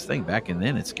serious thing. Back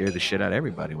then, it scared the shit out of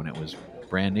everybody when it was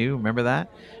brand new. Remember that?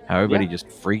 How everybody just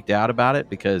freaked out about it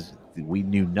because we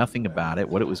knew nothing about it,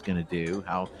 what it was going to do,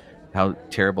 how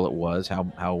terrible it was,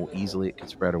 how easily it could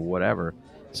spread or whatever.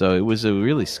 So it was a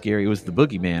really scary. It was the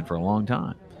boogeyman for a long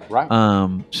time. Right.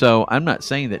 So I'm not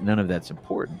saying that none of that's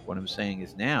important. What I'm saying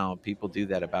is now people do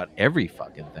that about every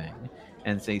fucking thing,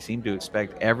 and they seem to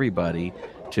expect everybody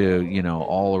to,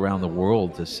 all around the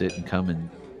world to sit and come and,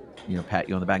 pat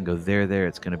you on the back and go, there,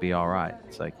 it's going to be all right.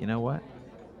 It's like, you know what?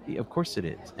 Of course it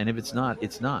is. And if it's not,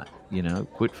 it's not.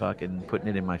 Quit fucking putting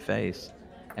it in my face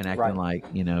and acting like,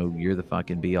 you're the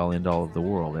fucking be all end all of the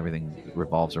world. Everything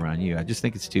revolves around you. I just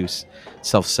think it's too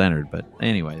self-centered. But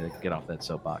anyway, let's get off that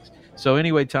soapbox. So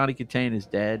anyway, Tawny Kitaen is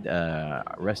dead.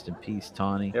 Rest in peace,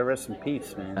 Tawny. Yeah, rest in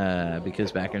peace, man.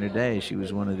 Because back in her day, she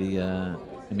was one of the,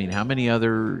 how many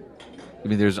other...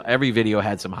 there's every video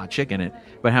had some hot chick in it,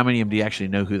 but how many of them do you actually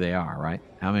know who they are, right?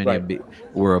 How many of them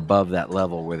were above that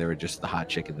level where they were just the hot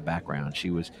chick in the background? She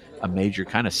was a major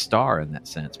kind of star in that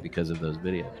sense because of those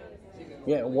videos.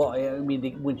 Yeah, well,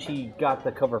 when she got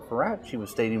the cover for Rat, she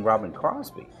was dating Robin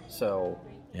Crosby. So,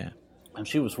 yeah. And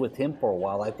she was with him for a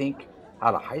while, I think,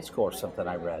 out of high school or something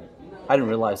I read. I didn't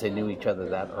realize they knew each other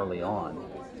that early on.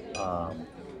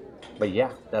 But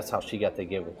yeah, that's how she got the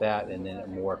gig with that, and then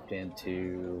it morphed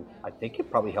into, I think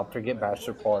it probably helped her get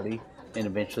Bachelor Party and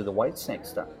eventually the Whitesnake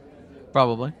stuff.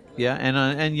 Probably, yeah,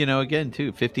 and again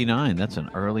too, 59. That's an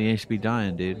early age to be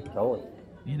dying, dude. Totally.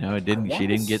 It didn't. She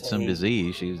didn't get some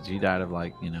disease. She died of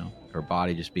her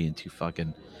body just being too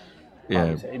fucking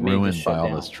ruined by all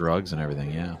those drugs and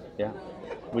everything. Yeah. Yeah.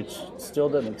 Which still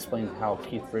doesn't explain how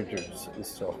Keith Richards is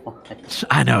still alive.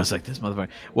 I know, it's like this motherfucker.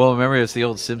 Well, remember it's the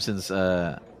old Simpsons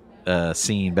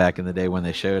scene back in the day when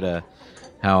they showed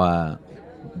how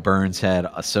Burns had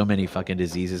so many fucking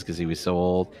diseases because he was so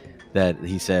old that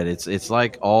he said it's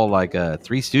like all like a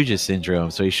Three Stooges syndrome.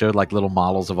 So he showed like little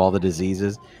models of all the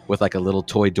diseases with like a little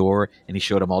toy door, and he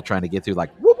showed them all trying to get through,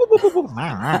 like whoop, whoop, whoop, whoop,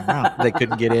 whoop. They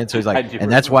couldn't get in. So he's like,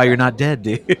 and that's why you're not dead,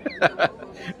 dude,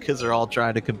 because they're all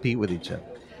trying to compete with each other.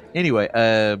 Anyway,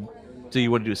 so you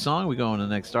want to do a song? We go on to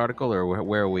the next article, or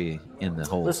where are we in the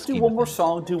whole? Let's do one more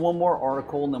song, do one more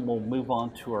article, and then we'll move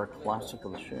on to our classic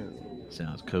of the show.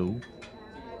 Sounds cool.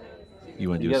 You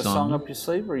want to do a song? You got a song up your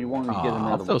sleeve, or you want to get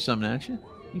another I'll throw one? something at you.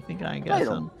 You think I ain't got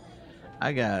something?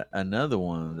 I got another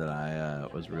one that I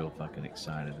was real fucking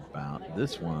excited about.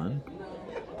 This one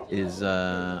is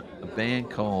a band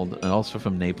called, also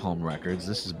from Napalm Records.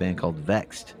 This is a band called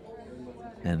Vexed,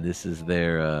 and this is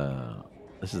their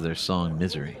song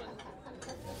 "Misery."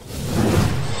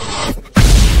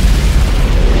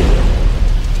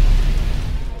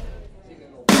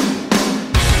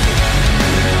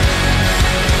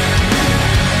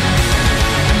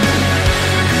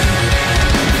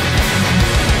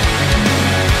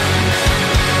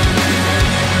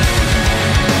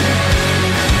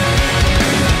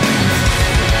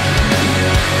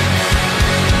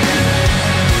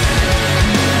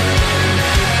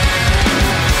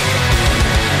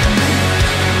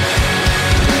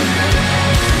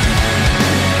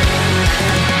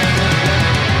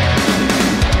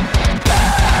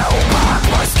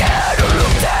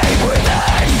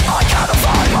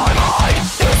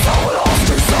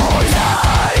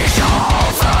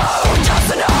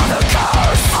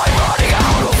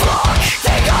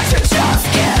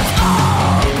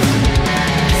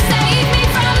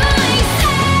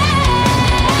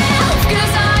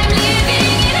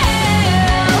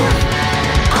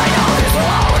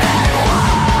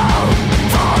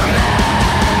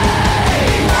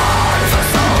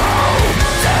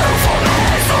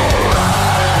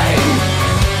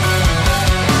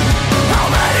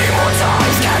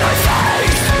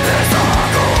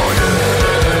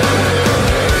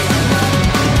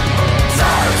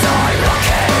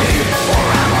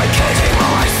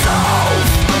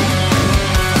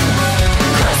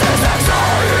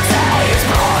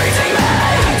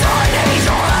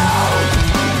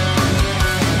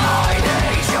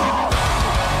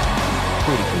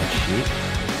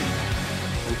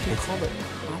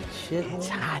 It's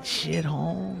hot shit,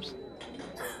 Holmes.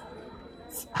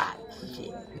 It's hot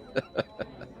shit.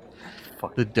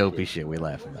 The dopey shit we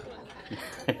laugh about.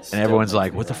 And everyone's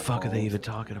like, what the fuck are they even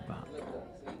talking about?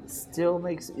 Still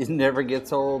makes it never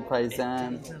gets old,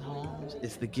 Paisan.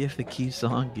 It's the gift that keeps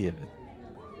on giving.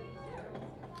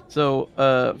 So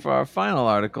for our final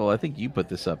article, I think you put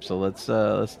this up, so let's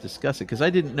discuss it, because I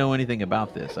didn't know anything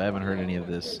about this. I haven't heard any of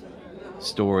this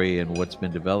story and what's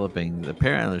been developing.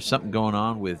 Apparently there's something going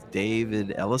on with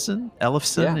David Ellefson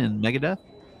in Megadeth.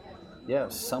 Yeah,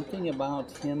 something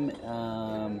about him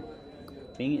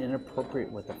being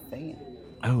inappropriate with a fan.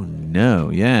 Oh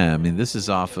no, yeah. I mean, this is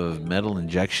off of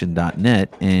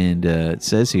metalinjection.net, and it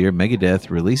says here, Megadeth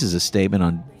releases a statement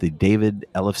on the David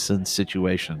Ellefson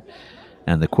situation.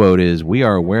 And the quote is, "We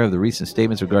are aware of the recent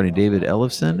statements regarding David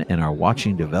Ellefson and are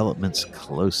watching developments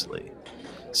closely."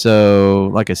 So,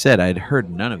 like I said, I'd heard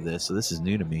none of this, so this is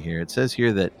new to me here. It says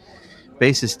here that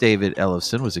bassist David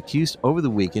Ellefson was accused over the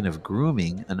weekend of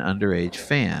grooming an underage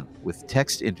fan, with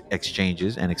text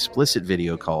exchanges and explicit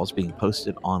video calls being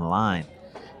posted online.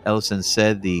 Ellefson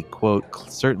said the, quote,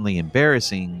 certainly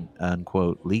embarrassing,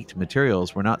 unquote, leaked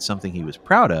materials were not something he was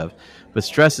proud of, but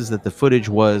stresses that the footage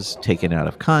was taken out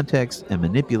of context and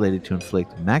manipulated to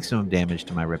inflict maximum damage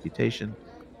to my reputation,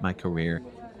 my career,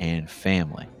 and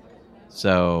family.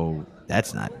 So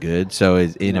that's not good. So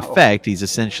in effect, he's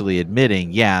essentially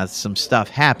admitting, yeah, some stuff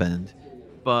happened,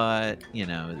 but, you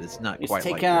know, it's not quite like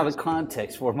it's taken out of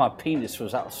context where my penis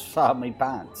was outside my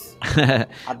pants. I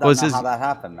don't know how that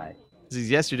happened, mate.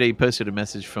 Yesterday, he posted a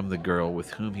message from the girl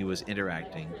with whom he was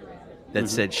interacting that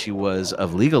said she was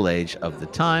of legal age of the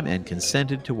time and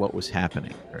consented to what was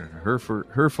happening.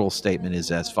 Her full statement is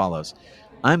as follows.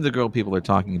 "I'm the girl people are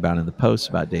talking about in the posts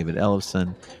about David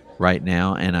Ellefson right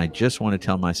now, and I just want to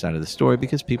tell my side of the story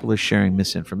because people are sharing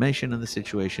misinformation and the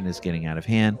situation is getting out of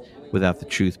hand without the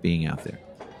truth being out there.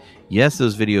 Yes,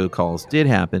 those video calls did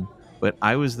happen, but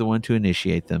I was the one to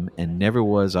initiate them, and never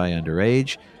was I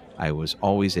underage. I was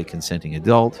always a consenting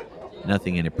adult.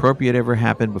 Nothing inappropriate ever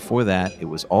happened before that. It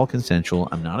was all consensual.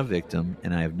 I'm not a victim,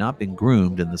 and I have not been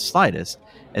groomed in the slightest,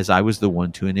 as I was the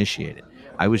one to initiate it.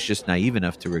 I was just naive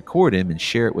enough to record him and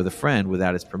share it with a friend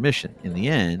without his permission. In the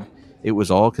end, it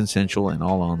was all consensual and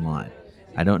all online.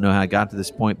 I don't know how I got to this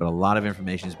point, but a lot of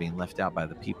information is being left out by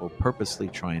the people purposely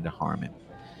trying to harm him."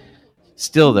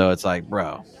 Still, though, it's like,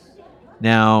 bro,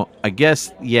 Now, I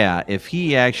guess, yeah, if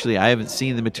he actually, I haven't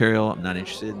seen the material, I'm not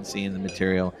interested in seeing the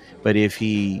material, but if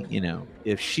he,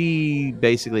 if she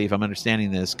basically, if I'm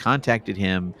understanding this, contacted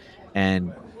him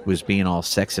and was being all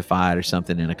sexified or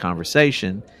something in a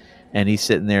conversation, and he's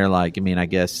sitting there like, I mean, I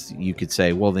guess you could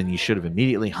say, well, then you should have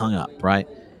immediately hung up, right?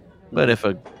 But if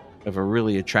a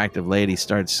really attractive lady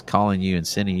starts calling you and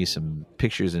sending you some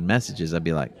pictures and messages, I'd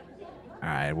be like, all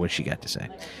right, what's she got to say?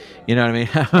 You know what I mean?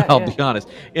 I'll be honest.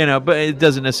 But it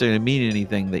doesn't necessarily mean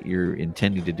anything that you're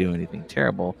intending to do anything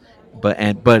terrible. But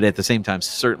at the same time,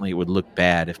 certainly it would look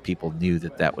bad if people knew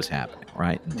that was happening,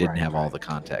 right? And didn't have all the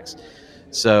context.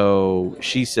 So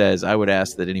she says, I would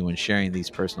ask that anyone sharing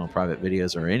these personal private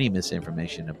videos or any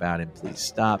misinformation about him, please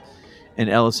stop. And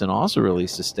Ellison also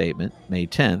released a statement May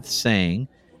 10th saying,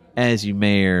 as you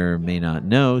may or may not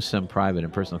know, some private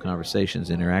and personal conversations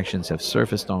and interactions have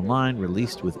surfaced online,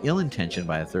 released with ill intention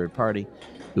by a third party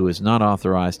who is not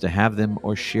authorized to have them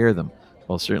or share them.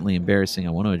 While certainly embarrassing,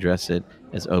 I want to address it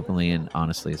as openly and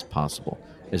honestly as possible.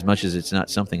 As much as it's not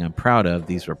something I'm proud of,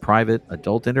 these were private,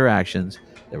 adult interactions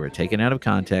that were taken out of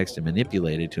context and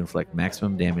manipulated to inflict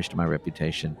maximum damage to my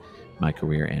reputation, my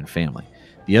career, and family.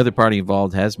 The other party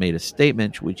involved has made a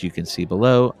statement, which you can see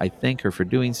below. I thank her for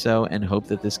doing so and hope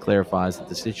that this clarifies that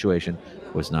the situation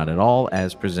was not at all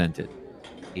as presented.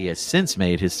 He has since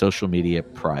made his social media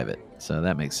private, so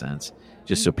that makes sense.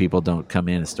 Just so people don't come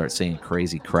in and start saying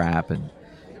crazy crap and,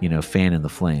 fanning the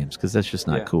flames, because that's just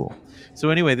not cool. So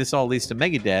anyway, this all leads to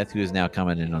Megadeth, who is now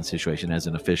commenting on the situation as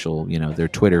an official, their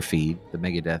Twitter feed, the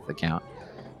Megadeth account.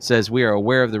 Says, we are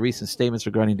aware of the recent statements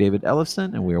regarding David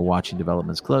Ellefson, and we are watching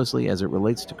developments closely as it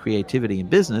relates to creativity and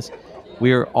business.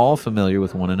 We are all familiar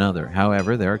with one another.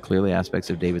 However, there are clearly aspects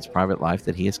of David's private life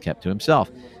that he has kept to himself.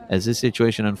 As this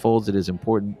situation unfolds, it is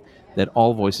important that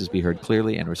all voices be heard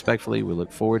clearly and respectfully. We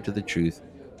look forward to the truth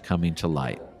coming to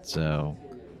light. So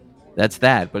that's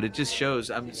that. But it just shows,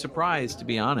 I'm surprised, to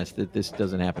be honest, that this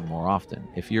doesn't happen more often.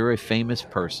 If you're a famous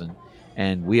person,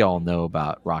 and we all know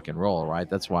about rock and roll, right?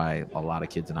 That's why a lot of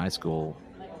kids in high school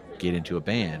get into a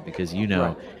band, because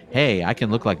hey, I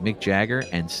can look like Mick Jagger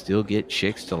and still get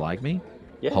chicks to like me.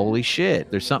 Yeah. Holy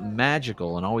shit. There's something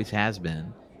magical, and always has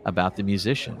been, about the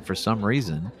musician. For some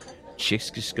reason, chicks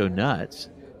just go nuts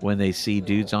when they see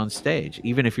dudes on stage.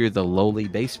 Even if you're the lowly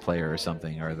bass player or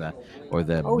something, or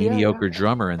the mediocre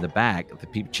drummer in the back,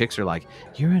 chicks are like,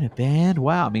 you're in a band?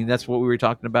 Wow. I mean, that's what we were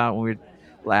talking about when we were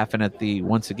laughing at the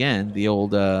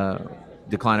old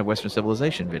Decline of Western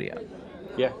Civilization video.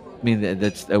 Yeah, I mean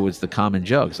that was the common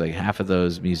joke. It's like half of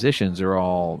those musicians are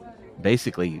all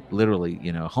basically, literally,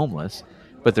 homeless,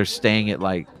 but they're staying at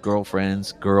like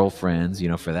girlfriends,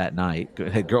 for that night,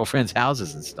 at girlfriends'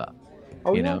 houses and stuff.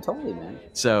 Oh, yeah, totally, man.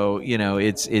 So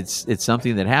it's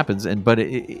something that happens, but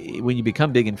when you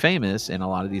become big and famous, and a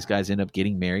lot of these guys end up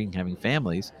getting married and having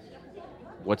families,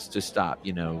 what's to stop,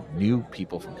 new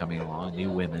people from coming along, new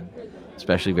women,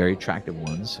 especially very attractive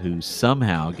ones, who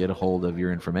somehow get a hold of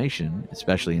your information,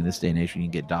 especially in this day and age when you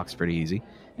can get doxxed pretty easy,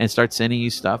 and start sending you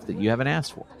stuff that you haven't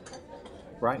asked for.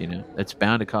 Right. It's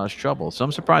bound to cause trouble. So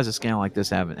I'm surprised a scandal like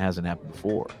this hasn't happened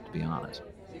before, to be honest.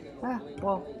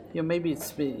 Well, maybe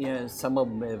it's been, some of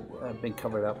them have been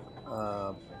covered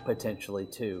up potentially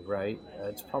too, right?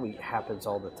 It probably happens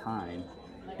all the time.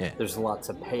 Yeah. There's lots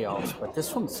of payoffs, but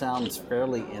this one sounds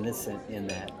fairly innocent in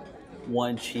that,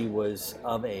 one, she was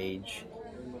of age.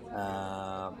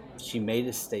 She made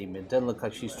a statement. Doesn't look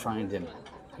like she's trying to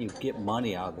get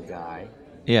money out of the guy.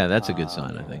 Yeah, that's a good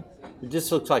sign, I think. It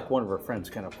just looks like one of her friends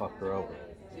kind of fucked her over.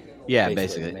 Yeah,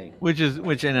 basically. Which,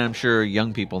 and I'm sure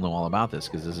young people know all about this,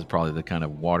 because this is probably the kind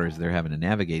of waters they're having to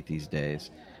navigate these days.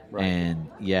 Right. And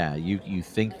yeah, you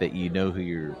think that you know who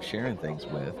you're sharing things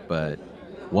with, but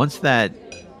once that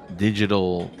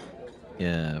digital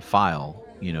file,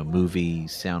 movie,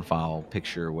 sound file,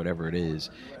 picture, whatever it is,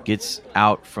 gets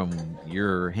out from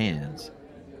your hands,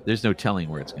 there's no telling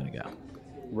where it's going to go.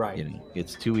 Right.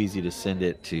 It's too easy to send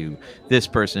it to this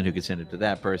person who could send it to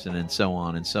that person, and so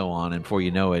on and so on. And before you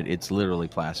know it, it's literally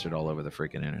plastered all over the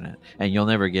freaking internet, and you'll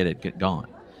never get it gone.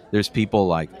 There's people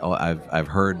like, I've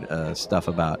heard stuff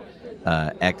about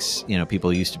people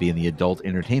who used to be in the adult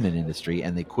entertainment industry,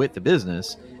 and they quit the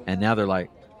business, and now they're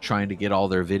like trying to get all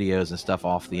their videos and stuff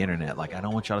off the internet. Like, I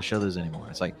don't want y'all to show those anymore.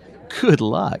 It's like, good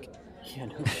luck. Yeah,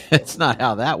 no shit. It's not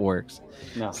how that works.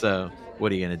 No. So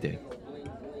what are you going to do?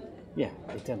 Yeah,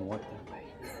 it doesn't work that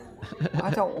way. I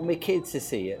don't want my kids to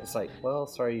see it. It's like, well,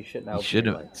 sorry, you shouldn't have. You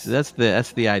shouldn't. So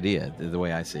that's the idea. The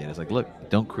way I see it, it's like, look,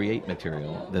 don't create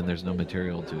material. Then there's no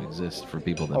material to exist for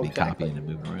people to be copying and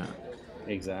moving around.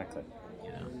 Exactly.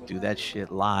 Do that shit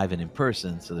live and in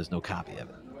person, so there's no copy of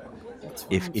it.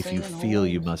 If you feel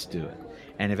you must do it.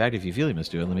 And in fact, if you feel you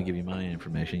must do it, let me give you my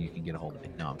information. You can get a hold of me.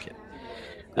 No, I'm kidding.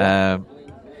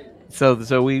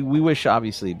 So we wish,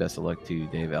 obviously, best of luck to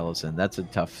Dave Ellison. That's a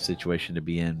tough situation to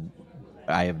be in.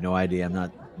 I have no idea. I'm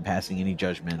not passing any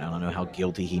judgment. I don't know how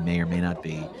guilty he may or may not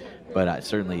be. But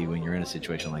certainly when you're in a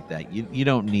situation like that, you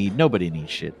don't need, nobody needs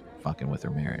shit fucking with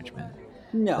their marriage, man.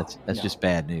 No. That's just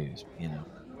bad news, you know.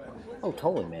 Oh,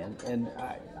 totally, man. And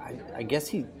I guess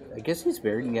he's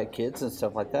married and got kids and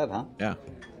stuff like that, huh? Yeah.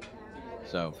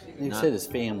 So he said his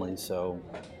family, so.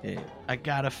 Yeah, I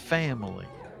got a family.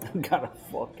 I got a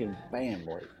fucking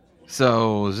family.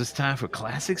 So is this time for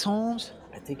classics, Holmes?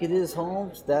 I think it is,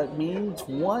 Holmes. That means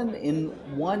one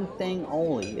thing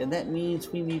only, and that means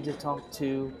we need to talk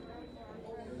to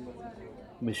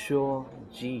Monsieur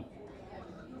G.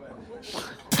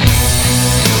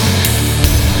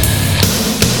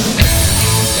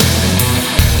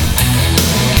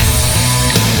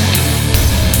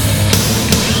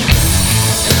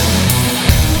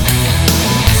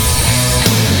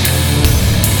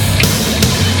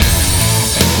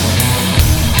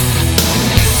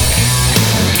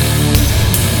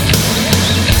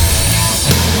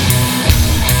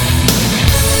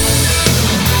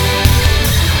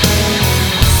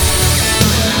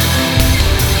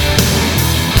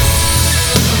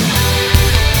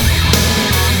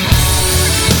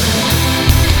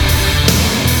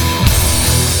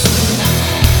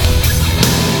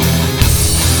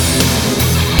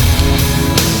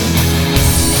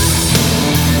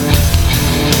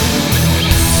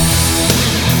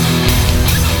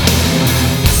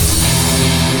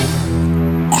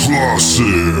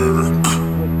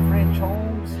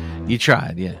 You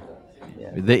tried, yeah.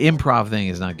 The improv thing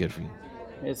is not good for you.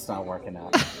 It's not working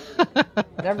out.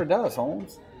 Never does,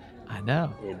 Holmes. I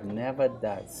know. It never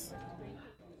does.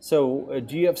 So,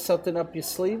 do you have something up your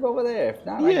sleeve over there? If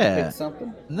not, I can pick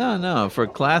something. No. For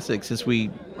classic, since we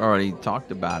already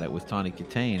talked about it with Tawny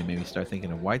Katane and maybe start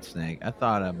thinking of Whitesnake, I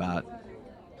thought about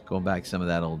going back to some of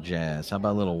that old jazz. How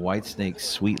about a little Whitesnake,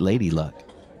 Sweet Lady Luck?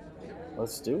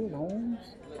 Let's do it, Holmes.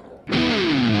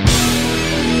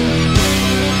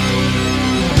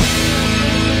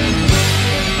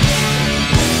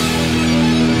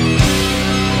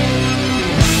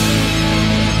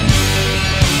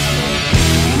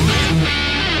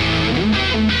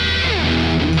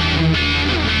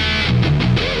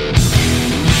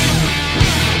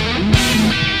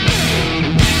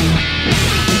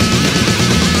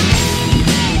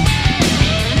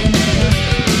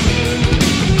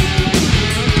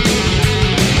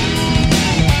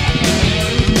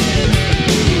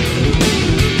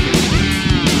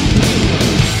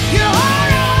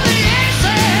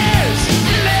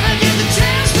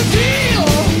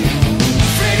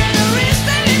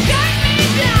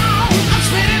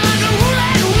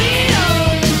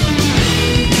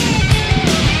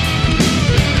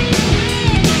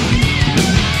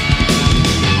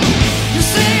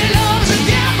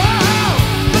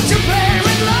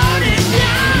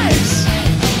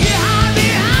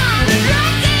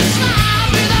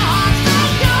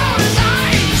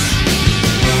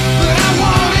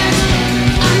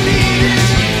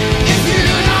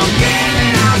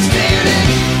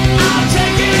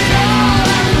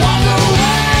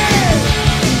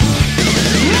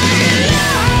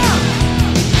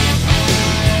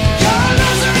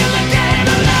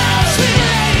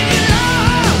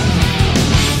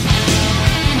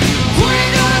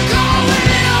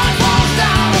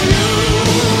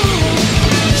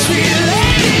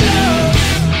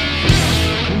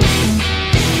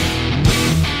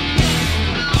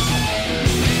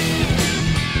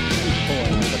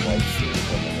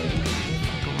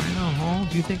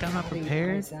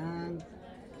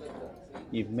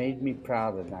 You've made me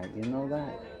proud tonight. You know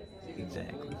that?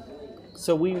 Exactly.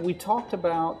 So we talked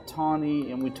about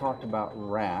Tawny and we talked about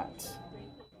Rat.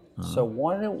 So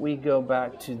why don't we go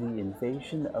back to the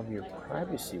Invasion of Your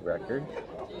Privacy record?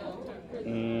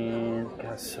 And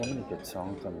got so many good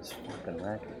songs on this fucking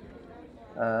record.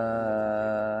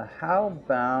 How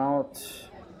about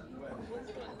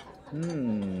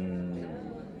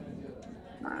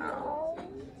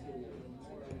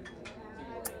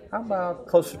how about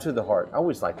Closer to the Heart? I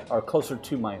always like, or Closer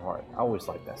to My Heart. I always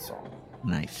like that song.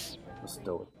 Nice. Let's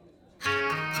do it.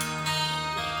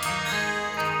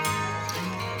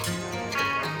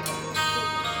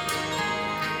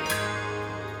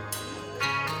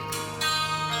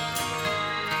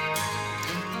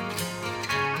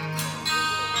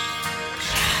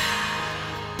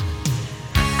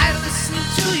 I listen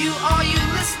to you, are you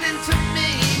listening to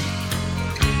me?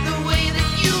 The way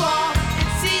that you are,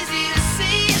 it's easy to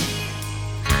see.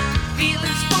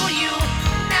 Feelings for you,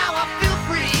 now I feel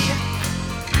free.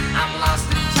 I'm lost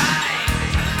in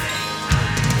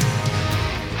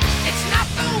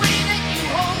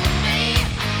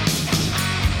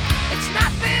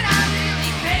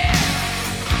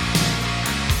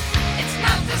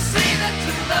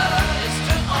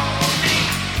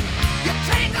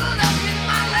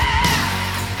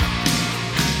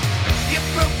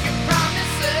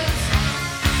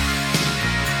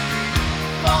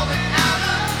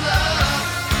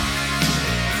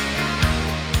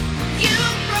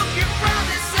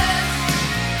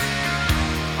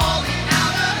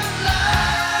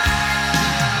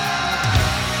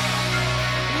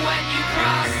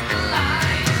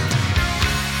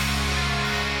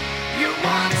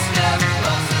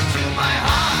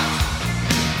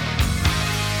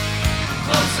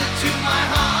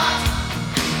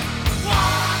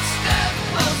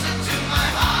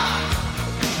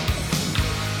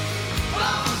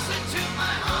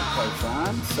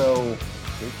So,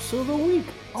 tips of the week.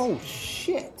 Oh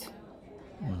shit!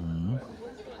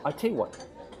 I tell you what,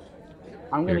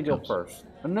 I'm gonna go first.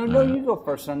 No, you go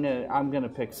first. I'm gonna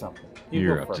pick something.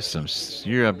 You're up to some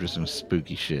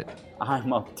spooky shit.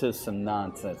 I'm up to some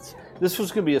nonsense. This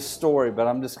was gonna be a story, but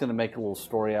I'm just gonna make a little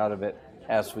story out of it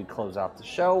as we close out the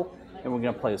show, and we're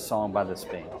gonna play a song by this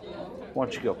band. Why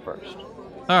don't you go first?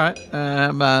 All right.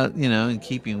 About, in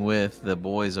keeping with the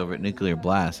boys over at Nuclear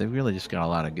Blast, they've really just got a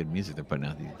lot of good music they're putting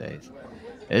out these days.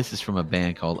 This is from a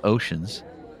band called Oceans.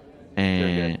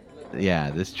 And yeah,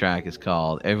 this track is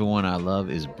called Everyone I Love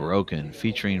Is Broken,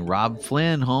 featuring Rob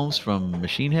Flynn Holmes from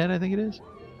Machine Head, I think it is.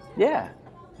 Yeah.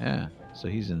 Yeah. So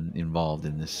he's involved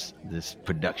in this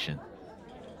production.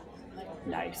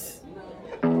 Nice.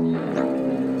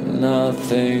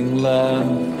 Nothing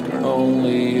left,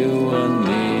 only you and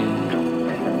me.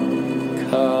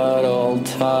 Cut all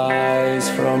ties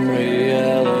from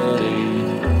reality.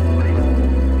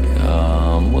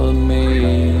 Come with me,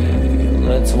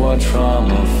 let's watch from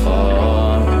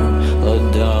afar the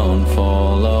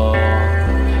downfall of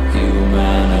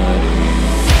humanity.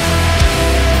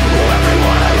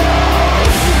 Everyone I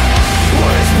love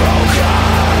was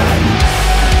broken.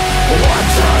 What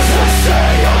does it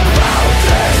say about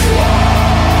this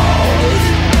world?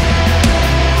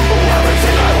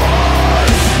 Everything I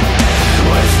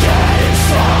was dead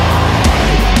inside.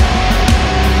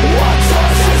 What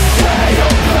does it say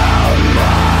about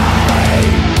me?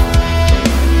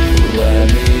 Let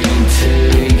me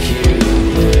take you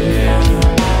there.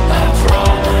 I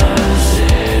promise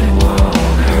it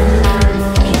won't hurt.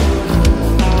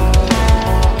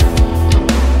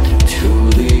 To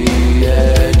the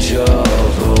edge of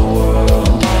the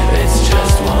world, it's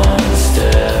just one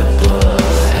step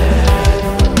ahead.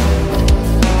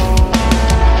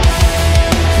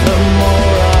 The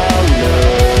more I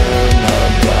learn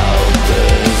about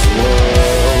this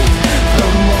world, the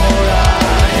more I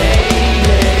hate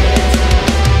it.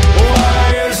 Why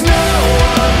is no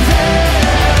one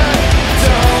there?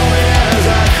 Tell me as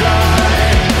I cry,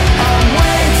 I'm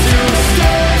way too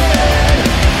scared.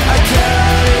 I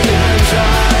can't even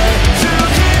try to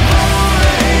keep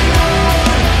holding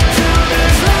on to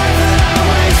this life that I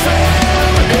always fail.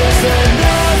 Is there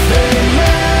nothing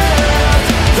left?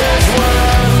 There's what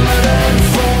I'm living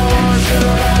for. Should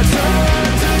I turn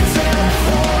to death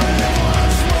or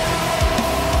once more?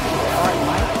 All right,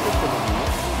 my tip of the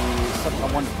week is something I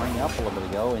wanted to bring up a little bit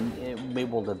ago, and maybe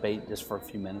we'll debate this for a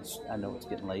few minutes. I know it's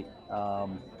getting late,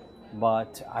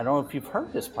 but I don't know if you've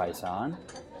heard this, Paisan,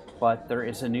 but there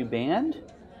is a new band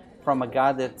from a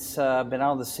guy that's been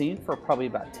out of the scene for probably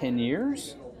about 10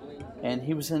 years, and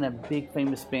he was in a big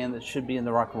famous band that should be in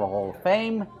the Rock and Roll Hall of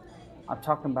Fame. I'm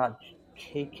talking about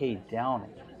KK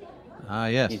Downing. Ah,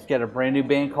 yes. He's got a brand new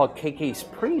band called KK's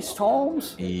Priest,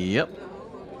 Holmes, Yep.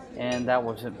 and that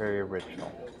wasn't very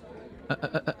original.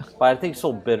 But I think it's a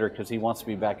little bitter because he wants to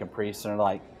be back in Priest, and they're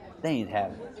like, they ain't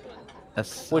having it. That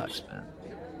sucks, man.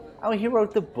 Oh, he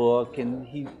wrote the book, and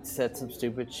he said some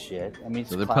stupid shit. I mean, it's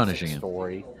So a they're classic punishing him.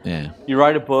 story. Yeah. You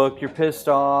write a book, you're pissed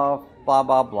off, blah,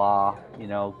 blah, blah.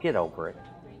 Get over it.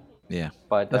 Yeah.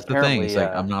 But That's the thing. apparently, It's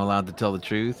like I'm not allowed to tell the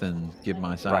truth and give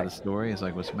my side Right. of the story. It's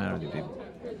like, what's the matter with you people?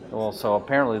 Well, so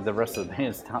apparently the rest of the band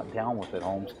is not down with it,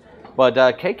 Holmes. But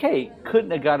KK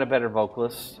couldn't have got a better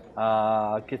vocalist.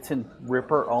 Gets in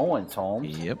Ripper Owens,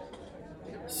 Holmes. Yep.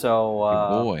 So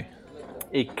Good boy.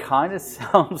 it kind of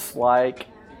sounds like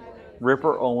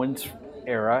Ripper Owens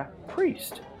era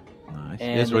Priest. Nice.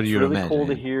 And That's what it's you really imagine. cool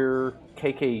to hear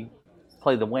KK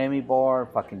play the whammy bar,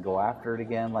 fucking go after it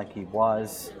again like he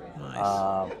was.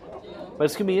 Nice. But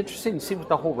it's going to be interesting to see what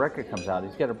the whole record comes out.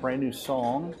 He's got a brand new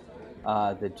song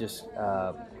that just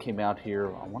came out here,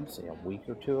 I want to say a week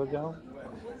or two ago.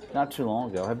 Not too long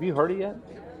ago. Have you heard it yet?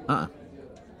 Uh-uh.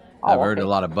 Oh, I've heard okay. a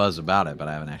lot of buzz about it, but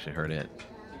I haven't actually heard it.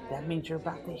 That means you're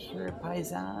about to hear it,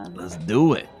 Paisan. Let's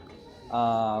do it.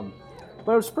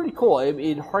 But it was pretty cool.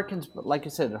 It harkens, like I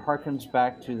said, it harkens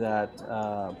back to that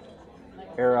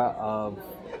era of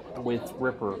with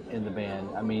Ripper in the band.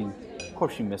 I mean, of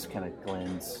course, you miss kind of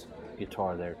Glenn's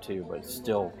guitar there too, but it's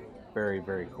still very,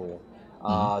 very cool.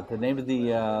 The name of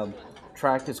the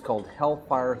track is called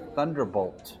Hellfire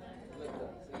Thunderbolt,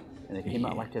 and it came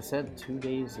out, like I said, 2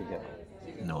 days ago.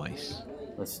 Nice.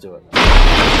 Let's do it.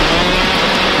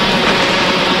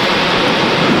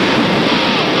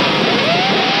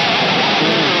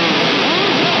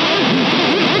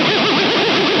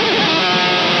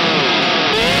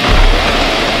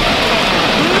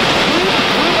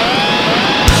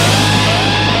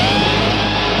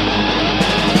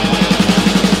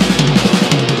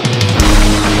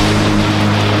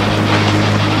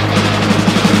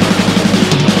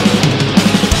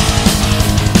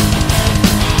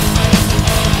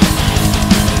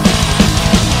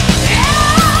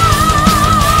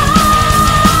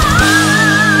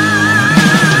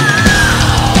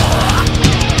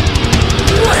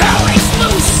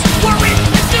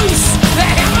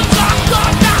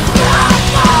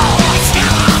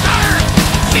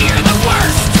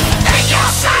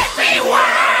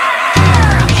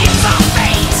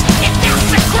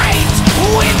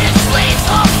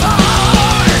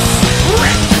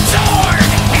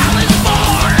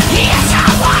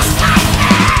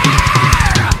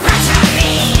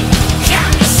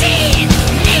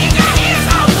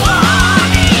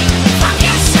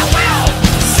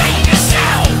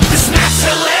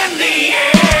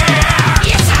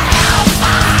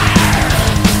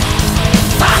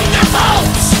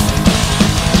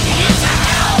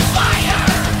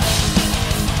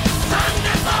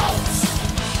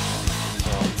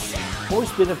 I've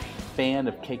always been a fan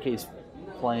of KK's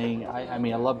playing. I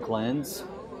mean, I love Glenn's,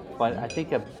 but I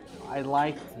think I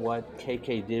liked what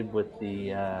KK did with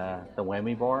the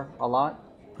whammy bar a lot,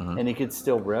 and he could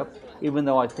still rip. Even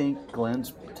though I think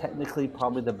Glenn's technically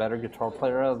probably the better guitar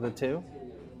player of the two,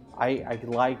 I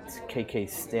liked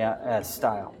KK's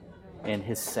style and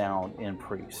his sound in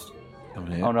Priest. Oh,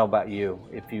 I don't know about you,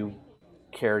 if you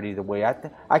cared either way.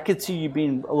 I could see you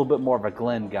being a little bit more of a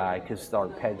Glenn guy because the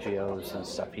arpeggios and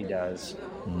stuff he does,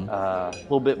 a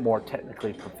little bit more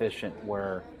technically proficient,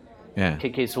 where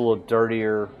KK's a little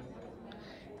dirtier.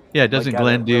 Yeah, doesn't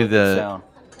Glenn do the? Sound.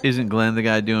 Isn't Glenn the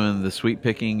guy doing the sweep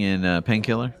picking in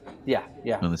Painkiller? Yeah.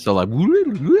 And it's still like,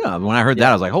 when I heard that,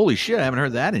 I was like, holy shit, I haven't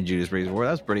heard that in Judas Priest before.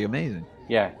 That's pretty amazing.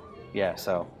 Yeah.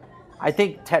 So, I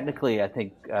think technically,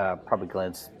 probably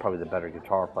Glenn's probably the better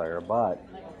guitar player, but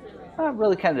it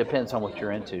really kind of depends on what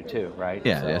you're into too, right?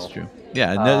 Yeah, so, that's true.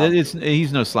 Yeah,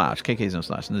 he's no slouch. KK's no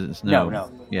slouch.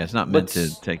 No. Yeah, it's not meant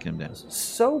to take him down.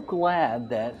 So glad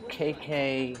that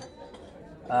KK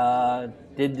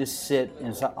did just sit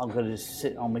and so I'm going to just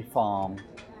sit on my farm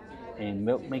and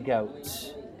milk my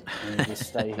goats and just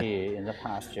stay here in the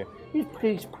pasture.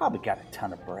 He's probably got a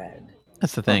ton of bread.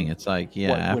 That's the thing. It's like,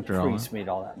 after all, Priest made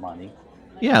all that money.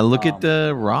 Yeah, look at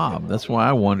Rob. That's why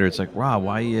I wonder. It's like, Rob,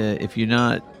 why if you're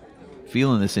not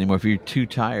feeling this anymore, if you're too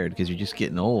tired because you're just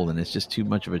getting old and it's just too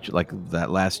much of a, like that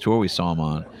last tour we saw him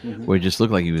on, where it just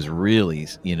looked like he was really,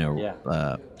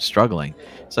 struggling.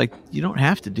 It's like, you don't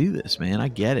have to do this, man. I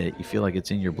get it. You feel like it's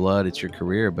in your blood, it's your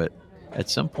career, but at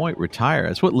some point retire.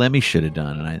 That's what Lemmy should have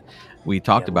done. And we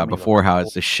talked about before how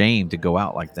it's a shame to go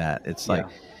out like that. It's like,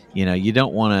 you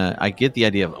don't want to. I get the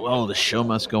idea of, the show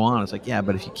must go on. It's like, yeah,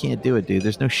 but if you can't do it, dude,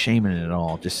 there's no shame in it at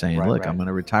all. Just saying, look, I'm going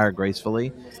to retire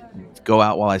gracefully, go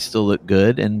out while I still look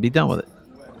good, and be done with it.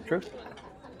 True.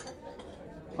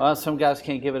 Well, some guys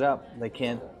can't give it up. They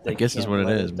can't. I guess is what it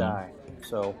is, man.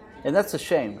 So, and that's a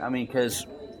shame. I mean, because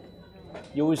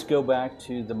you always go back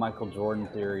to the Michael Jordan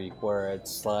theory, where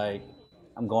it's like,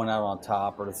 I'm going out on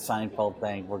top, or the Seinfeld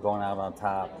thing, we're going out on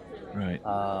top. Right.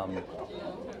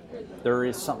 There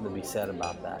is something to be said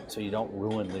about that, so you don't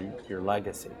ruin your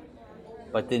legacy.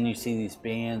 But then you see these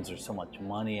bands, there's so much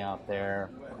money out there.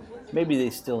 Maybe they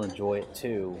still enjoy it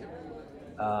too,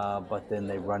 but then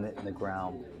they run it in the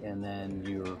ground, and then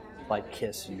you're like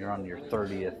Kiss, and you're on your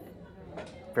 30th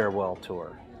farewell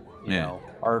tour, you know,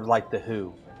 or like the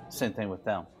Who, same thing with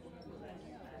them.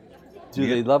 Do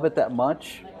they love it that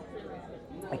much?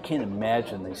 I can't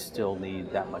imagine they still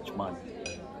need that much money.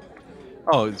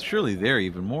 Oh, surely they're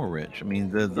even more rich. I mean,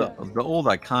 the old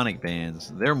iconic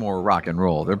bands, they're more rock and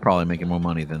roll. They're probably making more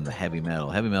money than the heavy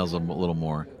metal. Heavy metal's a little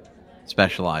more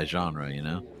specialized genre, you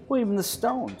know? Well, even the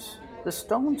Stones. The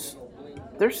Stones,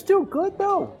 they're still good,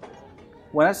 though.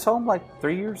 When I saw them like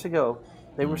 3 years ago,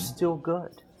 they were still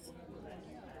good.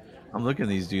 I'm looking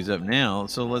these dudes up now.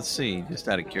 So let's see, just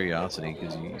out of curiosity,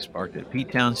 because you sparked it.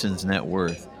 Pete Townshend's net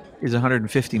worth is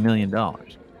 $150 million.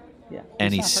 Yeah,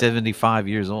 and he's 75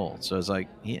 years old. So it's like,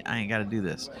 I ain't got to do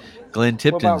this. Glenn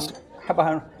Tipton's...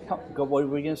 What were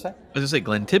we going to say? I was going to say,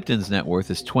 Glenn Tipton's net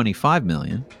worth is $25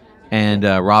 million, and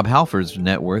Rob Halford's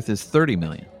net worth is $30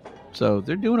 million. So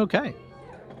they're doing okay.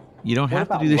 You don't have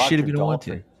to do this shit if you don't want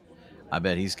to. I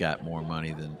bet he's got more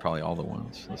money than probably all the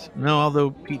ones. No,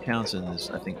 although Pete Townsend is,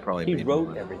 I think, probably... He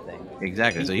wrote everything.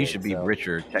 Exactly, so he should be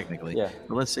richer technically. Yeah.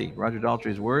 But let's see. Roger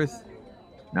Daltrey's worth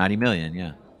 $90 million,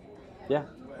 yeah. Yeah.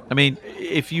 I mean,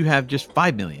 if you have just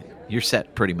 $5 million, you're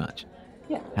set pretty much.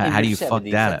 Yeah. How do you fuck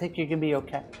that up? I think you can be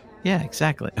okay. Yeah,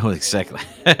 exactly. Oh, exactly.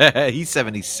 He's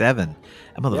 77.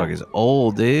 That motherfucker's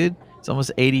old, dude. It's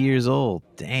almost 80 years old.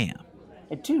 Damn.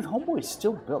 And dude, homeboy's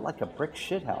still built like a brick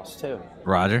shithouse too.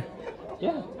 Roger.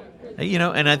 Yeah. You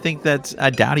know, and I think I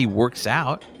doubt he works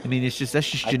out. I mean, that's just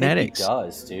genetics. I think he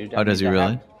does, dude. Oh, does he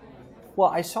really? Well,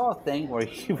 I saw a thing where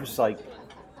he was like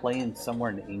playing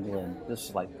somewhere in England. This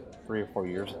is like 3 or 4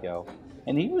 years ago,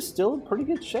 and he was still in pretty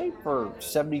good shape for a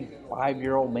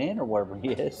 75-year-old man or whatever he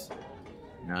is.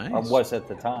 Nice. Or was at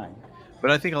the time. But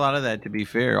I think a lot of that, to be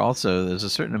fair, also there's a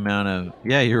certain amount of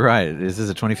you're right. This is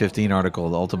a 2015 article,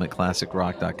 the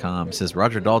ultimateclassicrock.com. Says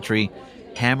Roger Daltrey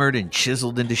hammered and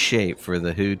chiseled into shape for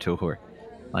the Who tour.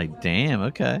 Like, damn,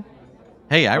 okay.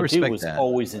 Hey, I respect that. He was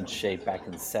always in shape back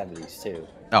in the 70s too.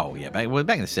 Oh yeah, back in the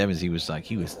 70s, he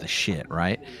was the shit,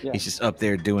 right? Yeah. He's just up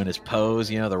there doing his pose,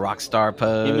 the rock star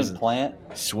pose. Him and Plant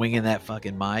swinging that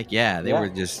fucking mic. Yeah, they were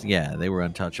just they were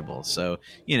untouchable. So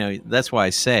that's why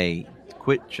I say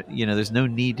quit. There's no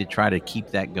need to try to keep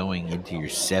that going into your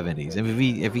 70s.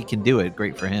 If he can do it,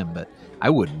 great for him. But I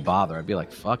wouldn't bother. I'd be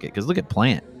like, fuck it, because look at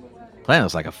Plant. Planet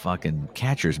looks like a fucking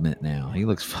catcher's mitt now. He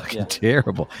looks fucking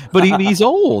terrible. But he's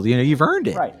old. You know, you've earned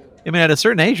it. Right. I mean, at a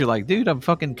certain age, you're like, dude, I'm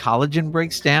fucking collagen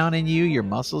breaks down in you, your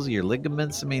muscles, your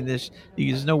ligaments. I mean, there's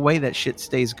no way that shit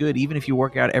stays good, even if you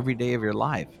work out every day of your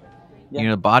life. Yeah. You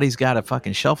know, the body's got a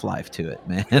fucking shelf life to it,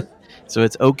 man. So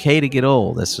it's okay to get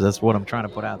old. That's what I'm trying to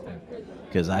put out there.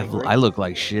 Because I look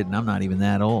like shit, and I'm not even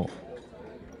that old.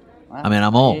 I mean,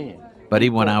 I'm old. But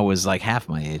even when I was like half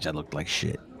my age, I looked like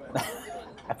shit.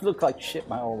 I've looked like shit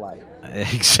my whole life.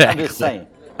 Exactly. I'm just saying.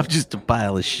 I'm just a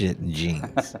pile of shit and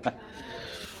jeans.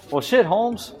 Well, shit,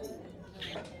 Holmes.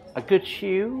 A good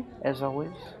shoe, as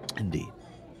always. Indeed.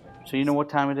 So you know what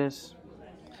time it is?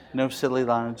 No silly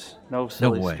lines, no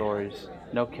silly way. stories,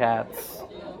 no cats,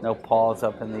 no paws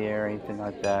up in the air, anything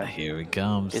like that. Here he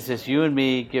comes. It's just you and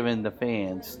me giving the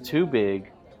fans two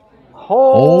big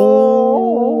holes.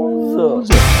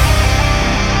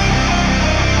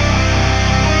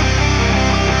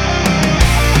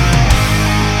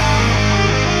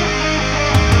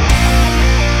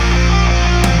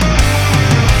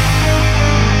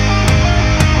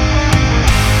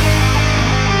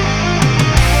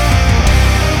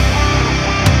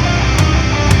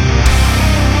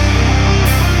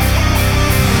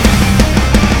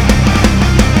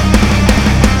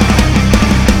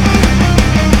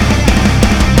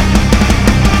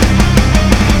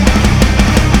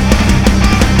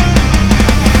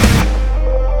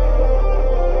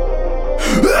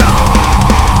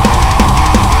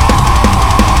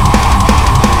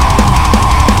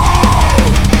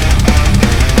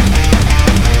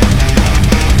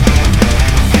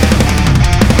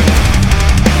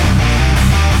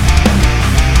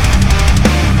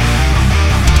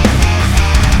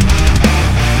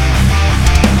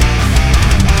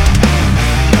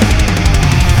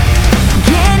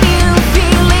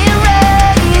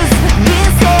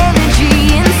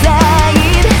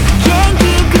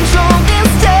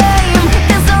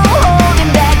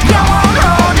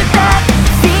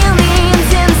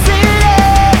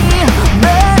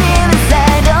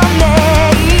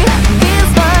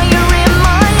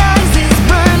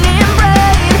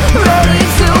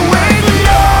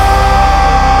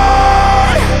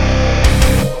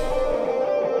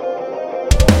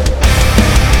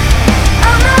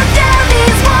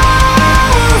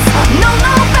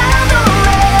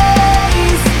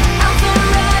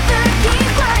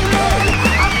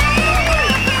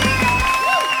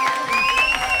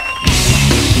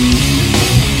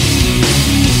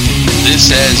 This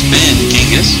has been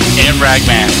Genghis And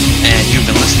Ragman. and you've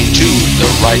been listening to the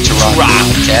Right to Rock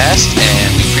podcast, and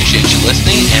we appreciate you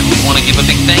listening, and we want to give a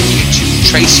big thank you to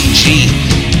Tracy G,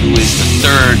 who is the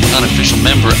third unofficial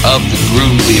member of the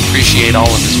group. We appreciate all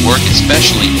of his work,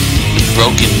 especially the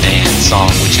Broken Man song,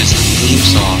 which is the theme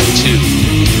song to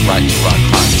the Right to Rock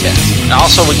podcast. And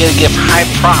also, we're going to give high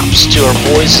props to our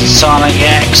boys in Sonic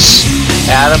X.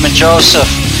 Adam and Joseph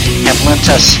have lent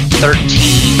us 13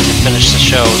 to finish the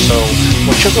show. So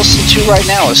what you're listening to right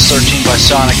now is 13 by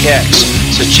Sonic X.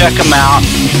 So check them out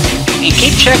and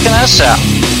keep checking us out.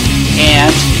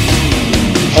 And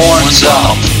horns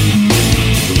up.